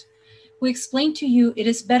coveted? Who explained to you it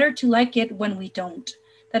is better to like it when we don't,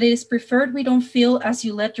 that it is preferred we don't feel as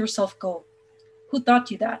you let yourself go? Who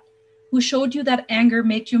taught you that? Who showed you that anger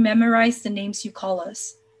made you memorize the names you call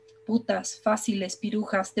us? Putas, fáciles,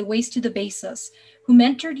 pirujas, the ways to debase us. Who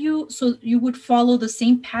mentored you so you would follow the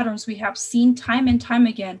same patterns we have seen time and time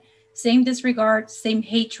again. Same disregard, same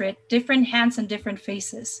hatred, different hands and different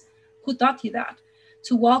faces. Who taught you that?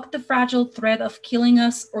 To walk the fragile thread of killing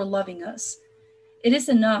us or loving us. It is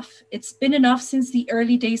enough. It's been enough since the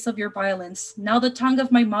early days of your violence. Now the tongue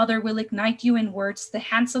of my mother will ignite you in words. The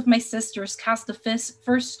hands of my sisters cast the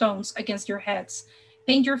first stones against your heads.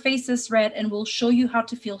 Paint your faces red and we'll show you how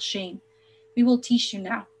to feel shame. We will teach you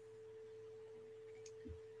now.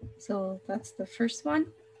 So that's the first one.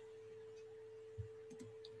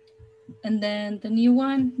 And then the new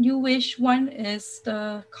one, new wish one is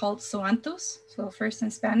called Zoanthus. So first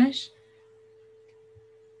in Spanish.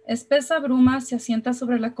 Espesa bruma se asienta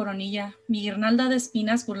sobre la coronilla, mi guirnalda de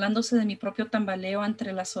espinas burlándose de mi propio tambaleo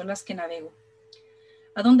entre las olas que navego.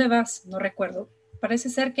 ¿A dónde vas? No recuerdo. Parece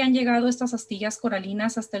ser que han llegado estas astillas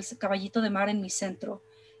coralinas hasta el caballito de mar en mi centro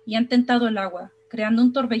y han tentado el agua, creando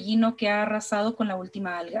un torbellino que ha arrasado con la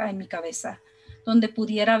última alga en mi cabeza, donde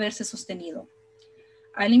pudiera haberse sostenido.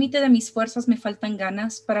 Al límite de mis fuerzas me faltan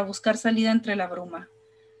ganas para buscar salida entre la bruma.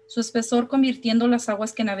 Su espesor convirtiendo las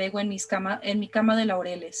aguas que navego en mi cama de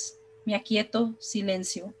laureles. Me aquieto,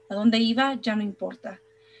 silencio. A dónde iba ya no importa.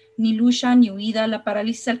 Ni lucha ni huida, la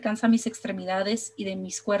parálisis alcanza mis extremidades y de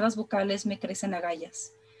mis cuerdas vocales me crecen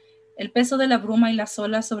agallas. El peso de la bruma y las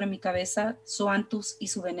olas sobre mi cabeza, Zoanthus y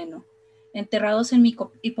su veneno. Enterrados en mi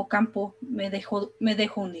hipocampo, me dejo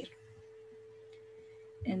hundir.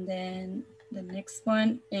 And then the next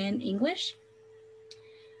one in English.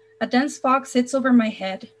 A dense fog sits over my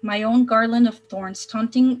head, my own garland of thorns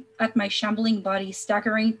taunting at my shambling body,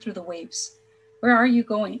 staggering through the waves. Where are you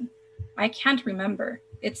going? I can't remember.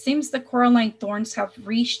 It seems the coralline thorns have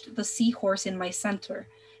reached the seahorse in my center,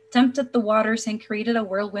 tempted the waters and created a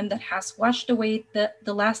whirlwind that has washed away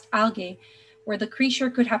the last algae where the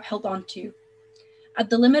creature could have held on to.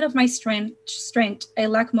 At the limit of my strength, I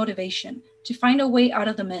lack motivation to find a way out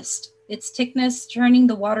of the mist, its thickness churning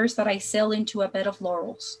the waters that I sail into a bed of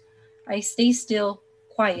laurels. I stay still,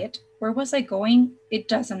 quiet. Where was I going? It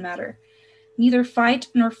doesn't matter. Neither fight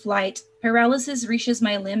nor flight. Paralysis reaches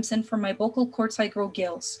my limbs, and from my vocal cords I grow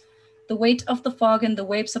gills. The weight of the fog and the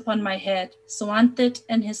waves upon my head, Zoanthid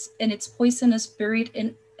and its poison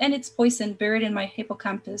buried in my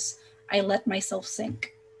hippocampus, I let myself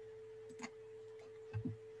sink.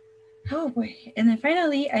 Oh boy! And then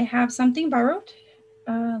finally, I have something borrowed.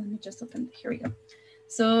 Let me just open. Here we go.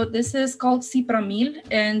 So this is called Cipramil,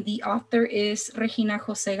 and the author is Regina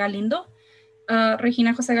Jose Galindo.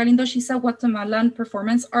 Regina Jose Galindo, she's a Guatemalan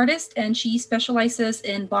performance artist, and she specializes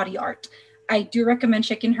in body art. I do recommend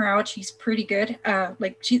checking her out. She's pretty good.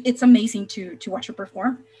 It's amazing to watch her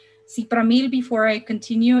perform. Cipramil, before I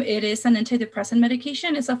continue, it is an antidepressant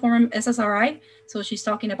medication. It's a form of SSRI, so she's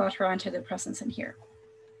talking about her antidepressants in here.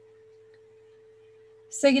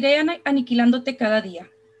 Seguiré aniquilándote cada día.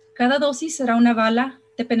 Cada dosis será una bala,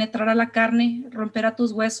 te penetrará la carne, romperá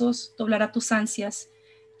tus huesos, doblará tus ansias.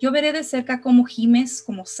 Yo veré de cerca cómo gimes,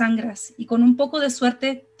 cómo sangras, y con un poco de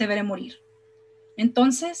suerte te veré morir.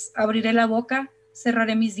 Entonces abriré la boca,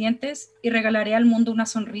 cerraré mis dientes y regalaré al mundo una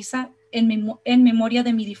sonrisa en memoria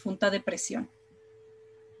de mi difunta depresión.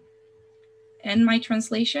 And my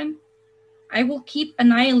translation, I will keep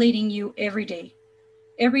annihilating you every day.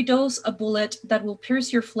 Every dose a bullet that will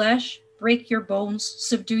pierce your flesh, break your bones,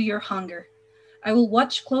 subdue your hunger. I will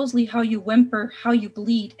watch closely how you whimper, how you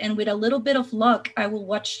bleed, and with a little bit of luck, I will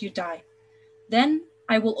watch you die. Then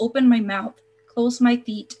I will open my mouth, close my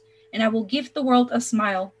teeth, and I will give the world a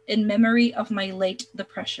smile in memory of my late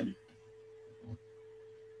depression.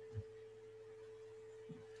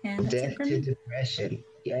 And that's Death to depression.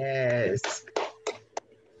 Yes.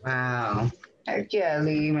 Wow. Heck yeah,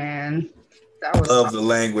 Lee, man. Love the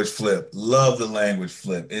language flip. Love the language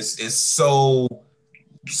flip. It's so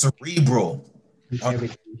cerebral. Love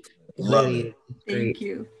it. Thank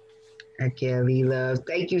you. Heck yeah, Lee love.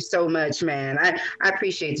 Thank you so much, man. I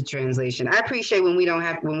appreciate the translation. I appreciate when we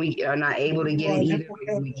are not able to get it either, but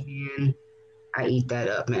when we can, I eat that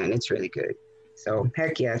up, man. It's really good. So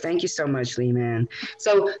heck yeah, thank you so much, Lee, man.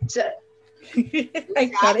 So I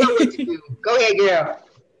got it. Go ahead, girl.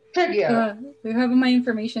 Heck yeah. You have my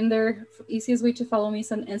information there. Easiest way to follow me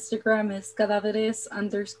is on Instagram is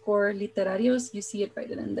cadáveres_literarios. You see it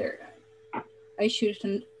right in there. I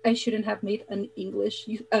shouldn't have made an English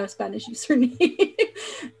Spanish username.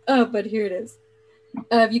 But here it is.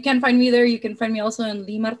 If you can find me there, you can find me also on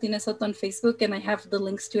Lee Martinez Soto on Facebook, and I have the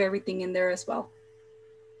links to everything in there as well.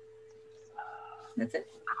 That's it.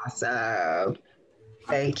 Awesome.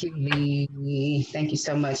 Thank you, Lee. Thank you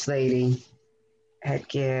so much, lady.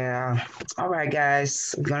 Heck yeah. All right,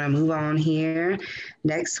 guys, we're gonna move on here.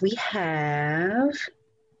 Next, we have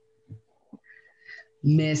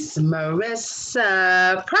Miss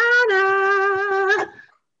Marissa Prada.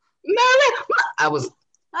 I was.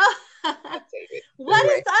 What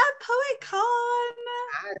is up, Poet Con?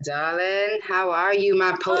 Hi, darling. How are you,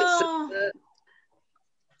 my poet sister?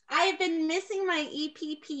 I've been missing my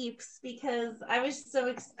EP peeps because I was so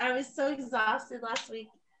exhausted last week.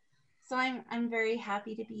 So I'm very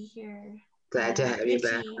happy to be here. Glad to have you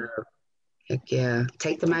back. Heck yeah.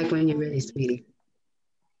 Take the mic when you're ready, sweetie.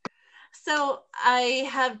 So I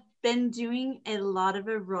have been doing a lot of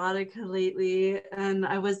erotica lately, and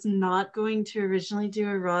I was not going to originally do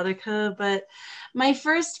erotica, but my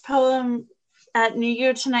first poem at New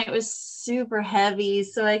Year tonight was super heavy,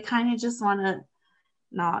 so I kind of just want to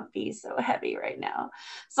not be so heavy right now.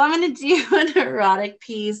 So I'm going to do an erotic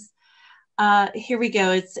piece. Here we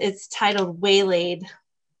go. It's titled Waylaid.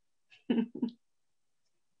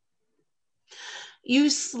 You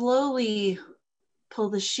slowly pull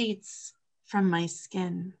the sheets from my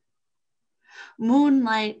skin.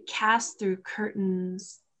 Moonlight cast through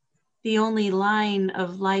curtains. The only line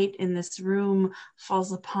of light in this room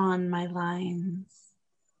falls upon my lines.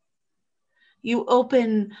 You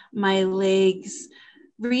open my legs,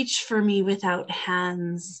 reach for me without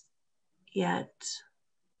hands, yet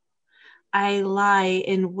I lie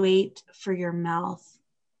in wait for your mouth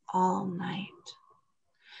all night.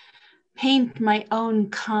 Paint my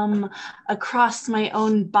own cum across my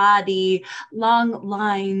own body, long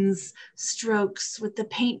lines, strokes with the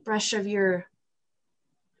paintbrush of your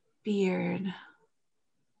beard.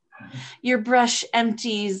 Your brush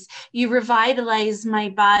empties, you revitalize my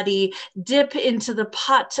body, dip into the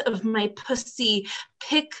pot of my pussy,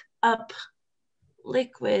 pick up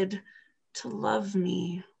liquid to love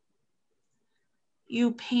me.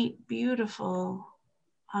 You paint beautiful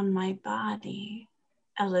on my body,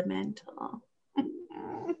 elemental.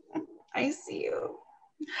 I see you.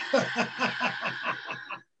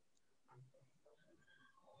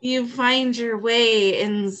 You find your way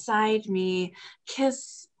inside me,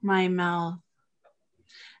 kiss my mouth.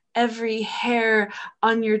 Every hair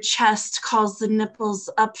on your chest calls the nipples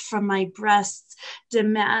up from my breasts,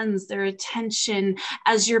 demands their attention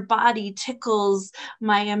as your body tickles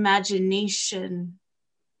my imagination.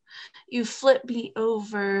 You flip me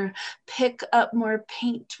over, pick up more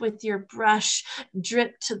paint with your brush,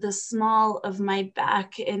 drip to the small of my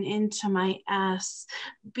back and into my ass.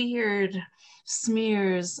 Beard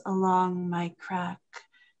smears along my crack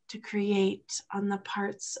to create on the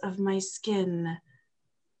parts of my skin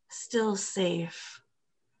still safe,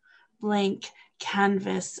 blank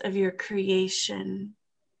canvas of your creation.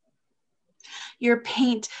 Your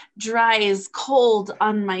paint dries cold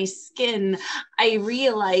on my skin. I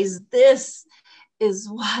realize this is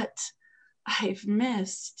what I've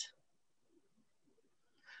missed.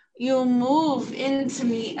 You move into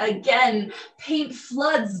me again. Paint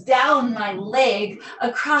floods down my leg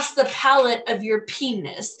across the palate of your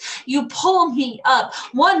penis. You pull me up,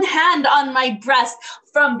 one hand on my breast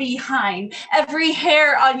from behind. Every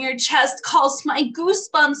hair on your chest calls my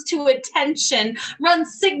goosebumps to attention,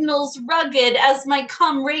 runs signals rugged as my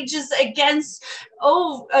cum rages against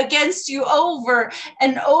you over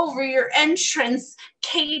and over your entrance,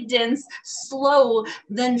 cadence slow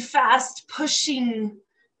then fast, pushing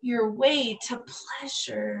your way to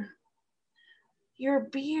pleasure. Your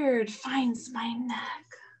beard finds my neck.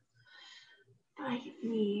 Bite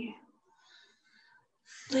me,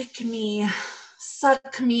 lick me,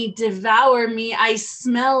 suck me, devour me. I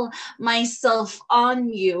smell myself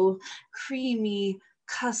on you. Creamy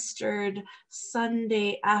custard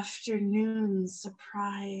Sunday afternoon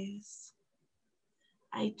surprise.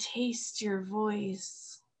 I taste your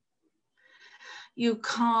voice. You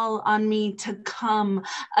call on me to come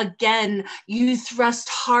again. You thrust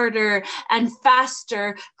harder and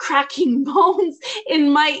faster, cracking bones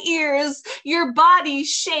in my ears. Your body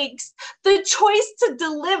shakes. The choice to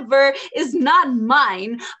deliver is not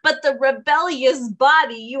mine, but the rebellious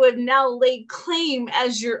body you have now laid claim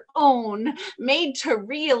as your own, made to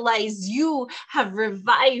realize you have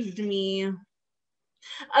revived me.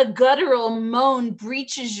 A guttural moan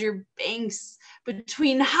breaches your banks.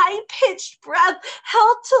 Between high-pitched breath,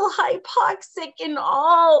 held till hypoxic, and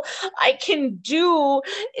all I can do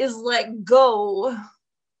is let go.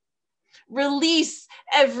 Release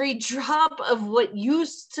every drop of what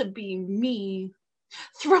used to be me.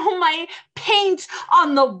 Throw my paint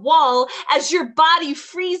on the wall as your body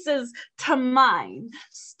freezes to mine.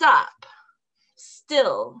 Stop.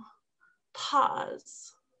 Still.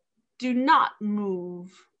 Pause. Do not move.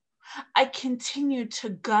 I continue to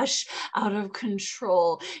gush out of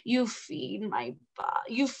control. You feel my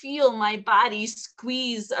body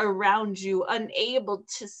squeeze around you, unable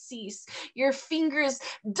to cease. Your fingers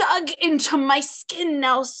dug into my skin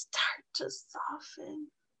now start to soften.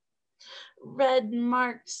 Red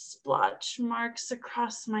marked splotch marks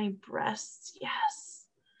across my breasts. Yes.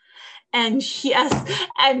 And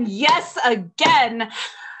yes again.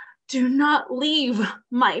 Do not leave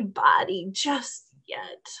my body just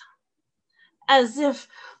yet. As if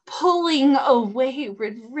pulling away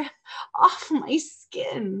would rip off my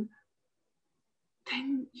skin.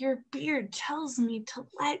 Then your beard tells me to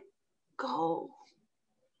let go.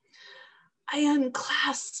 I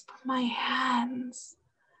unclasp my hands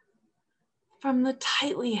from the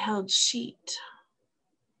tightly held sheet,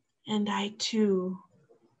 and I too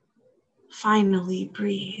finally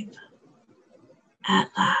breathe at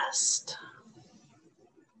last.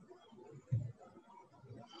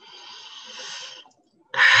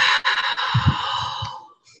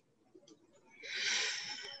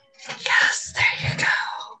 Yes, there you go.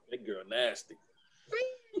 That girl nasty.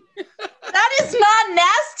 That is not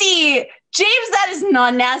nasty. James, that is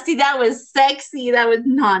not nasty. That was sexy. That was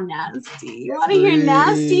not nasty. You want to hear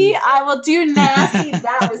nasty? I will do nasty.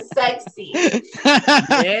 That was sexy.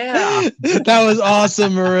 Yeah. That was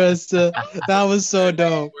awesome, Marissa. That was so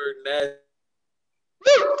dope.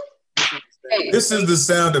 This is the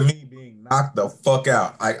sound of me being knocked the fuck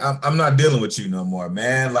out. Like I'm not dealing with you no more,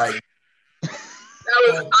 man. Like that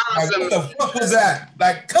was awesome. What the fuck was that?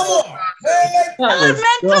 Like, come on, man.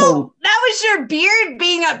 That was your beard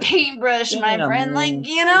being a paintbrush, my friend. Like,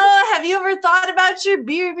 you know, have you ever thought about your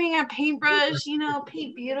beard being a paintbrush? You know,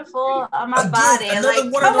 paint beautiful on my body.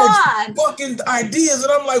 Like, one come of those on. fucking ideas,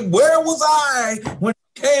 and I'm like, where was I when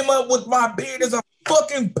I came up with my beard as a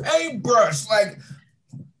fucking paintbrush? Like,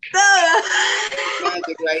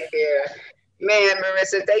 magic right there, man.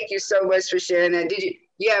 Marissa, thank you so much for sharing that. Did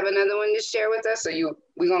you have another one to share with us? Or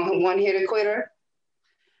we gonna one hit a quitter?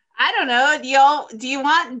 I don't know. Do you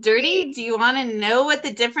want dirty? Do you want to know what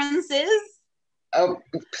the difference is? Oh,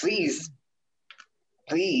 please.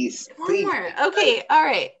 One more. Okay. All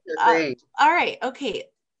right. All right. Okay.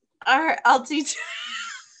 All right. I'll do.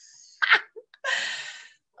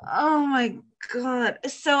 Oh my God.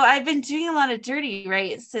 So I've been doing a lot of dirty,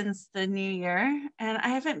 right, since the new year, and I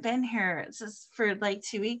haven't been here just for like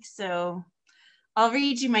 2 weeks. So I'll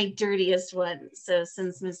read you my dirtiest one. So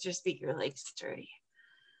since Mr. Speaker likes dirty.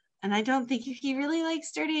 And I don't think he really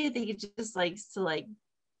likes dirty. I think he just likes to like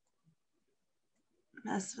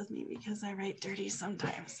mess with me because I write dirty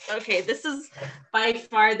sometimes. Okay, this is by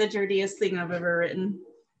far the dirtiest thing I've ever written.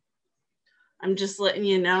 I'm just letting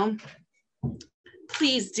you know.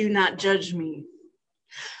 Please do not judge me.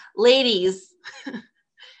 Ladies,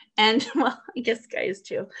 and well, I guess guys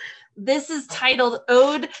too. This is titled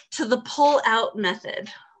Ode to the Pull-Out Method.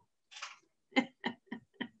 Oh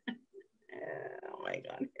my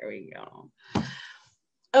God, here we go.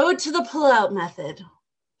 Ode to the Pull-Out Method.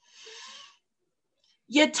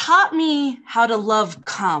 You taught me how to love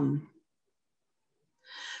cum.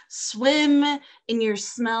 Swim in your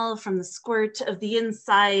smell from the squirt of the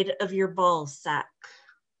inside of your ball sack.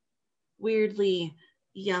 Weirdly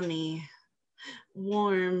yummy,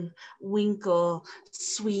 warm, winkle,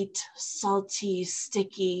 sweet, salty,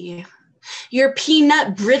 sticky. Your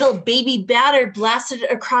peanut brittle baby batter blasted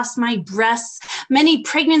across my breasts. Many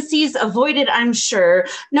pregnancies avoided, I'm sure.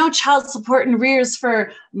 No child support in rears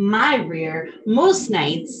for my rear. Most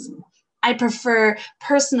nights, I prefer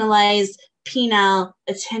personalized penile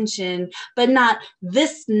attention, but not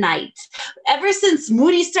this night. Ever since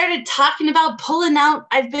Moody started talking about pulling out,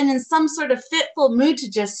 I've been in some sort of fitful mood to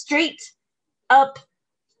just straight up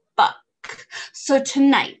fuck. So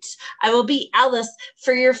tonight, I will be Alice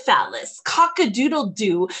for your phallus.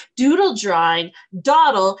 Cock-a-doodle-doo, doodle drawing,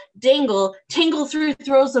 dawdle, dangle, tangle through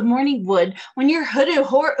throes of morning wood. When your hooded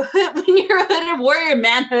warrior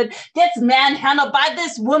manhood gets manhandled by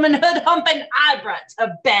this womanhood humping, I brought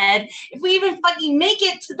to bed. If we even fucking make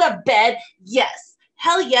it to the bed, yes.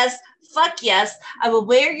 Hell yes, Fuck yes, I will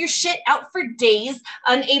wear your shit out for days,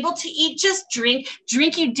 unable to eat, just drink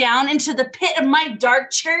you down into the pit of my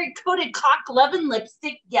dark cherry-coated cock-loving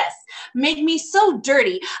lipstick. Yes, make me so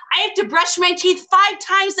dirty. I have to brush my teeth 5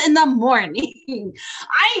 times in the morning.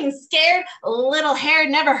 I ain't scared. A little hair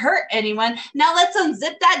never hurt anyone. Now let's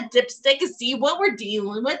unzip that dipstick and see what we're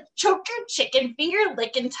dealing with. Choke your chicken, finger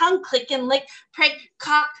licking, tongue clicking, lick, prick,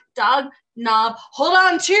 cock, dog, knob. Hold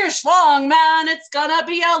on to your schlong, man. It's gonna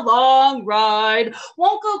be a long ride.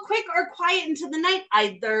 Won't go quick or quiet into the night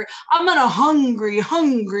either. I'm gonna hungry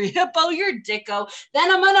hippo your dicko.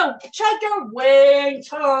 Then I'm gonna chug your wing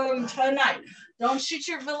tongue tonight. Don't shoot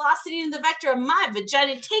your velocity in the vector of my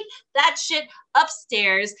vagina. Take that shit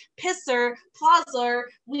upstairs. Pisser, plozzer,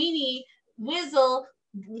 weenie, whizzle,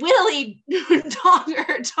 Willie, dogger,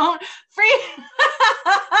 don't free.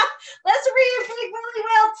 Let's read your big Willie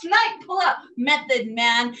whale tonight. Pull up, method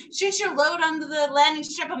man. Shoot your load under the landing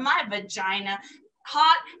strip of my vagina.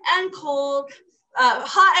 Hot and cold.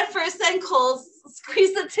 Hot at first, then cold.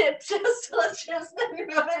 Squeeze the tip just till it chips, then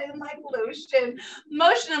rub it in like lotion.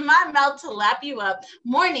 Motion of my mouth to lap you up.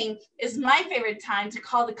 Morning is my favorite time to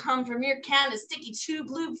call the cum from your can. A sticky tube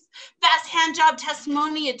lube, fast hand job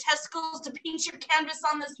testimony, and testicles to paint your canvas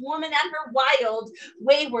on this woman and her wild,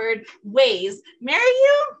 wayward ways. Marry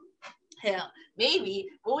you? Hell, maybe,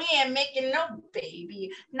 but we ain't making no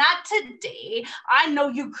baby. Not today. I know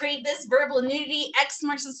you crave this verbal nudity. X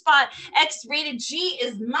marks the spot. X-rated G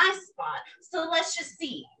is my spot. So let's just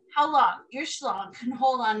see how long your schlong can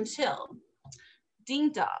hold on until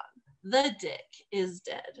ding dong, the dick is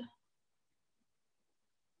dead.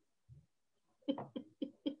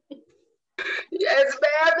 Yes,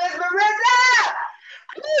 ma'am, Miss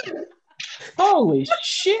Marissa! Holy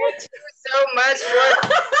shit. Thank you so much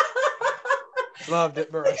for Loved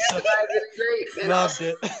it, Marissa. Loved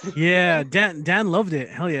it. Yeah, Dan loved it.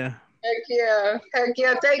 Hell yeah. Heck yeah. Heck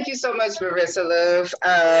yeah. Thank you so much, Marissa, love.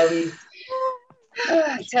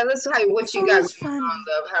 Tell us what you got going on,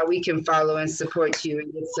 love, how we can follow and support you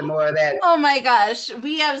and get some more of that. Oh my gosh,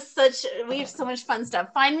 we have so much fun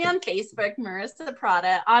stuff. Find me on Facebook, Marissa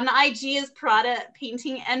Prada. On IG is Prada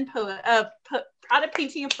Painting and Prada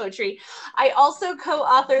Painting and Poetry. I also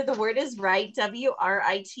co-author The Word Is Right,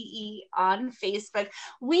 WRITE, on Facebook.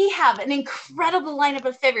 We have an incredible lineup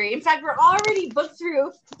of February. In fact, we're already booked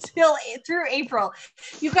through April.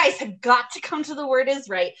 You guys have got to come to The Word Is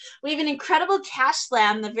Right. We have an incredible cash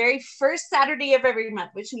slam the very first Saturday of every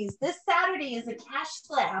month, which means this Saturday is a cash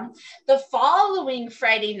slam. The following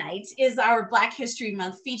Friday night is our Black History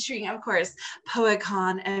Month, featuring, of course,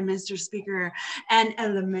 PoetCon and Mr. Speaker and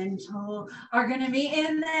Elemental are going to be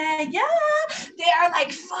in there. Yeah, they are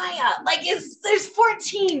like fire. Like there's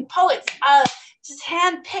 14 poets just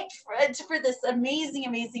handpicked for this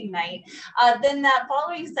amazing night. Then that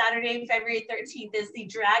following Saturday, February 13th, is the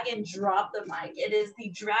Drag and Drop the Mic. It is the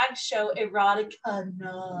drag show erotica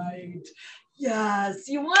night. Yes,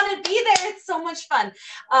 you want to be there. It's so much fun.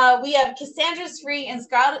 We have Cassandra's Free and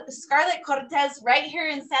Scarlett Cortez right here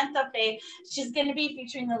in Santa Fe. She's going to be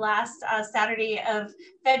featuring the last Saturday of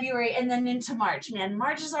February and then into March. Man,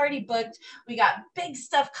 March is already booked. We got big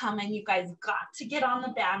stuff coming. You guys got to get on the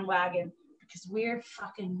bandwagon because we're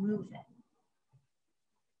fucking moving.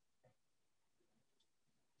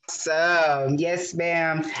 So, yes,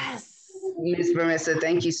 ma'am. Yes. Ms. Marissa,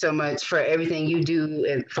 thank you so much for everything you do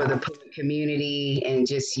and for the poet community and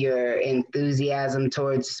just your enthusiasm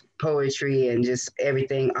towards poetry and just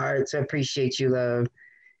everything arts. I appreciate you, love,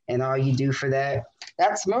 and all you do for that.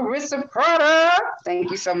 That's Marissa Prada.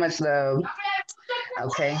 Thank you so much, love.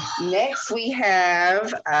 Okay, next we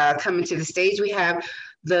have, coming to the stage, we have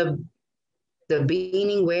the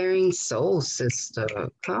beanie wearing soul sister.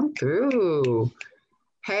 Come through.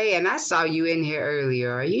 Hey, and I saw you in here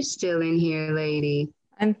earlier. Are you still in here, lady?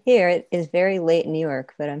 I'm here. It is very late in New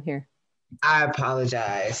York, but I'm here. I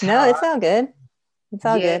apologize. No, it's all good. It's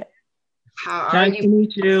all good. How are Nice to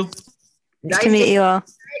meet you. Nice to meet you all.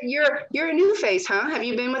 You're a new face, huh? Have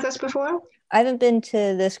you been with us before? I haven't been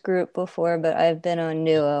to this group before, but I've been on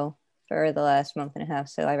Nuo for the last month and a half,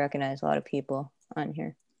 so I recognize a lot of people on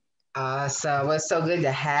here. Awesome. Well, it's so good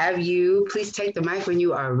to have you. Please take the mic when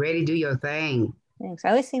you are ready. Do your thing. Thanks. I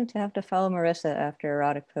always seem to have to follow Marissa after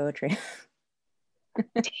erotic poetry.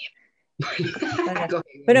 But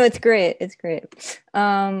no, it's great. It's great.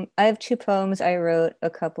 I have 2 poems I wrote a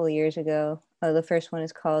couple of years ago. The first one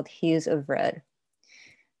is called Hues of Red.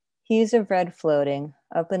 Hues of red floating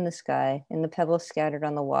up in the sky, in the pebbles scattered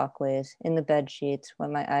on the walkways, in the bed sheets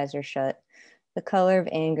when my eyes are shut. The color of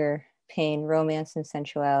anger, pain, romance, and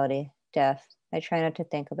sensuality, death. I try not to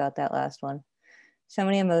think about that last one. So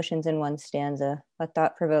many emotions in one stanza, a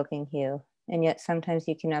thought-provoking hue, and yet sometimes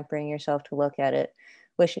you cannot bring yourself to look at it,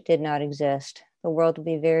 wish it did not exist. The world would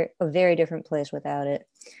be a very different place without it,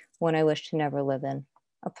 one I wish to never live in.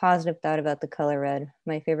 A positive thought about the color red,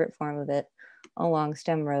 my favorite form of it, a long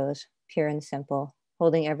stem rose, pure and simple,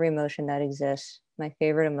 holding every emotion that exists, my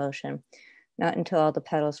favorite emotion. Not until all the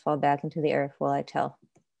petals fall back into the earth will I tell.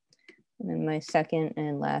 And then my second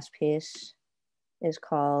and last piece is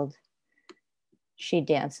called She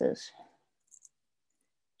Dances.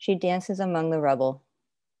 She dances among the rubble,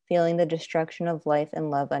 feeling the destruction of life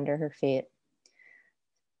and love under her feet.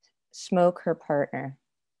 Smoke her partner,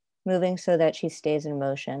 moving so that she stays in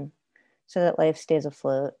motion, so that life stays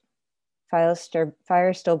afloat.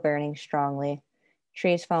 Fire still burning strongly,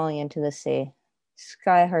 trees falling into the sea,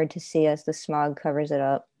 sky hard to see as the smog covers it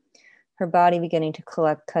up, her body beginning to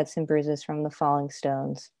collect cuts and bruises from the falling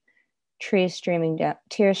stones. Tears streaming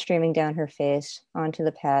down her face onto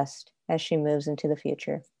the past as she moves into the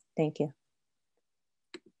future. Thank you.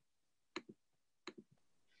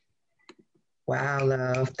 Wow,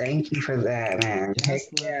 love. Thank you for that, man. Yes,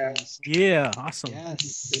 yeah. Yeah, awesome.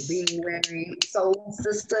 Yes. Being wearing soul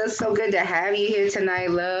sister. So good to have you here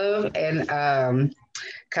tonight, love. And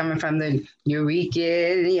coming from the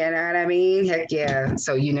Eureka, you know what I mean? Heck yeah.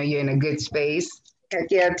 So you know you're in a good space. Heck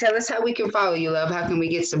yeah. Tell us how we can follow you, love. How can we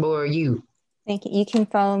get some more of you? Thank you. You can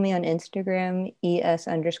follow me on Instagram,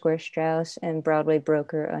 ES_Strauss and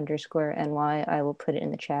BroadwayBroker_NY. I will put it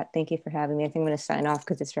in the chat. Thank you for having me. I think I'm going to sign off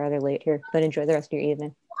because it's rather late here, but enjoy the rest of your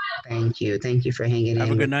evening. Thank you. Thank you for hanging in.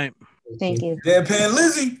 Have a good night. Thank you. Deadpan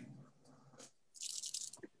Lizzie.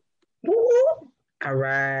 All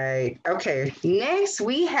right. Okay. Next,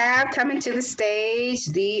 we have coming to the stage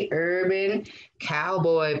the urban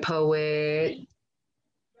cowboy poet.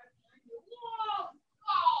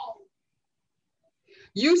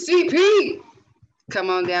 UCP. Come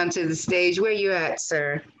on down to the stage. Where you at,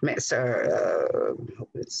 sir? Sir.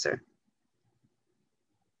 Sir.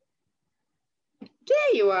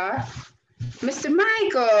 There you are. Mr.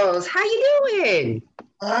 Michaels, how you doing?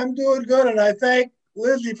 I'm doing good, and I thank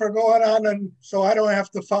Lizzie for going on, and so I don't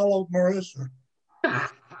have to follow Marissa.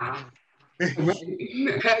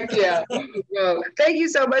 Heck yeah. Well, thank you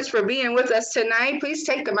so much for being with us tonight. Please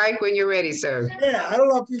take the mic when you're ready, sir. Yeah, I don't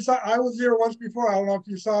know if you saw, I was here once before. I don't know if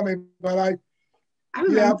you saw me, but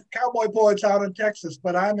we have cowboy poets out in Texas,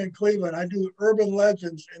 but I'm in Cleveland. I do urban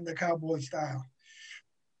legends in the cowboy style.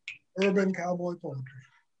 Urban cowboy poetry.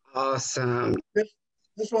 Awesome.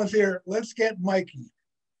 This one's here. Let's get Mikey.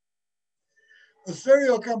 A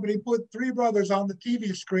cereal company put three brothers on the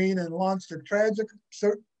TV screen and launched a tragic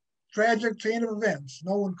chain of events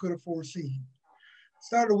no one could have foreseen.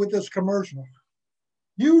 Started with this commercial.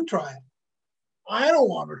 You try it. I don't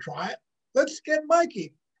want to try it. Let's get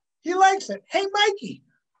Mikey. He likes it. Hey, Mikey.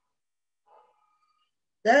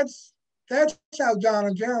 That's how John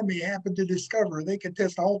and Jeremy happened to discover they could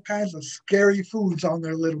test all kinds of scary foods on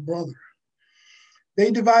their little brother.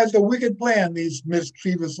 They devised a wicked plan, these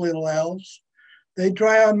mischievous little elves. They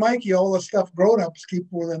try on Mikey all the stuff grown-ups keep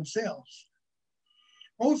for themselves.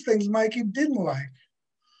 Most things Mikey didn't like.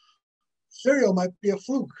 Cereal might be a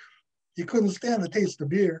fluke. He couldn't stand the taste of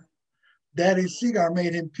beer. Daddy's cigar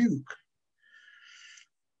made him puke.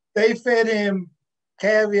 They fed him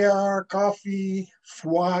caviar, coffee,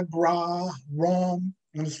 foie gras, rum,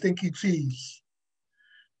 and stinky cheese.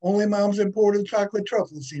 Only Mom's imported chocolate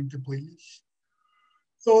truffles seemed to please.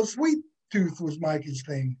 So a sweet tooth was Mikey's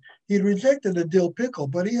thing. He'd rejected a dill pickle,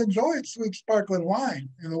 but he enjoyed sweet sparkling wine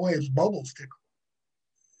in the way its bubbles tickle.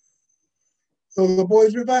 So the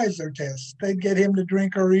boys revised their tests. They'd get him to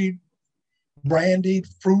drink or eat brandied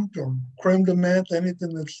fruit or creme de menthe,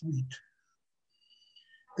 anything that's sweet.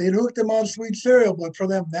 They'd hooked him on sweet cereal, but for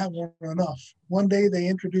them, that wasn't enough. One day, they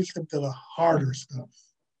introduced him to the harder stuff.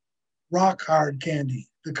 Rock hard candy,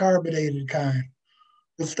 the carbonated kind.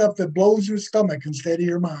 The stuff that blows your stomach instead of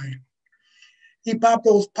your mind. He popped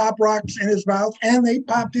those pop rocks in his mouth, and they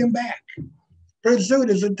popped him back. Pretty soon,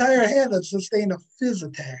 his entire head had sustained a fizz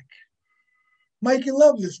attack. Mikey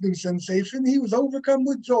loved this new sensation. He was overcome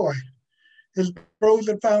with joy. His bros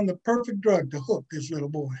had found the perfect drug to hook this little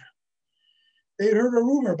boy. They'd heard a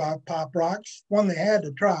rumor about pop rocks, one they had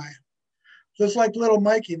to try. Just like little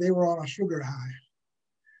Mikey, they were on a sugar high.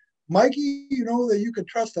 Mikey, you know that you could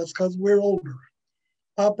trust us because we're older.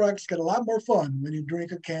 Pop rocks get a lot more fun when you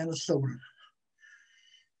drink a can of soda.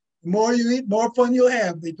 The more you eat, more fun you'll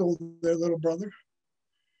have, they told their little brother.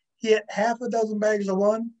 He ate half a dozen bags of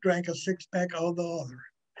one, drank a six-pack of the other.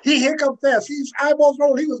 He hiccuped fast. His eyeballs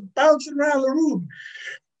rolled. He was bouncing around the room.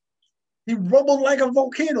 He rumbled like a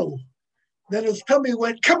volcano. Then his tummy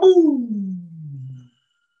went kaboom.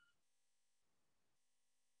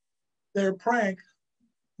 Their prank,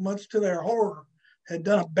 much to their horror, had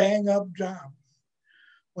done a bang-up job.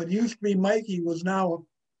 What used to be Mikey was now a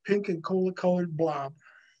pink and cola-colored blob.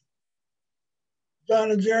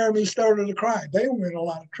 John and Jeremy started to cry. They were in a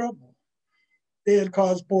lot of trouble. They had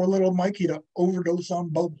caused poor little Mikey to overdose on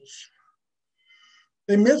bubbles.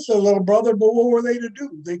 They missed their little brother, but what were they to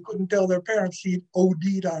do? They couldn't tell their parents he'd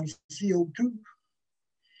OD'd on CO2.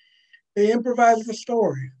 They improvised the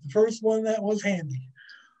story, the first one that was handy.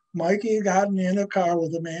 Mikey had gotten in a car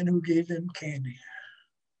with a man who gave him candy.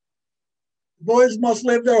 The boys must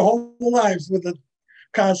live their whole lives with the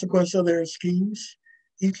consequence of their schemes.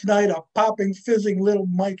 Each night, a popping, fizzing little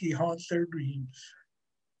Mikey haunts their dreams.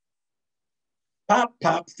 Pop,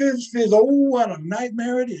 pop, fizz, fizz, oh, what a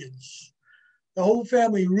nightmare it is. The whole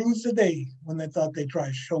family rues the day when they thought they'd try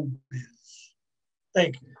showbiz.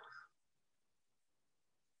 Thank you.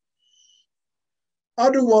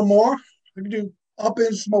 I'll do one more. I can do Up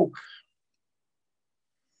in Smoke.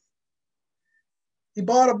 He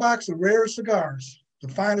bought a box of rare cigars, the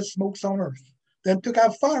finest smokes on earth, then took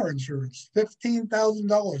out fire insurance, $15,000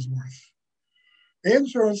 worth. The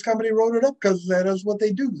insurance company wrote it up because that is what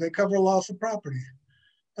they do. They cover loss of property.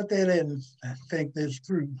 But they didn't think this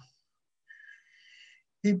through.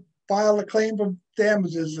 He filed a claim for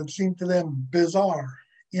damages that seemed to them bizarre.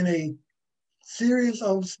 In a series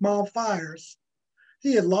of small fires,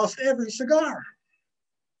 he had lost every cigar.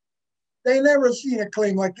 They never seen a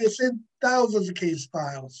claim like this in thousands of case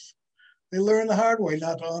files. They learned the hard way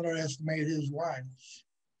not to underestimate his wiles.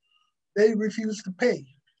 They refused to pay.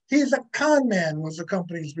 He's a con man, was the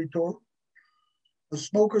company's retort. The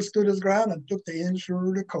smoker stood his ground and took the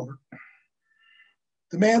insurer to court.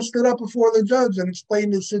 The man stood up before the judge and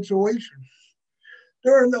explained his situation.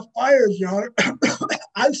 During the fires, Your Honor,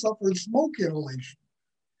 I suffered smoke inhalation.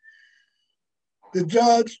 The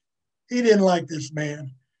judge, he didn't like this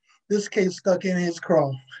man. This case stuck in his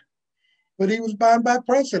craw. But he was bound by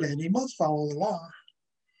precedent. He must follow the law.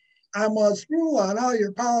 I must rule on how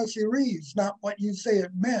your policy reads, not what you say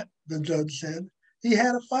it meant, the judge said. He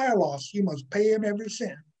had a fire loss. You must pay him every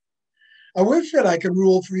cent. I wish that I could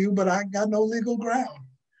rule for you, but I got no legal ground.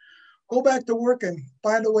 Go back to work and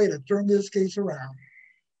find a way to turn this case around.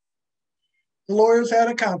 The lawyers had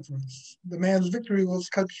a conference. The man's victory was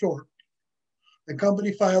cut short. The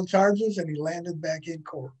company filed charges and he landed back in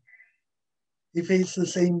court. He faced the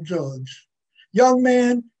same judge. Young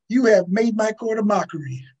man, you have made my court a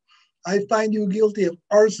mockery. I find you guilty of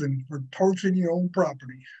arson for torching your own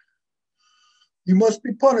property. You must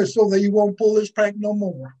be punished so that you won't pull this prank no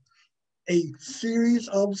more. A series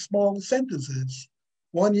of small sentences,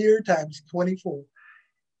 1 year times 24.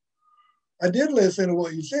 I did listen to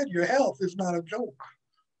what you said. Your health is not a joke.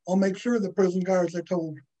 I'll make sure the prison guards are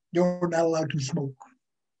told you're not allowed to smoke.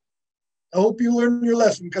 I hope you learned your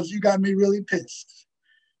lesson because you got me really pissed.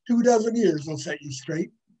 24 years will set you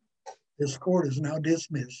straight. This court is now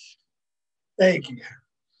dismissed. Thank you.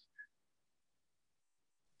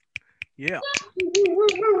 Yeah.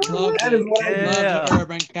 Love That it. is what I do. Love the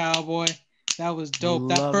Urban Cowboy. That was dope.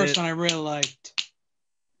 That Love first it. one I really liked.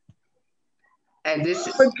 And this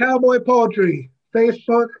is Urban Cowboy Poetry,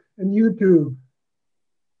 Facebook and YouTube.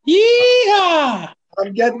 Yeehaw!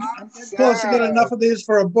 I'm getting close to get enough of these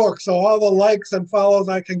for a book, so all the likes and follows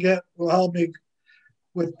I can get will help me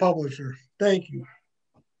with publisher. Thank you.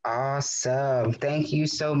 awesome. Thank you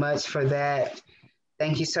so much for that.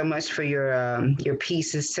 Thank you so much for your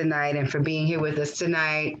pieces tonight and for being here with us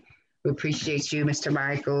tonight. We appreciate you, Mr.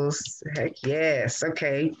 Michaels. Heck yes.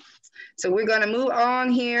 Okay. So we're going to move on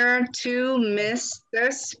here to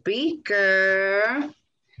Mr. Speaker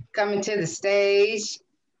coming to the stage.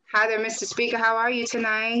 Hi there, Mr. Speaker. How are you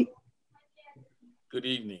tonight? Good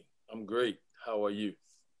evening. I'm great. How are you?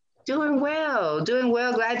 Doing well. Doing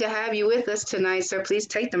well. Glad to have you with us tonight, sir. Please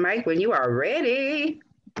take the mic when you are ready.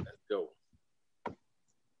 Let's go.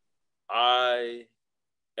 I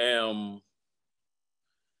am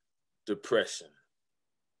depression.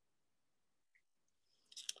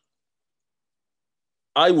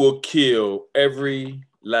 I will kill every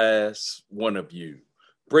last one of you.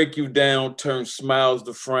 Break you down, turn smiles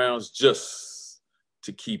to frowns just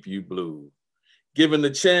to keep you blue. Given the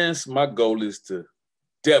chance, my goal is to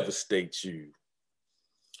devastate you.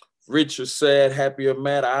 Rich or sad, happy or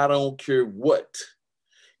mad, I don't care what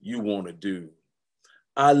you want to do.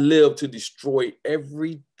 I live to destroy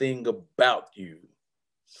everything about you.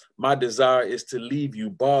 My desire is to leave you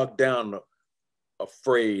bogged down,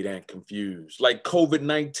 afraid and confused. Like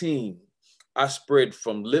COVID-19, I spread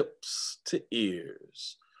from lips to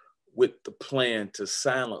ears with the plan to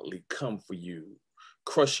silently come for you,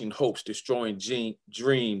 crushing hopes, destroying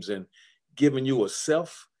dreams, and giving you a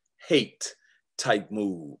self hate type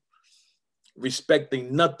move.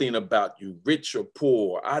 Respecting nothing about you, rich or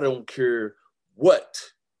poor. I don't care what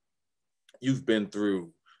you've been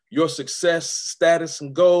through. Your success, status,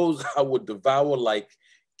 and goals, I would devour like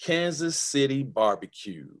Kansas City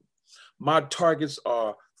barbecue. My targets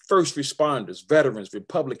are first responders, veterans,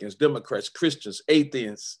 Republicans, Democrats, Christians,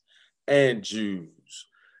 atheists, and Jews.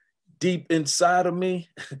 Deep inside of me,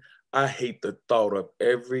 I hate the thought of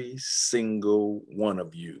every single one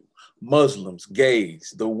of you. Muslims,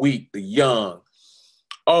 gays, the weak, the young,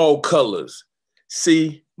 all colors.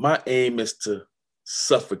 See, my aim is to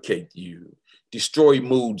suffocate you, destroy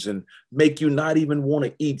moods, and make you not even want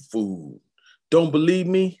to eat food. Don't believe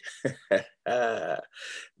me? That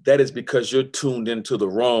is because you're tuned into the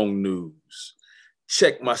wrong news.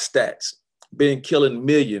 Check my stats. Been killing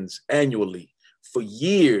millions annually for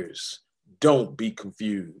years. Don't be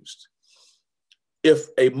confused. If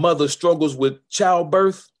a mother struggles with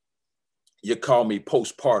childbirth, you call me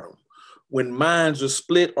postpartum. When minds are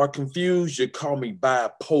split or confused, you call me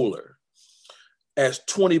bipolar. As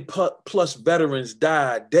 20 plus veterans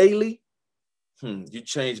die daily, you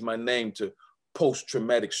changed my name to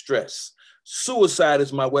post-traumatic stress. Suicide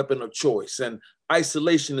is my weapon of choice, and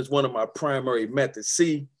isolation is one of my primary methods.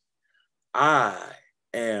 See, I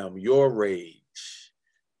am your rage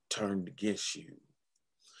turned against you.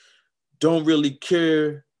 Don't really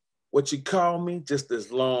care what you call me, just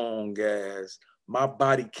as long as my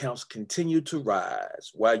body counts continue to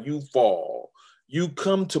rise while you fall. You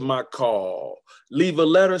come to my call, leave a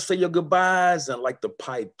letter, say your goodbyes, and like the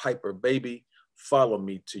Pied Piper, baby, follow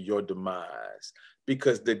me to your demise.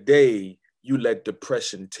 Because the day you let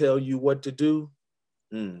depression tell you what to do,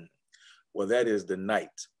 well, that is the night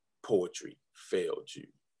poetry failed you.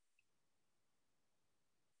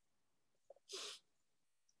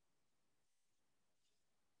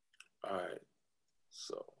 All right,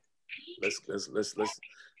 so let's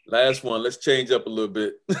last one. Let's change up a little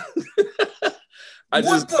bit.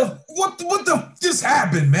 What the just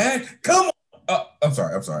happened, man? Come on. I'm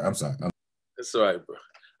sorry. It's all right, bro.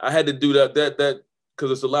 I had to do that because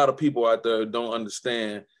there's a lot of people out there who don't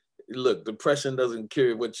understand. Look, depression doesn't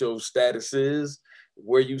care what your status is,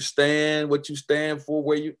 where you stand, what you stand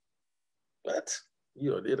for, it'll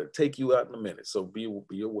take you out in a minute. So be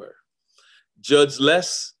aware. Judge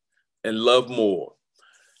less and love more.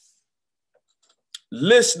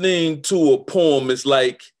 Listening to a poem is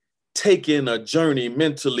like taking a journey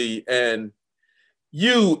mentally, and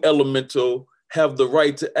you, Elemental, have the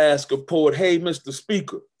right to ask a poet, hey, Mr.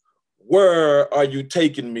 Speaker, where are you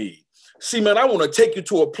taking me? See, man, I want to take you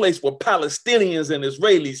to a place where Palestinians and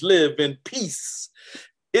Israelis live in peace.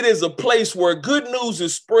 It is a place where good news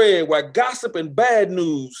is spread, where gossip and bad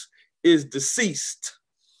news is deceased.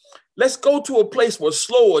 Let's go to a place where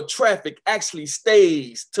slower traffic actually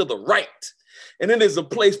stays to the right. And it is a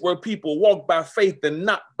place where people walk by faith and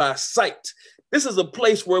not by sight. This is a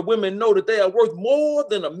place where women know that they are worth more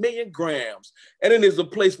than 1 million grams. And it is a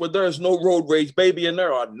place where there is no road rage, baby, and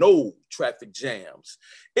there are no traffic jams.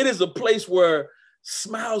 It is a place where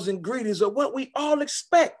smiles and greetings are what we all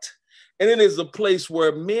expect. And it is a place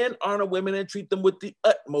where men honor women and treat them with the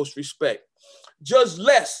utmost respect. Judge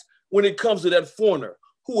less when it comes to that foreigner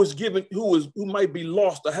who might be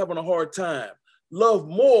lost or having a hard time. Love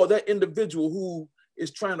more that individual who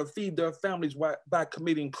is trying to feed their families by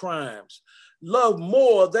committing crimes. Love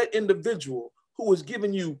more that individual who is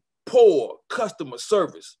giving you poor customer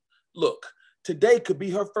service. Look, today could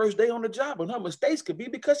be her first day on the job, and her mistakes could be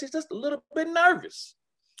because she's just a little bit nervous.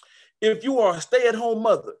 If you are a stay-at-home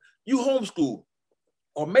mother, you homeschool,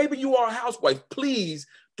 or maybe you are a housewife, please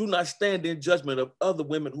do not stand in judgment of other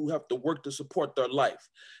women who have to work to support their life.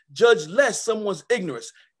 Judge less someone's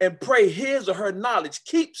ignorance and pray his or her knowledge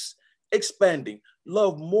keeps expanding.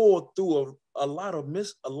 Love more through a lot of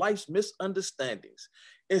life's misunderstandings.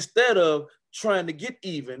 Instead of trying to get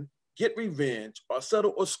even, get revenge, or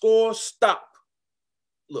settle a score, stop.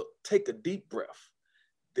 Look, take a deep breath,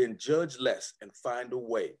 then judge less and find a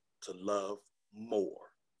way to love more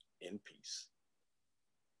in peace.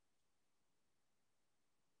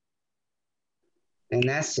 And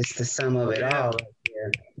that's just the sum of it all right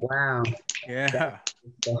there. Wow. Yeah.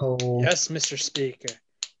 The whole. Yes, Mr. Speaker.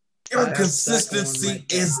 Your consistency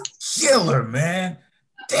is killer, man.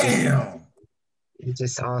 Damn. It's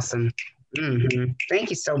just awesome. Thank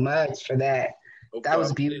you so much for that. That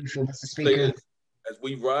was beautiful, Mr. Speaker. As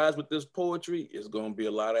we rise with this poetry, it's going to be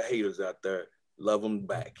a lot of haters out there. Love them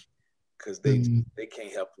back because they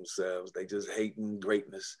can't help themselves. They just hating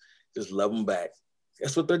greatness. Just love them back.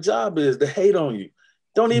 That's what their job is, to hate on you.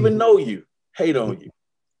 Don't even know you, hate on you.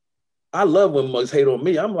 I love when mugs hate on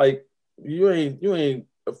me. I'm like, you ain't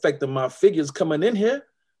affecting my figures coming in here.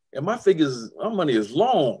 And my money is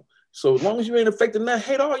long. So as long as you ain't affecting that,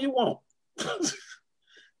 hate all you want.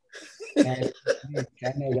 I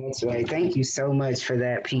know that's right. Thank you so much for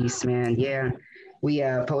that piece, man. Yeah. We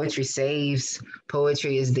poetry saves.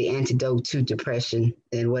 Poetry is the antidote to depression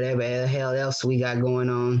and whatever the hell else we got going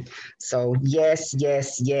on. So yes,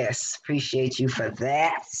 yes, yes. Appreciate you for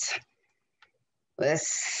that. Let's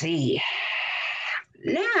see.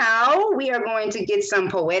 Now we are going to get some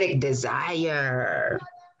poetic desire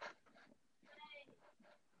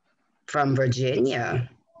from Virginia.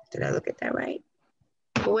 Did I look at that right?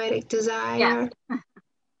 Poetic desire. Yes.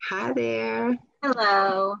 Hi there.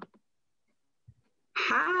 Hello.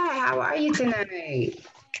 Hi, how are you tonight?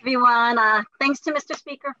 Everyone, thanks to Mr.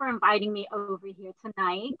 Speaker for inviting me over here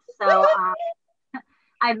tonight. So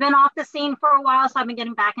I've been off the scene for a while, so I've been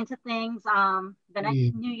getting back into things. Been at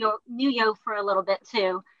New York for a little bit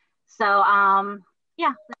too. So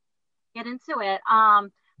yeah, let's get into it. I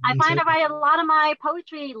find I write a lot of my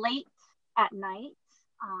poetry late at night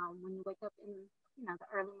when you wake up in the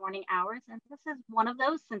early morning hours, and this is one of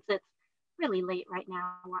those since it's really late right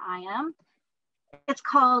now where I am. It's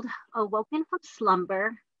called Awoken from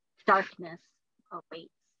Slumber, Darkness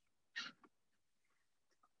Awaits.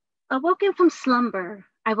 Awoken from slumber,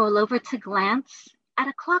 I roll over to glance at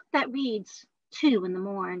a clock that reads 2 in the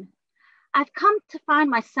morn. I've come to find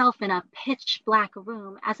myself in a pitch black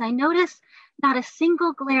room as I notice not a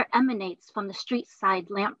single glare emanates from the street side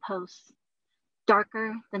lampposts.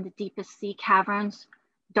 Darker than the deepest sea caverns,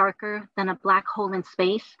 darker than a black hole in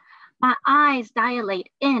space, my eyes dilate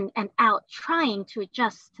in and out, trying to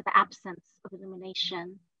adjust to the absence of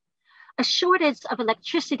illumination. A shortage of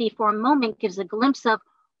electricity for a moment gives a glimpse of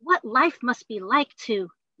what life must be like to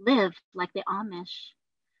live like the Amish.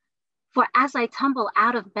 For as I tumble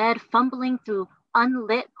out of bed, fumbling through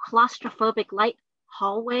unlit, claustrophobic light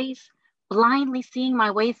hallways, blindly seeing my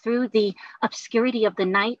way through the obscurity of the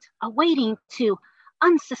night, awaiting to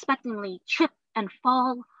unsuspectingly trip and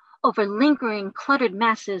fall over lingering cluttered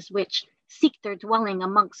masses which seek their dwelling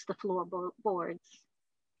amongst the floorboards.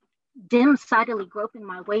 Dim-sightedly groping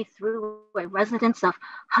my way through a residence of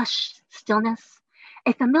hushed stillness,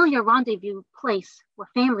 a familiar rendezvous place where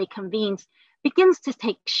family convenes begins to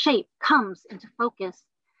take shape, comes into focus,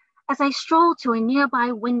 as I stroll to a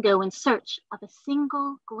nearby window in search of a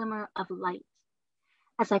single glimmer of light.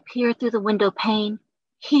 As I peer through the window pane,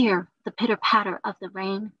 hear the pitter-patter of the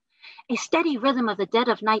rain. A steady rhythm of the dead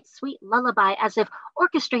of night sweet lullaby, as if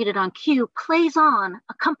orchestrated on cue, plays on,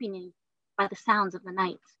 accompanied by the sounds of the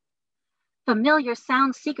night. Familiar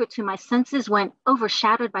sounds secret to my senses when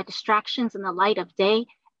overshadowed by distractions in the light of day,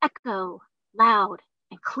 echo loud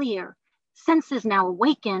and clear. Senses now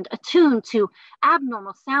awakened, attuned to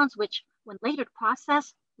abnormal sounds which, when later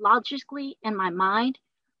processed logically in my mind,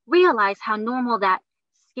 realize how normal that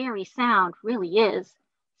scary sound really is,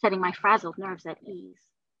 setting my frazzled nerves at ease.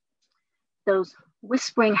 Those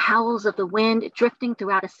whispering howls of the wind drifting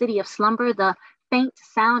throughout a city of slumber, the faint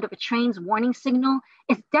sound of a train's warning signal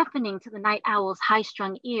is deafening to the night owl's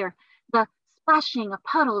high-strung ear. The splashing of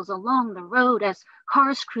puddles along the road as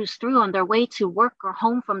cars cruise through on their way to work or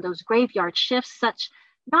home from those graveyard shifts, such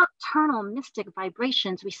nocturnal mystic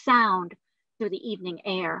vibrations resound through the evening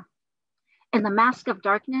air. In the mask of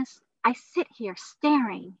darkness, I sit here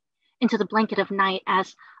staring into the blanket of night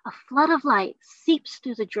as a flood of light seeps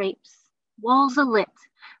through the drapes, walls alit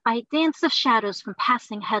by a dance of shadows from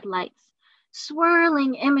passing headlights.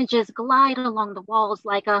 Swirling images glide along the walls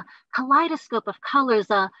like a kaleidoscope of colors,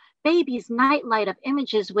 a baby's nightlight of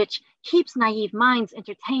images which keeps naive minds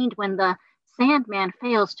entertained when the Sandman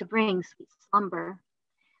fails to bring sweet slumber.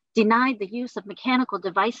 Denied the use of mechanical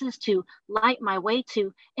devices to light my way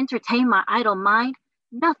to entertain my idle mind,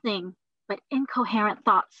 nothing but incoherent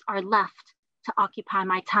thoughts are left to occupy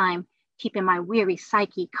my time, keeping my weary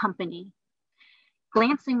psyche company.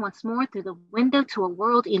 Glancing once more through the window to a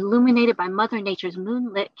world illuminated by Mother Nature's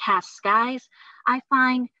moonlit cast skies, I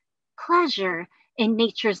find pleasure in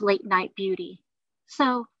nature's late night beauty.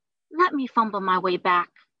 So let me fumble my way back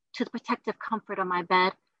to the protective comfort of my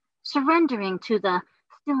bed, surrendering to the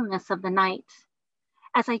stillness of the night.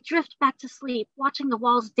 As I drift back to sleep, watching the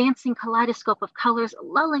walls' dancing kaleidoscope of colors,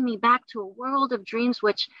 lulling me back to a world of dreams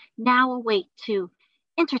which now await to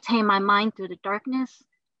entertain my mind through the darkness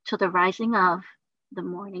till the rising of the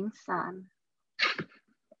morning sun.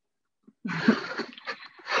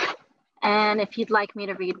 And if you'd like me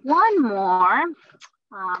to read one more,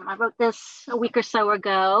 I wrote this a week or so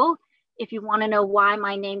ago. If you want to know why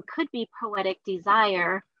my name could be Poetic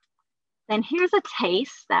Desire, then here's a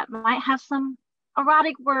taste that might have some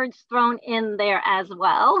erotic words thrown in there as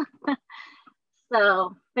well.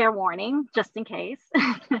 So fair warning, just in case.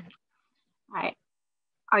 All right.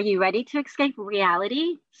 Are you ready to escape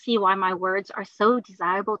reality? See why my words are so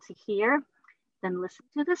desirable to hear? Then listen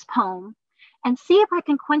to this poem and see if I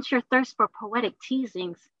can quench your thirst for poetic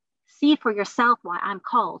teasings. See for yourself why I'm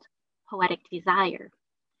called Poetic Desire.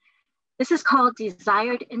 This is called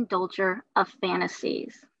Desired Indulger of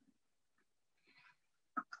Fantasies.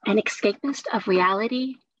 An escapist of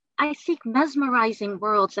reality, I seek mesmerizing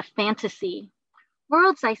worlds of fantasy.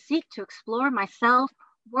 Worlds I seek to explore myself,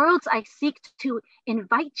 worlds I seek to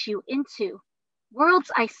invite you into, worlds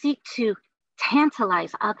I seek to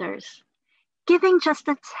tantalize others. Giving just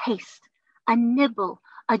a taste, a nibble,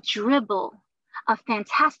 a dribble of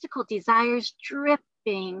fantastical desires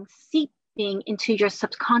dripping, seeping into your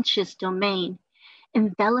subconscious domain,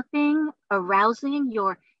 enveloping, arousing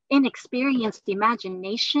your inexperienced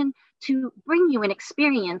imagination to bring you an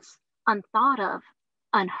experience unthought of,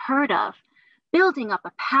 unheard of, building up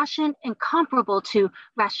a passion incomparable to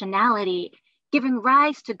rationality, giving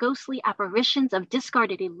rise to ghostly apparitions of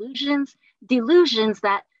discarded illusions, delusions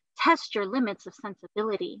that test your limits of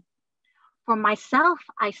sensibility. For myself,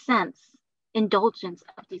 I sense indulgence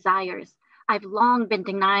of desires I've long been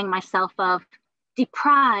denying myself of.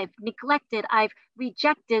 Deprived, neglected, I've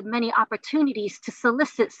rejected many opportunities to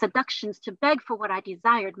solicit seductions, to beg for what I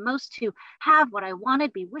desired most, to have what I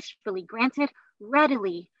wanted be wishfully granted,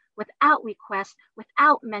 readily, without request,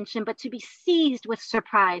 without mention, but to be seized with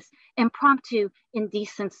surprise, impromptu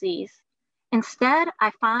indecencies. Instead,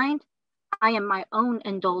 I find I am my own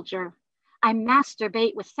indulger. I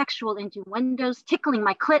masturbate with sexual innuendos, tickling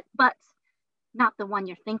my clit, but not the one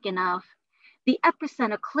you're thinking of. The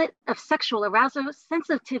epicenter clit of sexual arousal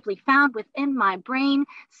sensitively found within my brain,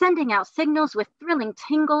 sending out signals with thrilling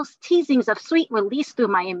tingles, teasings of sweet release through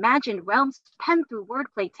my imagined realms, penned through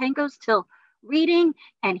wordplay tangos, till reading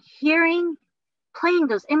and hearing, playing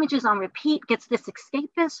those images on repeat gets this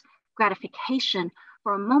escapist gratification.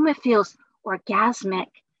 For a moment feels orgasmic,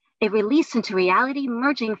 a release into reality,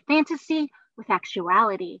 merging fantasy with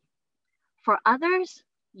actuality. For others,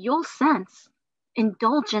 you'll sense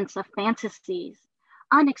indulgence of fantasies,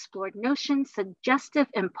 unexplored notions, suggestive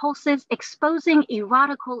impulses, exposing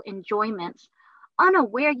erotical enjoyments,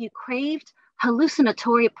 unaware you craved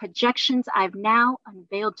hallucinatory projections I've now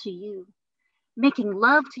unveiled to you. Making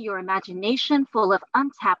love to your imagination full of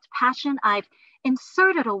untapped passion, I've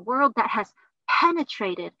inserted a world that has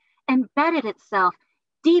penetrated, embedded itself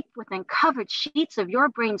deep within covered sheets of your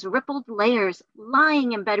brain's rippled layers,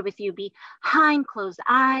 lying in bed with you behind closed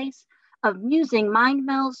eyes, of musing mind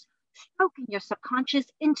melds, stroking your subconscious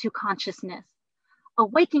into consciousness.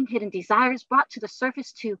 Awaking hidden desires brought to the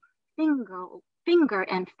surface to finger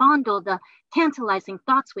and fondle the tantalizing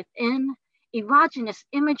thoughts within, erogenous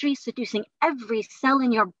imagery seducing every cell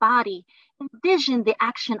in your body. Envision the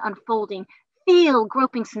action unfolding, feel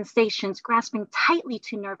groping sensations grasping tightly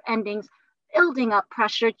to nerve endings, building up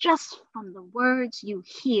pressure just from the words you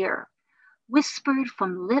hear, whispered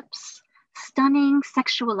from lips, stunning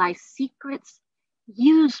sexualized secrets.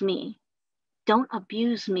 Use me, don't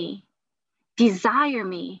abuse me. Desire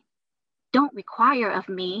me, don't require of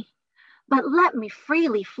me, but let me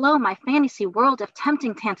freely flow my fantasy world of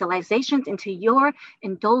tempting tantalizations into your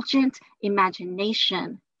indulgent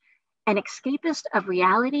imagination. An escapist of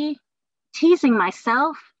reality, teasing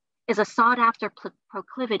myself is a sought after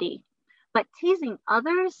proclivity, but teasing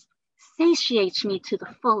others satiates me to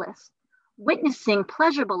the fullest, witnessing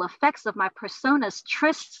pleasurable effects of my persona's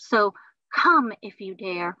trysts. So come if you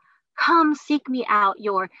dare, come seek me out,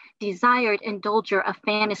 your desired indulger of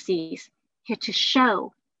fantasies, here to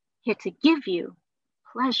show, here to give you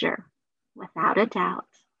pleasure without a doubt.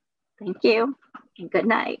 Thank you and good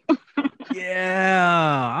night.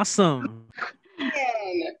 Yeah, awesome.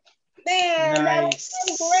 Man, that Nice.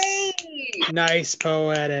 was so great. Nice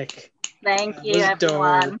poetic. Thank That you, was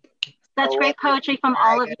everyone. dope. Such great poetry from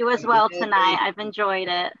all of you as well tonight. I've enjoyed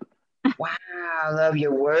it. Wow, I love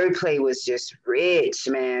your wordplay was just rich,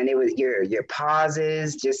 man. It was your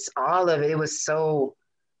pauses, just all of it. It was so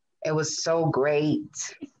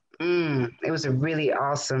great. It was a really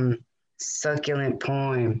awesome, succulent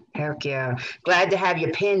poem. Heck yeah. Glad to have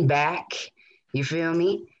your pen back. You feel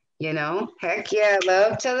me? You know? Heck yeah,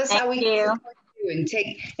 love. Tell us how we can support you and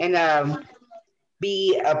take and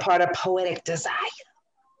be a part of Poetic Desire.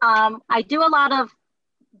 I do a lot of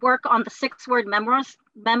work on the 6-word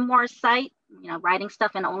memoir site, writing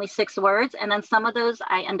stuff in only 6 words. And then some of those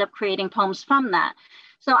I end up creating poems from that.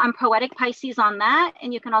 So I'm Poetic Pisces on that.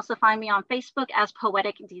 And you can also find me on Facebook as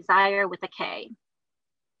Poetic Desire with a K.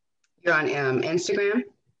 You're on Instagram?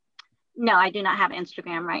 No, I do not have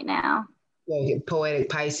Instagram right now. Poetic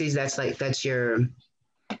Pisces, that's your...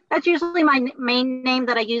 That's usually my main name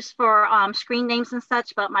that I use for screen names and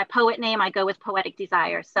such, but my poet name, I go with Poetic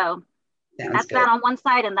Desire. So that's good. that on one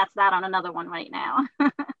side and that's that on another one right now.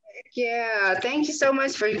 Yeah, thank you so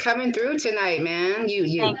much for coming through tonight, man.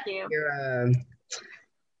 Thank you.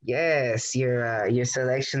 Your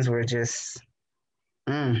selections were just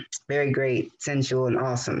very great, sensual, and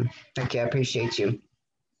awesome. Thank you. I appreciate you.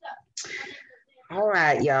 All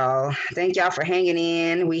right, y'all. Thank y'all for hanging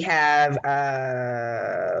in. We have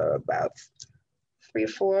about 3 or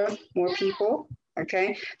 4 more people.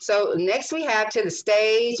 Okay. So next we have to the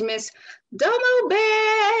stage Miss Domo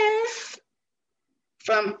Beth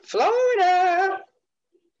from Florida.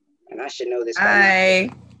 And I should know this. Hi.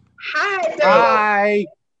 Hi, Domo. Hi.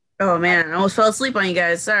 Oh man, I almost fell asleep on you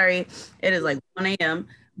guys. Sorry. It is like 1 a.m.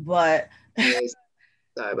 But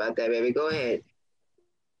sorry about that, baby. Go ahead.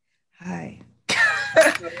 Hi.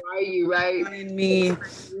 How are you, right? Find me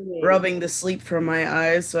rubbing the sleep from my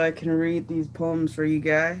eyes so I can read these poems for you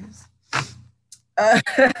guys.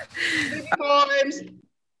 Poems.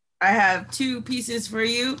 I have 2 pieces for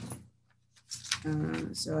you.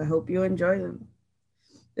 So I hope you enjoy them.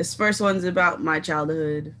 This first one's about my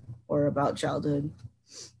childhood, or about childhood.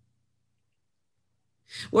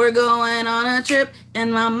 We're going on a trip,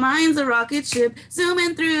 and my mind's a rocket ship,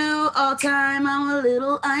 zooming through all time. I'm a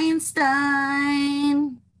little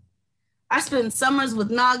Einstein. I spend summers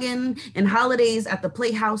with Noggin and holidays at the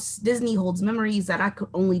Playhouse. Disney holds memories that I could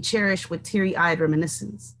only cherish with teary-eyed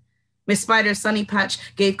reminiscence. Miss Spider's Sunny Patch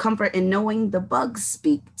gave comfort in knowing the bugs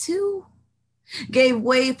speak too. Gave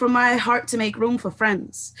way for my heart to make room for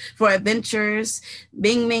friends, for adventures.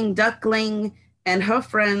 Bing Ming Duckling and her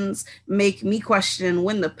friends make me question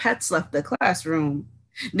when the pets left the classroom.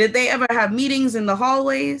 Did they ever have meetings in the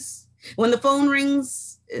hallways? When the phone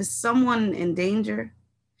rings, is someone in danger?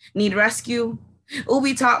 Need rescue?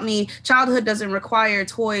 Ubi taught me childhood doesn't require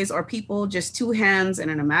toys or people, just 2 hands and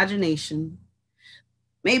an imagination.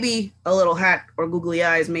 Maybe a little hat or googly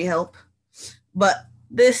eyes may help, but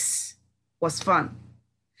this was fun.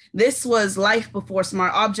 This was life before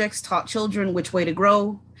smart objects taught children which way to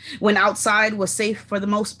grow, when outside was safe for the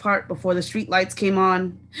most part before the streetlights came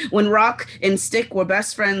on, when Rock and Stick were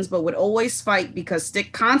best friends but would always fight because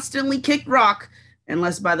Stick constantly kicked Rock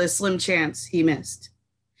unless by the slim chance he missed.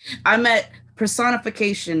 I met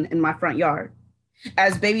personification in my front yard.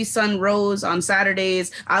 As baby sun rose on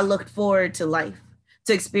Saturdays, I looked forward to life,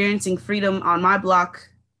 to experiencing freedom on my block.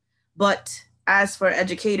 But as for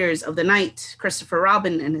educators of the night, Christopher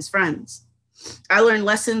Robin and his friends, I learned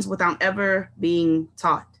lessons without ever being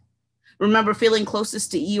taught. Remember feeling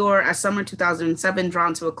closest to Eeyore as summer 2007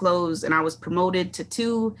 drawn to a close, and I was promoted to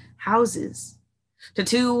 2 houses, to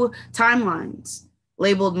 2 timelines,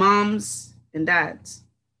 labeled moms and dads.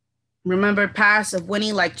 Remembered past of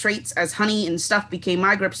Winnie like traits as honey and stuff became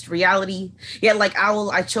my grips to reality. Yet like Owl,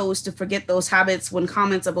 I chose to forget those habits when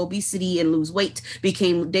comments of obesity and lose weight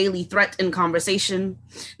became daily threat in conversation.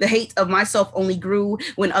 The hate of myself only grew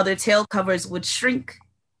when other tail covers would shrink.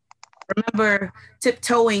 Remember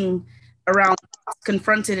tiptoeing around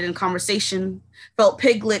confronted in conversation. Felt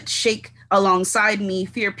Piglet shake alongside me,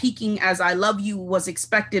 fear peaking as I love you was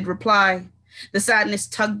expected reply. The sadness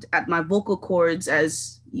tugged at my vocal cords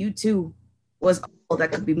as you too was all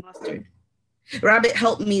that could be mustered. Rabbit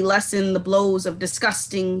helped me lessen the blows of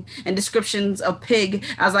disgusting and descriptions of pig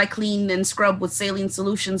as I cleaned and scrubbed with saline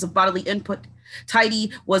solutions of bodily input.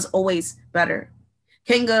 Tidy was always better.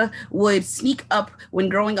 Kenga would sneak up when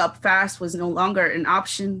growing up fast was no longer an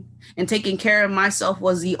option, and taking care of myself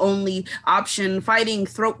was the only option. Fighting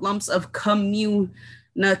throat lumps of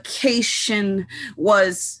communication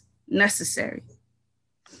was necessary.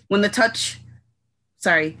 When the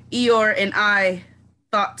Eeyore and I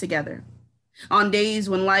thought together. On days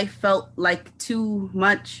when life felt like too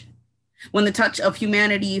much. When the touch of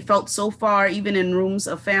humanity felt so far, even in rooms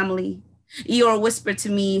of family. Eeyore whispered to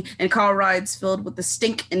me, and car rides filled with the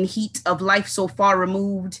stink and heat of life so far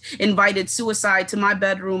removed, invited suicide to my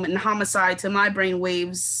bedroom and homicide to my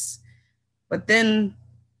brainwaves. But then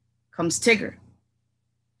comes Tigger.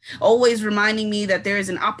 Always reminding me that there is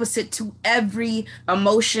an opposite to every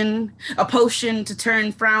emotion, a potion to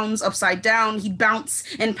turn frowns upside down. He'd bounce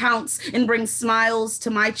and pounce and bring smiles to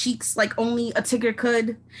my cheeks like only a Tigger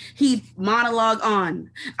could. He'd monologue on.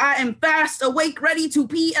 I am fast, awake, ready to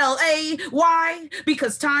PLA. Why?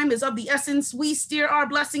 Because time is of the essence. We steer our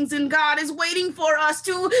blessings and God is waiting for us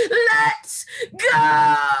to let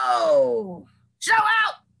go. Show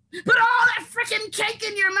out. Put all that freaking cake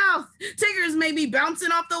in your mouth. Tiggers may be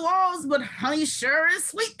bouncing off the walls, but honey sure is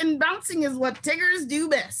sweet, and bouncing is what Tiggers do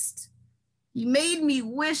best. He made me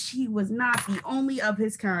wish he was not the only of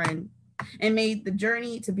his kind and made the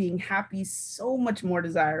journey to being happy so much more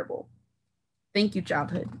desirable. Thank you,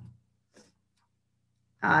 childhood.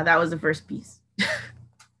 That was the first piece.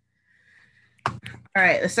 All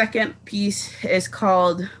right, the second piece is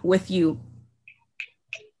called With You.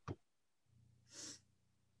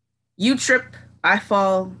 You trip, I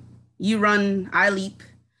fall. You run, I leap.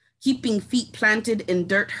 Keeping feet planted in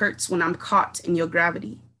dirt hurts when I'm caught in your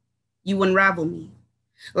gravity. You unravel me.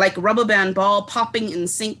 Like rubber band ball popping in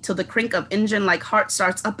sync till the crink of engine like heart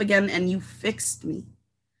starts up again, and you fixed me.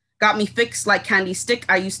 Got me fixed like candy stick.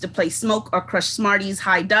 I used to play smoke or crush Smarties,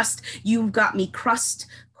 high dust. You've got me crust,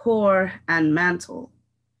 core, and mantle.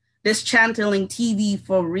 This channeling TV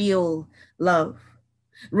for real love.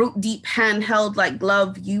 Root deep hand held like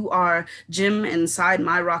glove. You are gem inside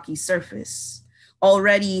my rocky surface.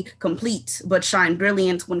 Already complete, but shine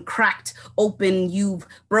brilliant when cracked open. You've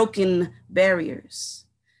broken barriers.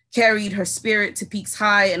 Carried her spirit to peaks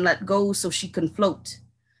high and let go so she can float.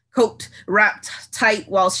 Coat wrapped tight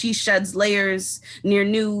while she sheds layers, near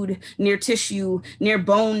nude, near tissue, near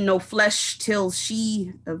bone, no flesh, till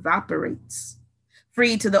she evaporates.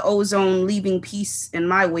 Free to the ozone, leaving peace in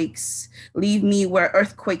my wakes. Leave me where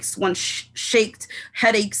earthquakes once shaked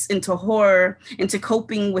headaches into horror, into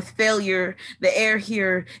coping with failure. The air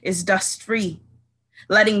here is dust-free.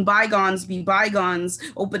 Letting bygones be bygones,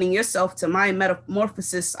 opening yourself to my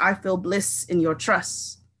metamorphosis. I feel bliss in your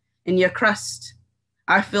trust, in your crust.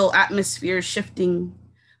 I feel atmosphere shifting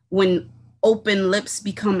when open lips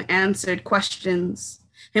become answered questions.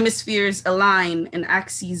 Hemispheres align and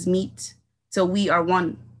axes meet till we are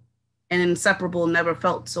one, and inseparable never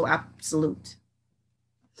felt so absolute.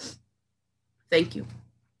 Thank you.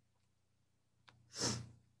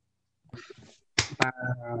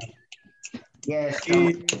 Yes.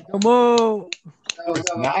 Come on.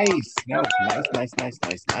 Nice.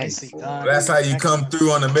 Nice. That's how you come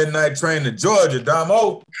through on the midnight train to Georgia,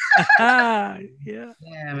 Damo. Yeah.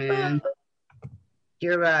 Yeah, man.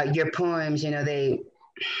 Your poems, you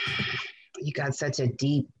got such a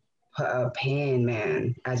deep pen,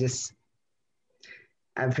 man. I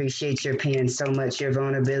appreciate your pen so much, your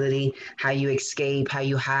vulnerability, how you escape, how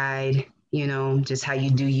you hide, just how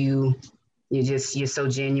you do you. You're so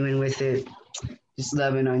genuine with it. Just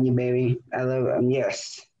loving on you, baby. I love it.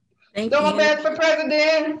 Yes. Thank Don't you. bad for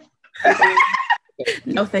president.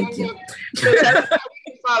 No, thank you.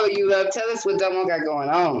 Follow you, love. Tell us what Domo got going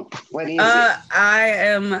on. What is it? I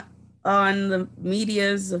am on the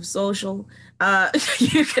medias of social.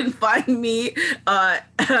 You can find me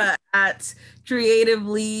at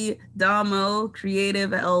Creatively Damo,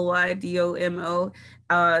 Creative LYDOMO.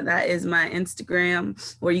 That is my Instagram,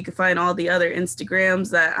 where you can find all the other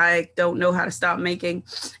Instagrams that I don't know how to stop making.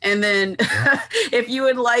 And then if you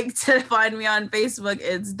would like to find me on Facebook,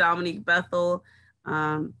 it's Dominique Bethel.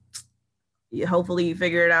 Hopefully you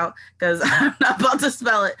figure it out, because I'm not about to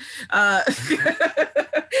spell it.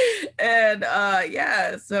 And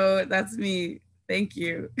yeah, so that's me. Thank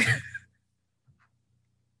you.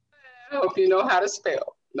 I hope you know how to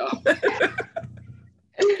spell. No.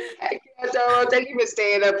 Thank you for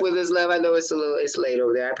staying up with us, love. I know it's late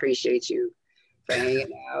over there. I appreciate you for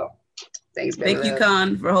hanging out. Thanks, baby. Thank you,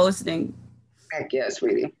 Khan, for hosting. Heck yeah,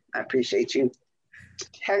 sweetie. I appreciate you.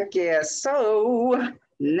 Heck yeah. So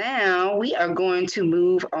now we are going to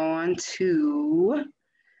move on to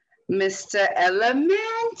Mr.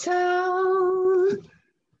 Elemental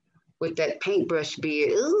with that paintbrush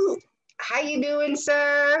beard. Ooh, how you doing,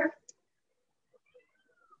 sir?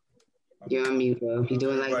 You're on mute, bro. You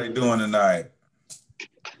doing like? What are you doing tonight?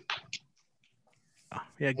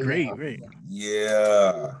 Yeah, great.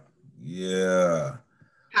 Yeah.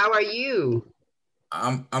 How are you?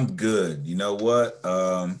 I'm good. You know what?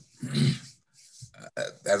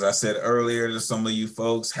 As I said earlier to some of you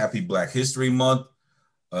folks, happy Black History Month.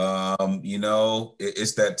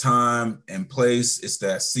 It's that time and place. It's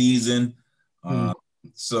that season.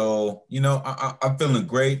 So, I'm feeling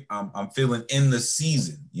great. I'm feeling in the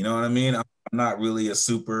season. You know what I mean? I'm not really a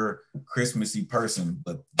super Christmassy person,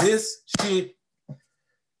 but this shit,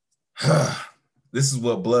 this is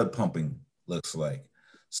what blood pumping looks like.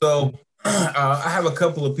 So I have a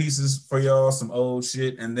couple of pieces for y'all, some old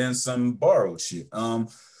shit and then some borrowed shit. The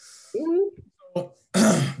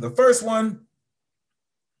first one,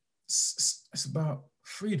 it's about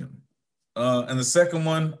freedom. And the second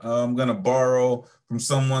one, I'm gonna borrow from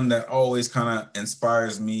someone that always kind of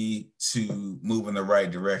inspires me to move in the right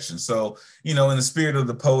direction. So, in the spirit of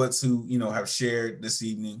the poets who, have shared this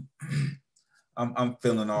evening, I'm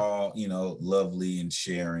feeling all, lovely and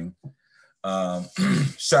sharing.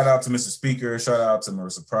 Shout out to Mr. Speaker, shout out to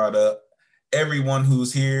Marissa Prada, everyone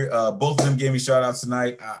who's here. Both of them gave me shout outs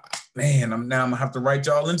tonight. Man, I'm gonna have to write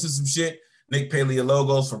y'all into some shit. Nick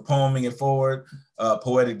Paleologos for poeming it forward,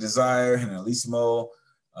 Poetic Desire, and Elisimo,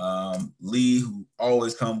 Lee, who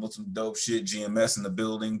always comes with some dope shit, GMS in the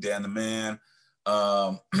building, Dan the Man.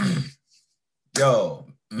 Yo,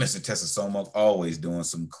 Mr. Tessa Somok always doing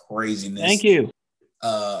some craziness. Thank you.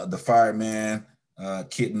 The Fireman,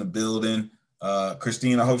 Kit in the building.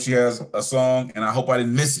 Christine, I hope she has a song, and I hope I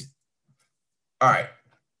didn't miss it. All right,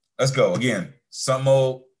 let's go. Again, some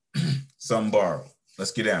old, some borrowed.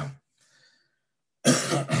 Let's get down.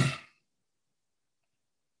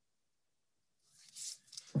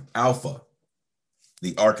 Alpha,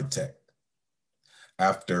 the architect.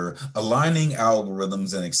 After aligning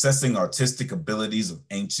algorithms and accessing artistic abilities of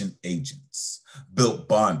ancient agents, built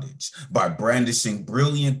bondage by brandishing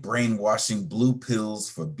brilliant brainwashing blue pills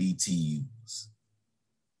for BTUs.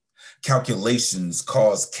 Calculations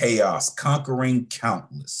cause chaos, conquering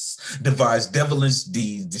countless, devised devilish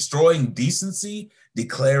deeds, destroying decency,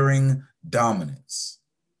 declaring dominance,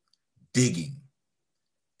 digging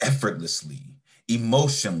effortlessly,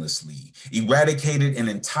 emotionlessly, eradicated an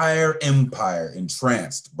entire empire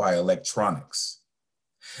entranced by electronics,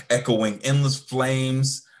 echoing endless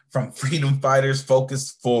flames from freedom fighters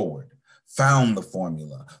focused forward, found the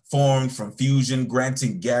formula, formed from fusion,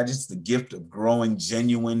 granting gadgets the gift of growing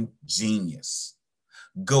genuine genius.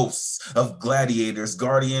 Ghosts of gladiators,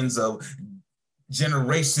 guardians of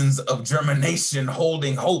generations of germination,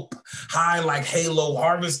 holding hope high like halo,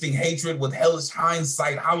 harvesting hatred with hellish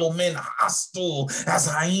hindsight, hollow men hostile as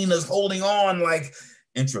hyenas, holding on like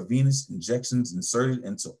intravenous injections inserted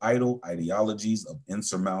into idle ideologies of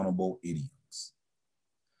insurmountable idioms.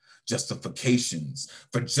 Justifications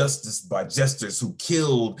for justice by jesters who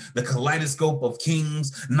killed the kaleidoscope of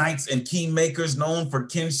kings, knights, and keymakers known for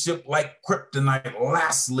kinship like kryptonite.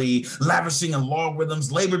 Lastly, lavishing in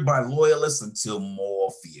logarithms labored by loyalists until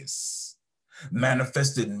Morpheus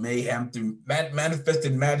manifested magic through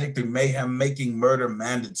mayhem, making murder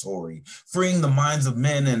mandatory, freeing the minds of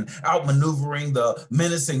men and outmaneuvering the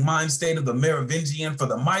menacing mind state of the Merovingian for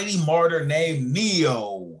the mighty martyr named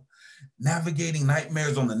Neo. Navigating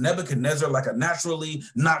nightmares on the Nebuchadnezzar like a naturally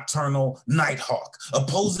nocturnal nighthawk,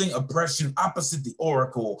 opposing oppression opposite the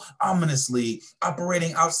oracle, ominously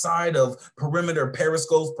operating outside of perimeter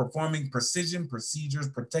periscopes, performing precision procedures,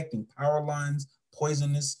 protecting power lines,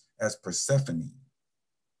 poisonous as Persephone.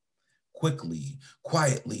 Quickly,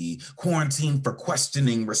 quietly, quarantined for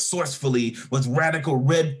questioning, resourcefully, with radical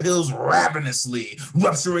red pills ravenously,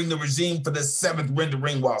 rupturing the regime for the seventh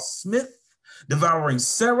rendering, while Smith, devouring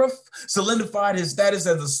Seraph, solidified his status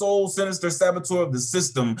as the sole sinister saboteur of the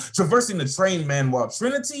system, traversing the train man, while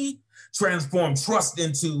Trinity transformed trust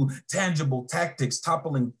into tangible tactics,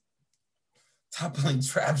 toppling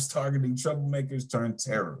traps, targeting troublemakers turned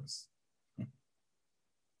terrorists.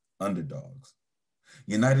 Underdogs.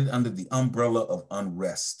 United under the umbrella of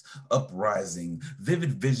unrest, uprising,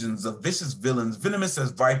 vivid visions of vicious villains, venomous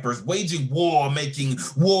as vipers, waging war, making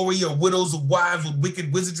warrior widows of wives with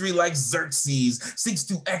wicked wizardry like Xerxes, seeks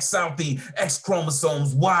to X out the X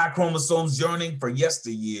chromosomes, Y chromosomes yearning for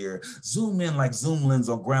yesteryear. Zoom in like zoom lens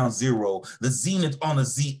on ground zero, the zenith on the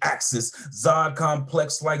Z axis, Zod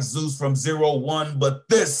complex like Zeus from 01, but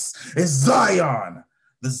this is Zion,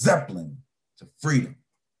 the Zeppelin to freedom.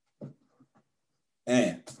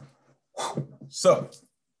 And so,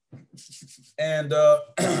 and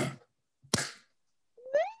appreciate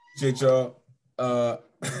y'all.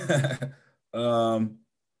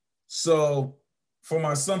 So for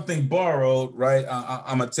my something borrowed, right?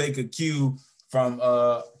 I'm gonna take a cue from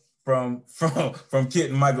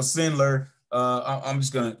Kit and Michael Sindler. I'm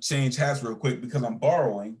just gonna change hats real quick because I'm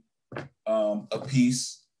borrowing a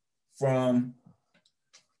piece from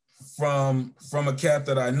a cat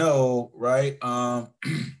that I know, right?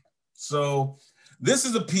 So this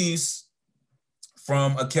is a piece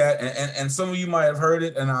from a cat, and some of you might have heard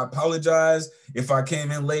it, and I apologize if I came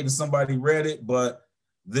in late and somebody read it, but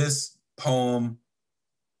this poem,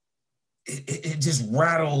 it just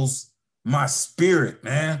rattles my spirit,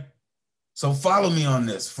 man. So follow me on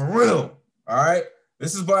this, for real, all right?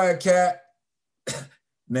 This is by a cat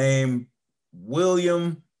named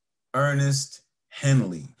William Ernest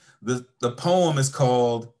Henley. The poem is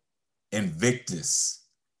called Invictus.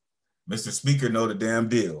 Mr. Speaker know the damn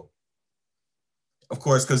deal. Of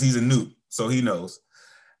course, because he's a newt, so he knows.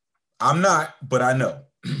 I'm not, but I know.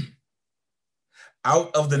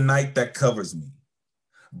 Out of the night that covers me,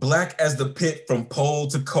 black as the pit from pole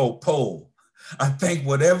to pole, I thank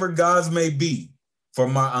whatever gods may be for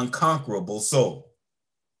my unconquerable soul.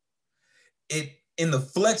 It in the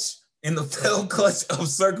flesh In the fell clutch of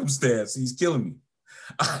circumstance, he's killing me.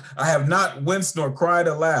 I have not winced nor cried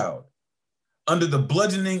aloud. Under the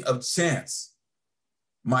bludgeoning of chance,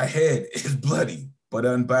 my head is bloody but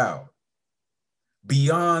unbowed.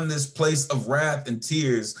 Beyond this place of wrath and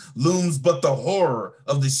tears looms but the horror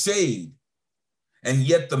of the shade. And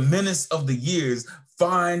yet the menace of the years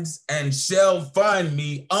finds and shall find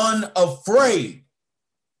me unafraid.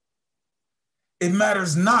 It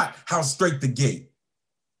matters not how straight the gate,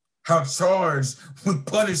 how charged with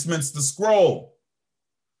punishments the scroll.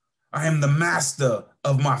 I am the master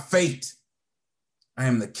of my fate. I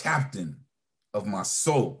am the captain of my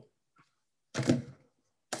soul.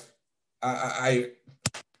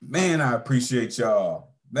 Man, I appreciate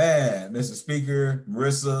y'all. Man, Mr. Speaker,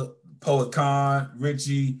 Marissa, Poet Khan,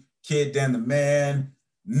 Richie, Kid Dan the Man,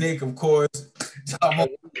 Nick, of course,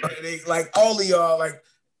 like all of y'all, like,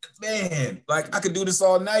 man, like I could do this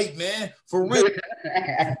all night, man, for real.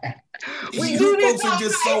 You folks are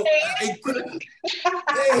just so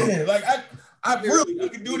yeah, like I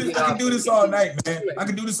could do this. I can do this all night, man. I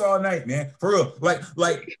can do this all night, man. For real. Like,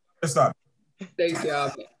 let's stop. Thanks,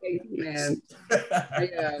 y'all. Thanks, man.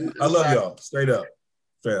 I love y'all. Straight up.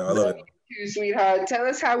 I love it. You, sweetheart. Tell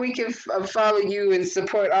us how we can follow you and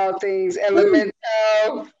support all things Elemental.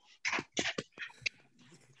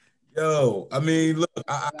 Yo, I mean, look,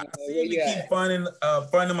 I seem to keep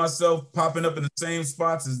finding myself popping up in the same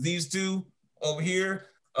spots as these two over here.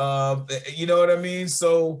 You know what I mean?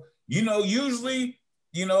 So, usually,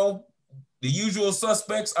 the usual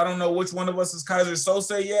suspects. I don't know which one of us is Kaiser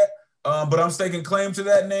Sose yet, but I'm staking claim to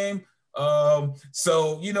that name.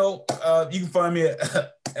 So, you can find me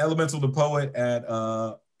at Elemental the Poet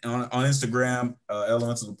on Instagram,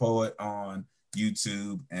 Elemental the Poet on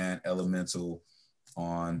YouTube, and Elemental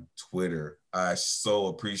on Twitter. I so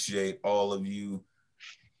appreciate all of you.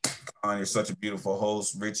 You're such a beautiful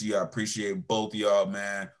host. Richie, I appreciate both of y'all,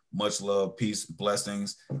 man. Much love, peace,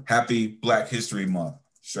 blessings. Happy Black History Month.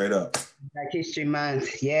 Straight up. Black History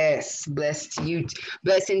Month. Yes. Blessed to you.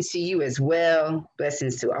 Blessings to you as well.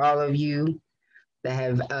 Blessings to all of you that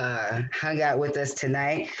have hung out with us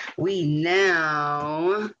tonight. We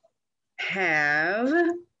now have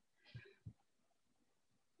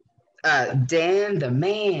Dan the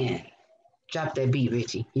Man. Drop that beat,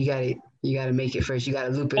 Richie. You got it. You got to make it first. You got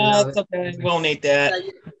to loop it. It's okay. We won't need that.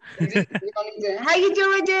 How you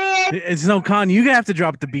doing, Dan? It's no Con. You have to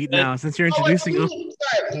drop the beat now since you're introducing him.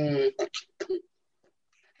 Hey,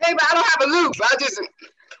 but I don't have a loop. I just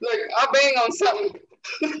look. I'll bang on something.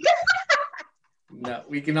 No,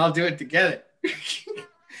 we can all do it together.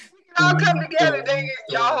 I'll come together.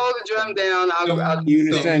 Y'all hold the drum down. I'll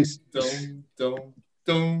unison.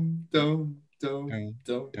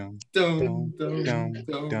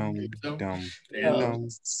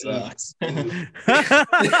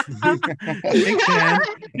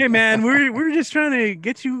 Hey man, we're just trying to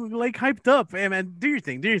get you like hyped up. Hey man, do your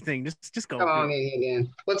thing. Just go. Come on in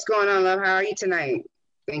again. What's going on, love? How are you tonight?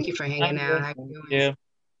 Thank you for hanging out. How you doing? Yeah.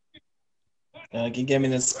 Can you give me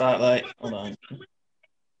the spotlight? Hold on.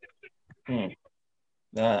 I'm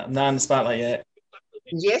not in the spotlight yet.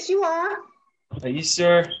 Yes, you are. Are you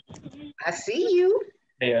sure? I see you.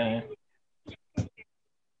 Yeah.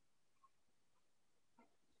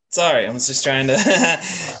 Sorry, I was just trying to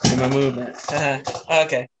do my movement.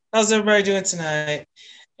 Okay. How's everybody doing tonight?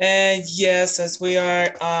 And yes, as we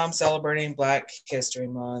are celebrating Black History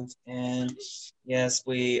Month, and yes,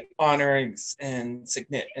 we honor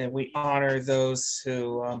we honor those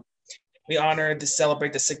who we honor to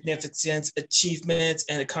celebrate the significance, achievements,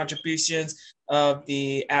 and the contributions of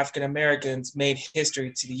the African Americans made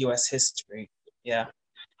history to the U.S. history. Yeah.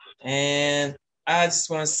 And I just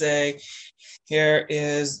want to say, here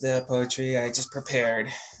is the poetry I just prepared,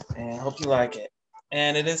 and I hope you like it.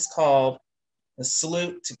 And it is called A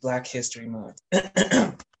Salute to Black History Month.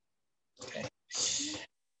 Okay.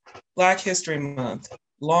 Black History Month,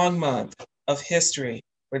 long month of history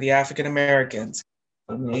for the African Americans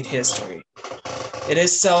who made history. It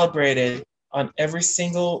is celebrated on every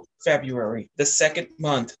single February, the second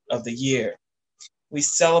month of the year. We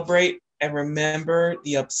celebrate and remember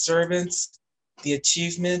the observance, the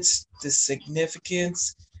achievements, the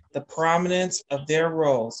significance, the prominence of their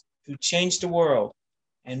roles who changed the world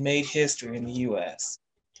and made history in the U.S.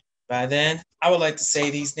 By then, I would like to say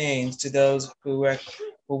these names to those who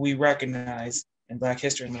we recognize in Black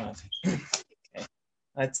History Month. Okay.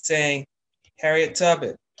 Let's say Harriet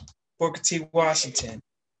Tubman, Booker T. Washington,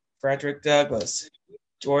 Frederick Douglass,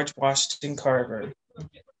 George Washington Carver,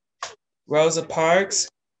 Rosa Parks,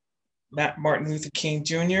 Martin Luther King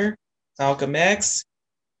Jr., Malcolm X,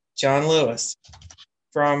 John Lewis,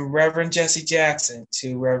 from Reverend Jesse Jackson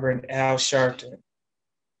to Reverend Al Sharpton,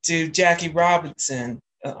 to Jackie Robinson,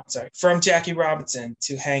 from Jackie Robinson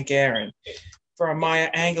to Hank Aaron, from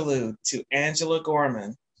Maya Angelou to Angela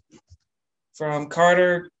Gorman, from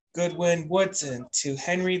Carter Goodwin Woodson to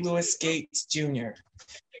Henry Louis Gates Jr.,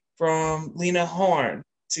 from Lena Horne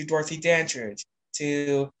to Dorothy Dandridge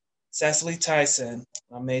to Cecily Tyson,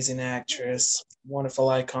 amazing actress, wonderful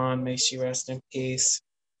icon, may she rest in peace.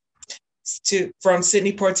 From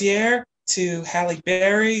Sidney Poitier to Halle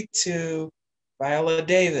Berry to Viola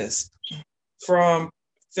Davis, from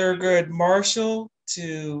Thurgood Marshall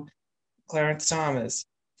to Clarence Thomas,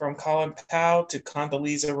 from Colin Powell to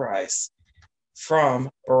Condoleezza Rice, from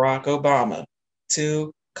Barack Obama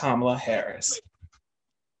to Kamala Harris.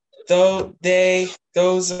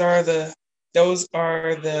 Those are the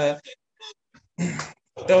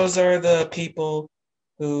people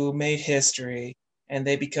who made history, and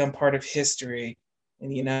they become part of history in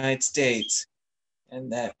the United States,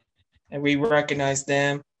 and we recognize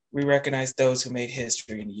them. We recognize those who made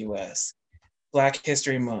history in the U.S. Black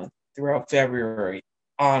History Month throughout February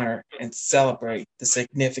honor and celebrate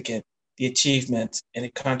the achievements and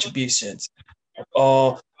the contributions of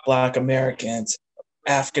all Black Americans,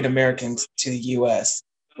 African Americans to the U.S.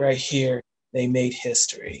 Right here, they made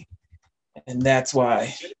history. And that's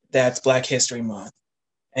why that's Black History Month.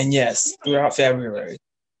 And yes, throughout February,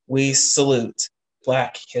 we salute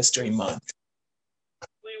Black History Month.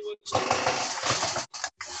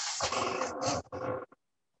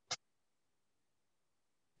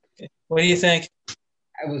 Okay. What do you think?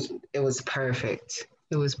 It was perfect.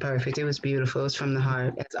 It was perfect. It was beautiful. It was from the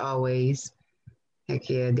heart, as always. Heck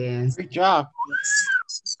yeah, Dan. Great job.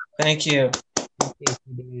 Thank you.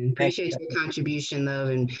 Appreciate your contribution, love,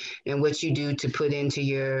 and what you do to put into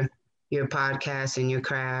your podcast and your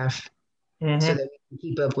craft, so that we can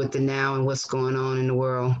keep up with the now and what's going on in the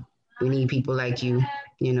world. We need people like you,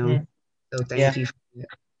 you know. So thank you for that.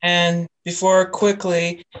 And before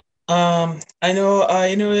quickly, I know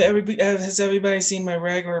has everybody seen my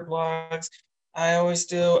regular blogs? I always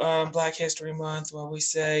do Black History Month where we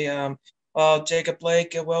say, Jacob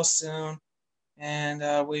Blake, get well soon.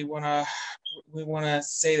 And we wanna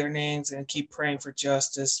say their names and keep praying for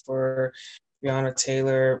justice for Breonna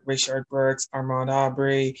Taylor, Rayshard Brooks, Ahmaud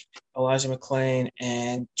Arbery, Elijah McClain,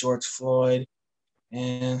 and George Floyd,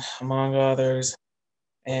 and among others.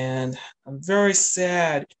 And I'm very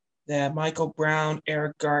sad that Michael Brown,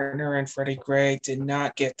 Eric Garner, and Freddie Gray did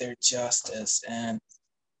not get their justice, and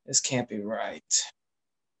this can't be right.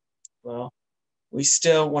 Well, we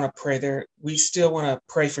still want to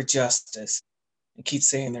pray for justice and keep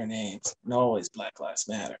saying their names, and always Black Lives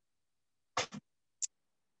Matter.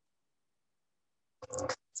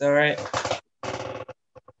 Is that right?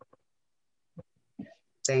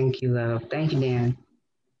 Thank you, love. Thank you, Dan.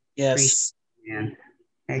 Yes. Dan.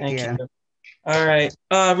 Heck Thank yeah. you. All right,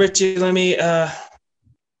 Richie, let me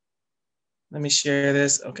share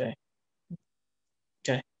this. Okay.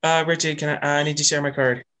 Richie, I need to share my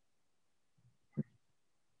card.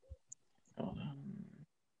 Hold on.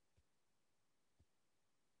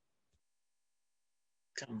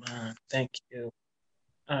 Come on, thank you.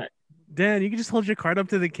 All right. Dan, you can just hold your card up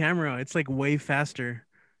to the camera. It's like way faster.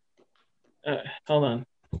 Hold on.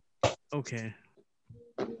 Okay.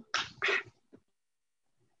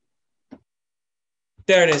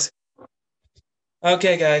 There it is.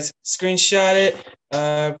 Okay, guys, screenshot it,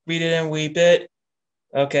 read it and weep it.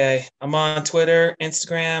 Okay, I'm on Twitter,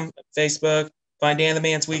 Instagram, Facebook. Find Dan the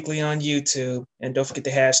Man's Weekly on YouTube, and don't forget the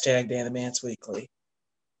hashtag Dan the Man's Weekly.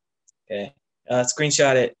 Okay,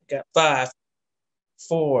 screenshot it. Got 5,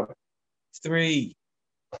 4, 3,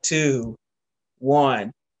 2,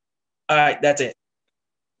 1. All right, that's it.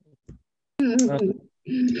 Okay.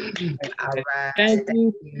 All right.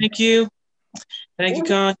 Thank you,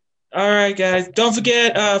 Con. All right, guys. Don't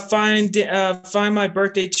forget, find my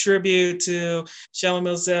birthday tribute to Shelly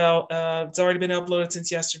Moselle. It's already been uploaded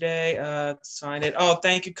since yesterday. Find it. Oh,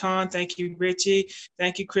 thank you, Con. Thank you, Richie.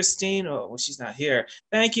 Thank you, Christine. Oh, well, she's not here.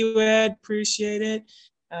 Thank you, Ed. Appreciate it.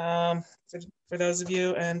 For those of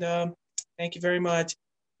you, and thank you very much.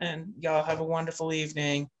 And y'all have a wonderful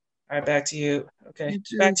evening. All right, back to you. Okay,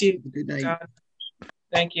 back to you. Good night. Con.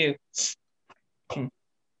 Thank you.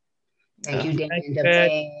 Thank you,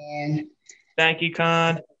 Dan. Thank you,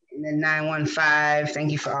 Con. And then 915.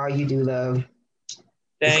 Thank you for all you do, love.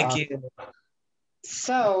 Thank you.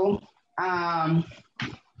 So, I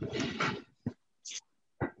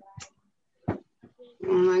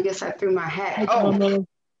guess I threw my hat. Oh,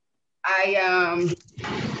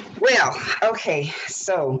 well, okay.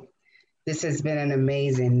 So this has been an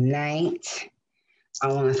amazing night. I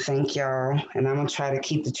want to thank y'all, and I'm going to try to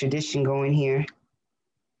keep the tradition going here.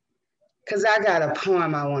 Because I got a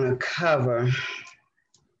poem I want to cover.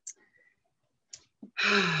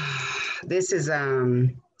 This is, I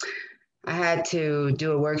had to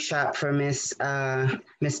do a workshop for Miss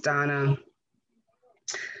Donna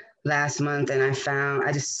last month, and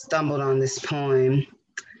I just stumbled on this poem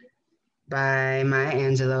by Maya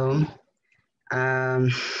Angelou,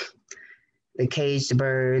 The Caged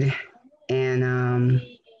Bird, and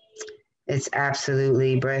it's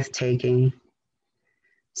absolutely breathtaking.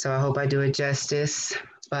 So I hope I do it justice,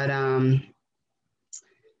 but a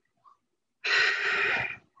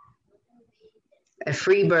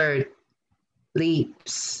free bird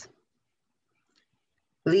leaps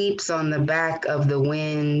on the back of the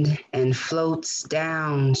wind and floats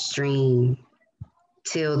downstream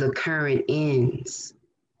till the current ends,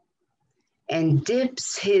 and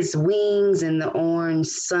dips his wings in the orange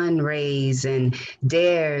sun rays and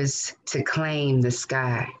dares to claim the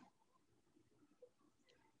sky.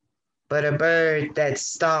 But a bird that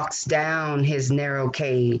stalks down his narrow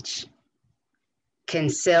cage can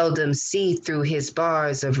seldom see through his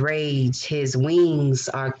bars of rage. His wings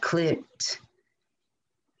are clipped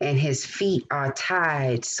and his feet are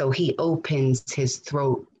tied, so he opens his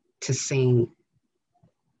throat to sing.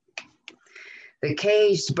 The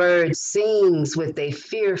caged bird sings with a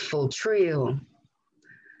fearful trill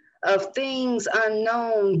of things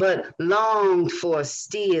unknown but longed for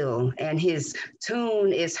still, and his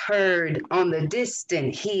tune is heard on the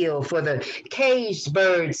distant hill, for the caged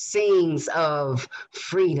bird sings of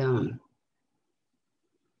freedom.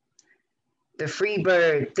 The free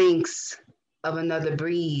bird thinks of another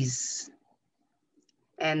breeze,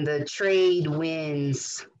 and the trade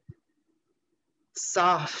winds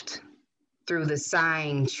soft through the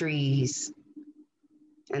sighing trees,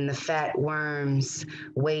 and the fat worms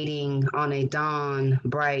waiting on a dawn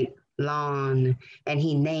bright lawn, and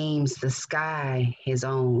he names the sky his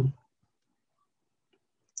own.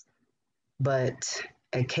 But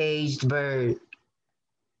a caged bird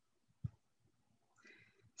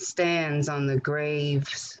stands on the grave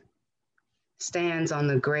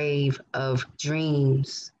of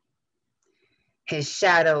dreams. His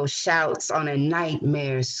shadow shouts on a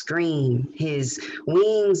nightmare scream. His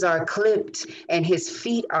wings are clipped and his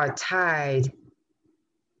feet are tied,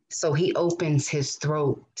 so he opens his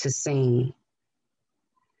throat to sing.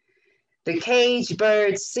 The caged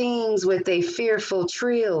bird sings with a fearful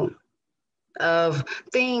trill of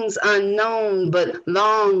things unknown but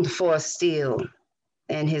longed for still,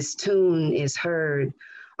 and his tune is heard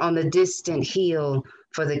on the distant hill,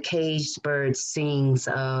 for the caged bird sings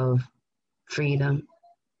of freedom.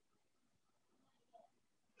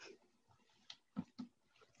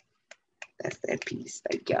 That's that piece.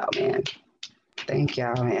 Thank y'all, man. Thank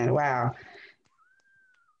y'all, man. Wow.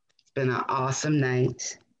 It's been an awesome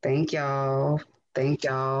night. Thank y'all. Thank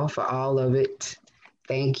y'all for all of it.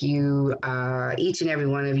 Thank you, each and every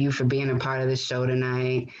one of you, for being a part of the show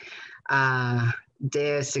tonight.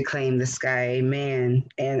 Dares to claim the sky, amen.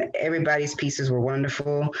 And everybody's pieces were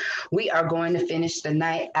wonderful. We are going to finish the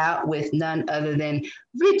night out with none other than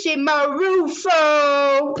Richie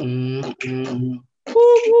Marufo. Mm-hmm.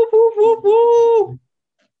 Woo, woo, woo, woo, woo.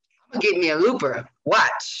 I'm gonna get me a looper.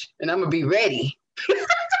 Watch, and I'm gonna be ready.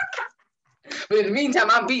 But in the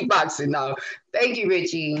meantime, I'm beatboxing now. Thank you,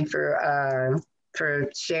 Richie, for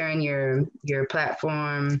sharing your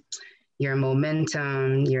platform, your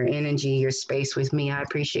momentum, your energy, your space with me. I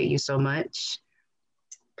appreciate you so much.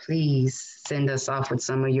 Please send us off with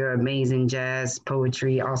some of your amazing jazz,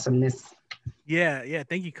 poetry, awesomeness. Yeah.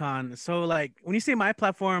 Thank you, Khan. So like when you say my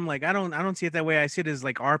platform, like I don't see it that way. I see it as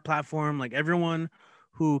like our platform, like everyone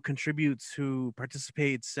who contributes, who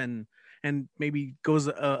participates and maybe goes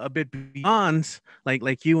a bit beyond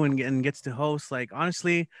like you and gets to host. Like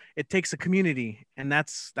honestly, it takes a community, and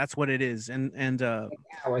that's what it is. And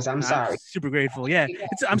hours. I'm sorry. Super grateful. Yeah,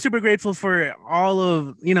 I'm super grateful for all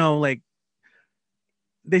of like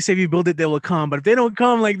they say if you build it, they will come. But if they don't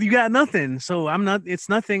come, like you got nothing. So it's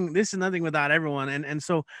nothing. This is nothing without everyone. And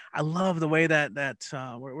so I love the way that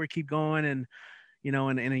we keep going. And in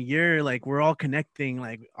a year, like we're all connecting,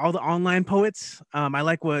 like all the online poets. I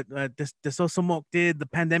like what Desosomok did, the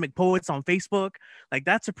pandemic poets on Facebook. Like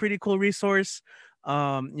that's a pretty cool resource.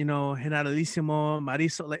 Generalissimo,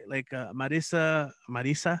 Marisa,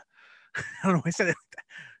 Marisa. I don't know why I said it.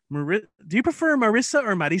 Do you prefer Marissa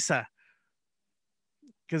or Marisa?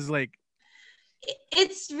 Because like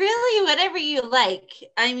it's really whatever you like.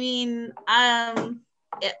 I mean,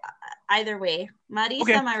 either way,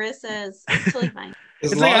 Marisa, Marissa is totally fine.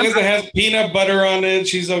 As long as it has peanut butter on it,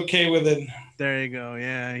 she's okay with it. There you go.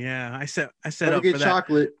 Yeah, yeah. I set Gotta up get for that.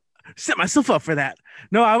 chocolate. Set myself up for that.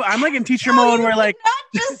 No, I'm like in teacher mode where like not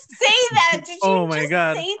just say that. Did you oh my just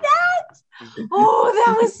God. say that? Oh,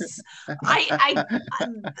 that was I'm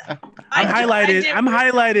highlighted. I'm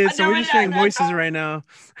highlighted, so we're just sharing voices right now.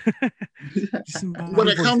 When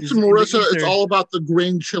it comes to Marissa, it's all about the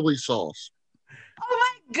green chili sauce. Oh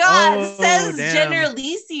my God, Oh, says damn.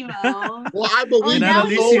 Generalissimo. Well, I believe now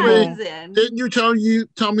you he told me. chimes in. Didn't you tell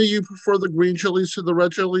me you prefer the green chilies to the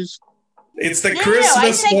red chilies? It's the I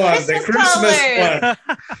Christmas said one. Christmas The Christmas colors.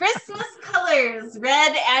 one. Christmas colors,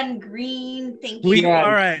 red and green. Thank you.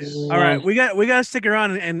 All right. We got to stick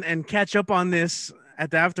around and catch up on this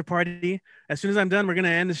at the after party. As soon as I'm done, we're gonna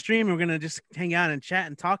end the stream. We're gonna just hang out and chat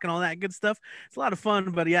and talk and all that good stuff. It's a lot of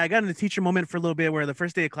fun. But yeah, I got in the teacher moment for a little bit where the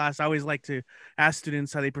first day of class, I always like to ask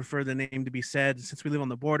students how they prefer the name to be said. Since we live on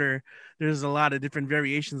the border, there's a lot of different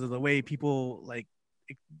variations of the way people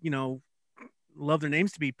love their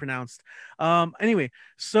names to be pronounced. Anyway,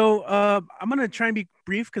 so I'm gonna try and be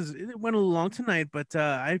brief because it went a little long tonight, but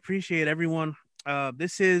I appreciate everyone.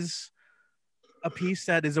 This is a piece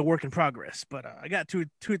that is a work in progress, but I got two or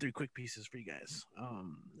three quick pieces for you guys.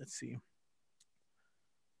 Let's see.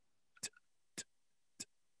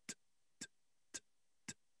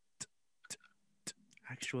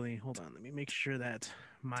 Actually, hold on. Let me make sure that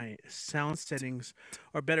my sound settings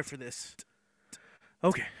are better for this.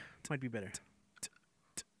 Okay, might be better.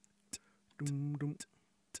 All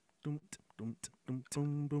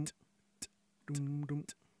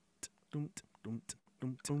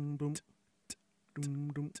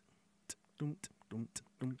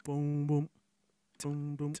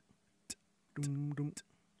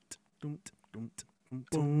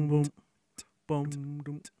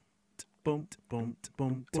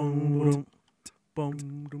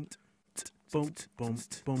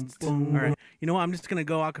right, you know what? I'm just gonna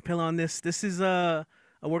go a cappella on this. This is a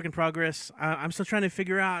work in progress. I'm still trying to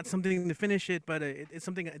figure out something to finish it, but it's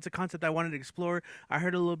a concept I wanted to explore. I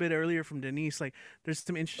heard a little bit earlier from Denise, like there's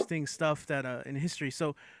some interesting stuff that in history.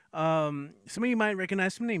 So some of you might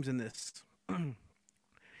recognize some names in this.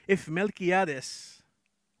 If Melquiades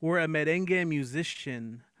were a merengue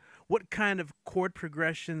musician, what kind of chord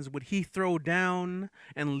progressions would he throw down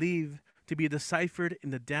and leave to be deciphered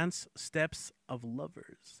in the dance steps of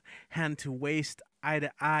lovers? Hand to waist, eye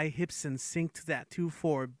to eye, hips in sync to that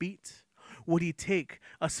 2/4 beat. Would he take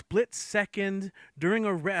a split second during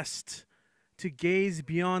a rest to gaze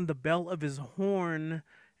beyond the bell of his horn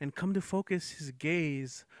and come to focus his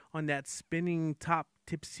gaze on that spinning top,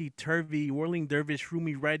 tipsy-turvy, whirling dervish,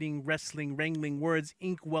 roomy writing, wrestling, wrangling words,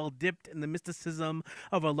 ink well dipped in the mysticism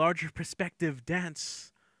of a larger perspective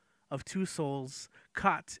dance of two souls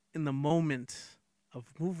caught in the moment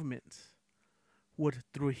of movement? Would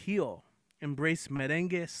Trujillo embrace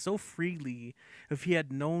merengue so freely if he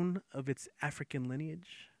had known of its African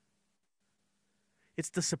lineage? It's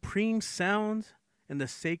the supreme sound and the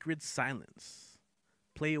sacred silence.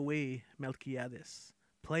 Play away, Melquiades.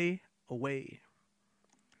 Play away.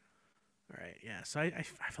 All right, yeah. So I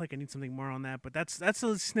feel like I need something more on that, but that's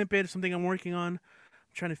a snippet of something I'm working on. I'm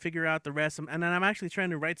trying to figure out the rest, and then I'm actually trying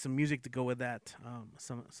to write some music to go with that.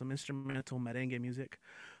 Some instrumental merengue music.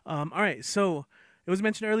 All right, so it was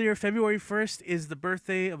mentioned earlier, February 1st is the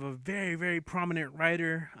birthday of a very, very prominent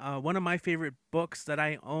writer. One of my favorite books that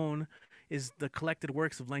I own is the collected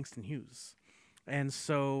works of Langston Hughes. And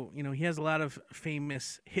so, he has a lot of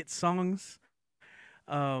famous hit songs.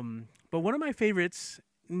 But one of my favorites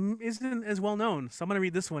isn't as well known. So I'm going to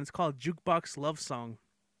read this one. It's called Jukebox Love Song.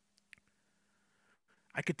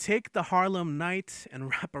 I could take the Harlem night and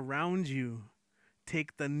wrap around you.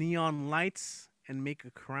 Take the neon lights and make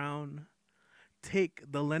a crown.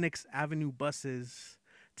 Take the Lenox Avenue buses,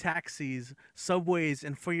 taxis, subways,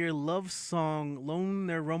 and for your love song, loan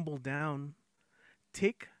their rumble down.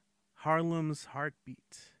 Take Harlem's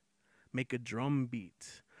heartbeat, make a drum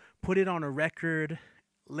beat, put it on a record,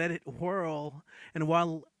 let it whirl, and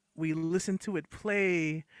while we listen to it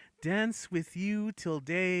play, dance with you till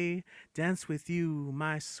day, dance with you,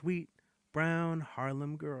 my sweet brown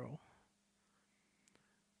Harlem girl.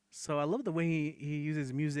 So I love the way he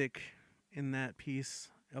uses music in that piece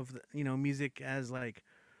of music as like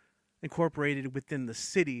incorporated within the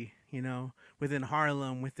city, within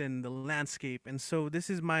Harlem, within the landscape. And so this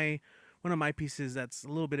is one of my pieces that's a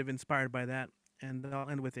little bit of inspired by that, and I'll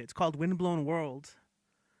end with it. It's called Windblown World,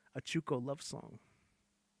 a Chuco love song.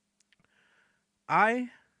 I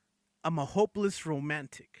am a hopeless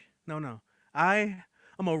romantic. No. I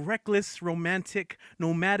am a reckless romantic,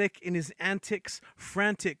 nomadic in his antics,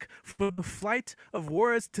 frantic for the flight of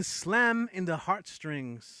words to slam in the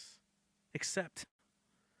heartstrings. Except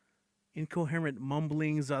Incoherent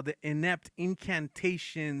mumblings are the inept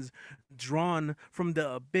incantations drawn from the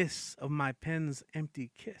abyss of my pen's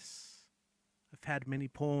empty kiss. I've had many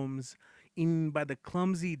poems in by the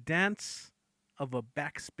clumsy dance of a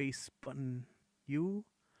backspace button. You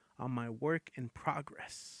are my work in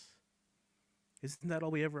progress. Isn't that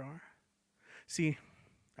all we ever are? See,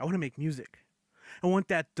 I want to make music. I want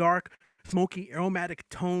that dark, smoky, aromatic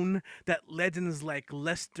tone that legends like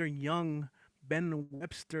Lester Young, Ben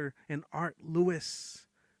Webster, and Art Lewis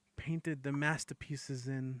painted the masterpieces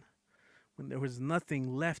in, when there was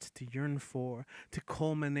nothing left to yearn for, to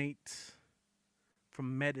culminate,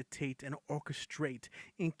 from meditate and orchestrate,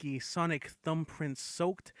 inky sonic thumbprints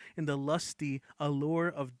soaked in the lusty allure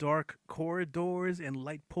of dark corridors and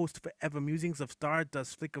light post forever musings of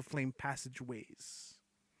stardust flicker flame passageways.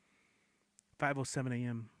 5:07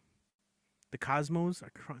 a.m. The cosmos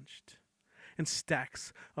are crunched, and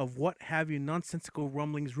stacks of what have you nonsensical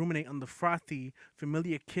rumblings ruminate on the frothy,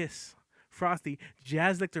 familiar kiss, frothy,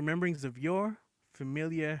 jazz-like rememberings of your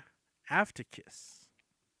familiar after kiss.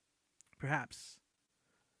 Perhaps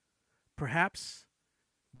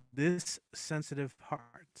this sensitive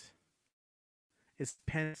heart is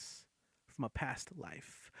penance from a past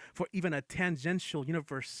life, for even a tangential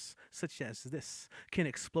universe such as this can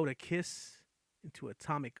explode a kiss into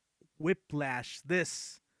atomic whiplash.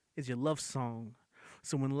 This is your love song.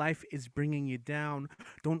 So when life is bringing you down,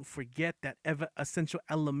 don't forget that ever essential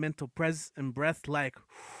elemental presence and breath like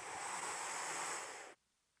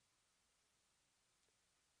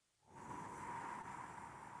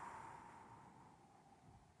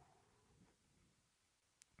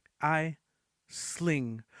I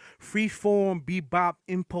sling freeform bebop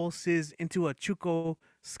impulses into a Chuko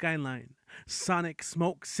skyline. Sonic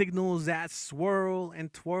smoke signals that swirl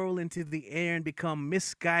and twirl into the air and become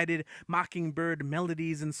misguided mockingbird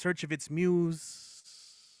melodies in search of its muse.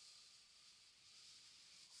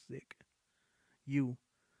 You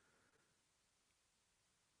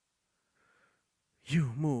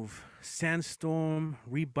move. Sandstorm,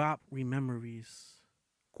 rebop, rememories.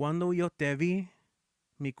 Cuando yo te vi,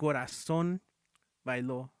 mi corazón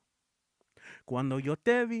bailó. Cuando yo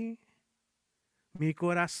te vi, mi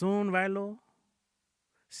corazón bailó.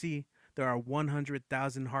 See, there are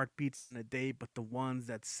 100,000 heartbeats in a day, but the ones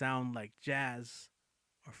that sound like jazz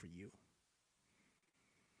are for you.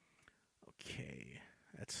 Okay,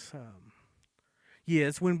 that's yeah,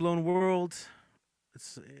 it's Windblown World.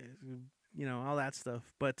 It's you know, all that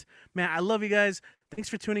stuff. But man, I love you guys. Thanks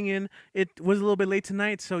for tuning in. It was a little bit late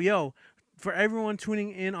tonight, so yo, for everyone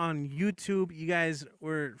tuning in on YouTube, you guys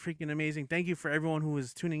were freaking amazing. Thank you for everyone who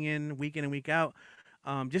was tuning in week in and week out.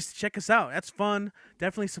 Just check us out. That's fun.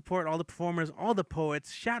 Definitely support all the performers, all the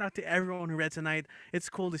poets. Shout out to everyone who read tonight. It's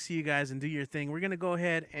cool to see you guys and do your thing. We're going to go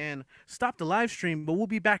ahead and stop the live stream, but we'll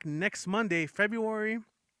be back next Monday, February.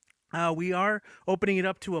 We are opening it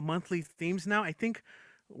up to a monthly themes now. I think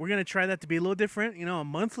we're going to try that to be a little different, you know, a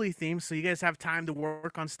monthly theme, so you guys have time to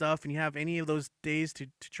work on stuff and you have any of those days to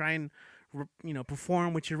try and, you know,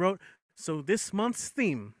 perform what you wrote. So this month's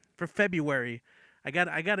theme for February, I got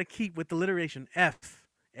to keep with the alliteration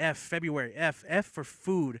February, F for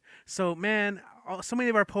food. So man, so many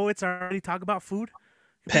of our poets already talk about food.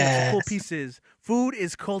 Some cool pieces. Food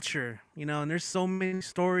is culture, you know, and there's so many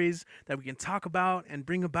stories that we can talk about and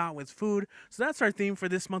bring about with food. So that's our theme for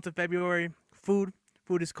this month of February. Food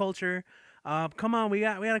is culture. Come on, we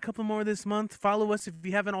got a couple more this month. Follow us if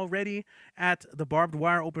you haven't already at the Barbed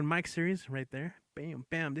Wire Open Mic Series right there. Bam,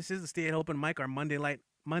 bam. This is the Stay at Open Mic, our Monday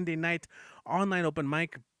night online open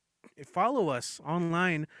mic. Follow us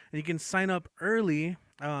online, and you can sign up early.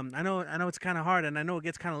 I know it's kind of hard, and I know it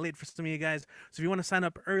gets kind of late for some of you guys. So if you want to sign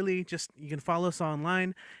up early, you can follow us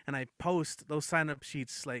online, and I post those sign up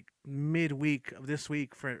sheets like midweek of this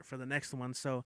week for the next one. So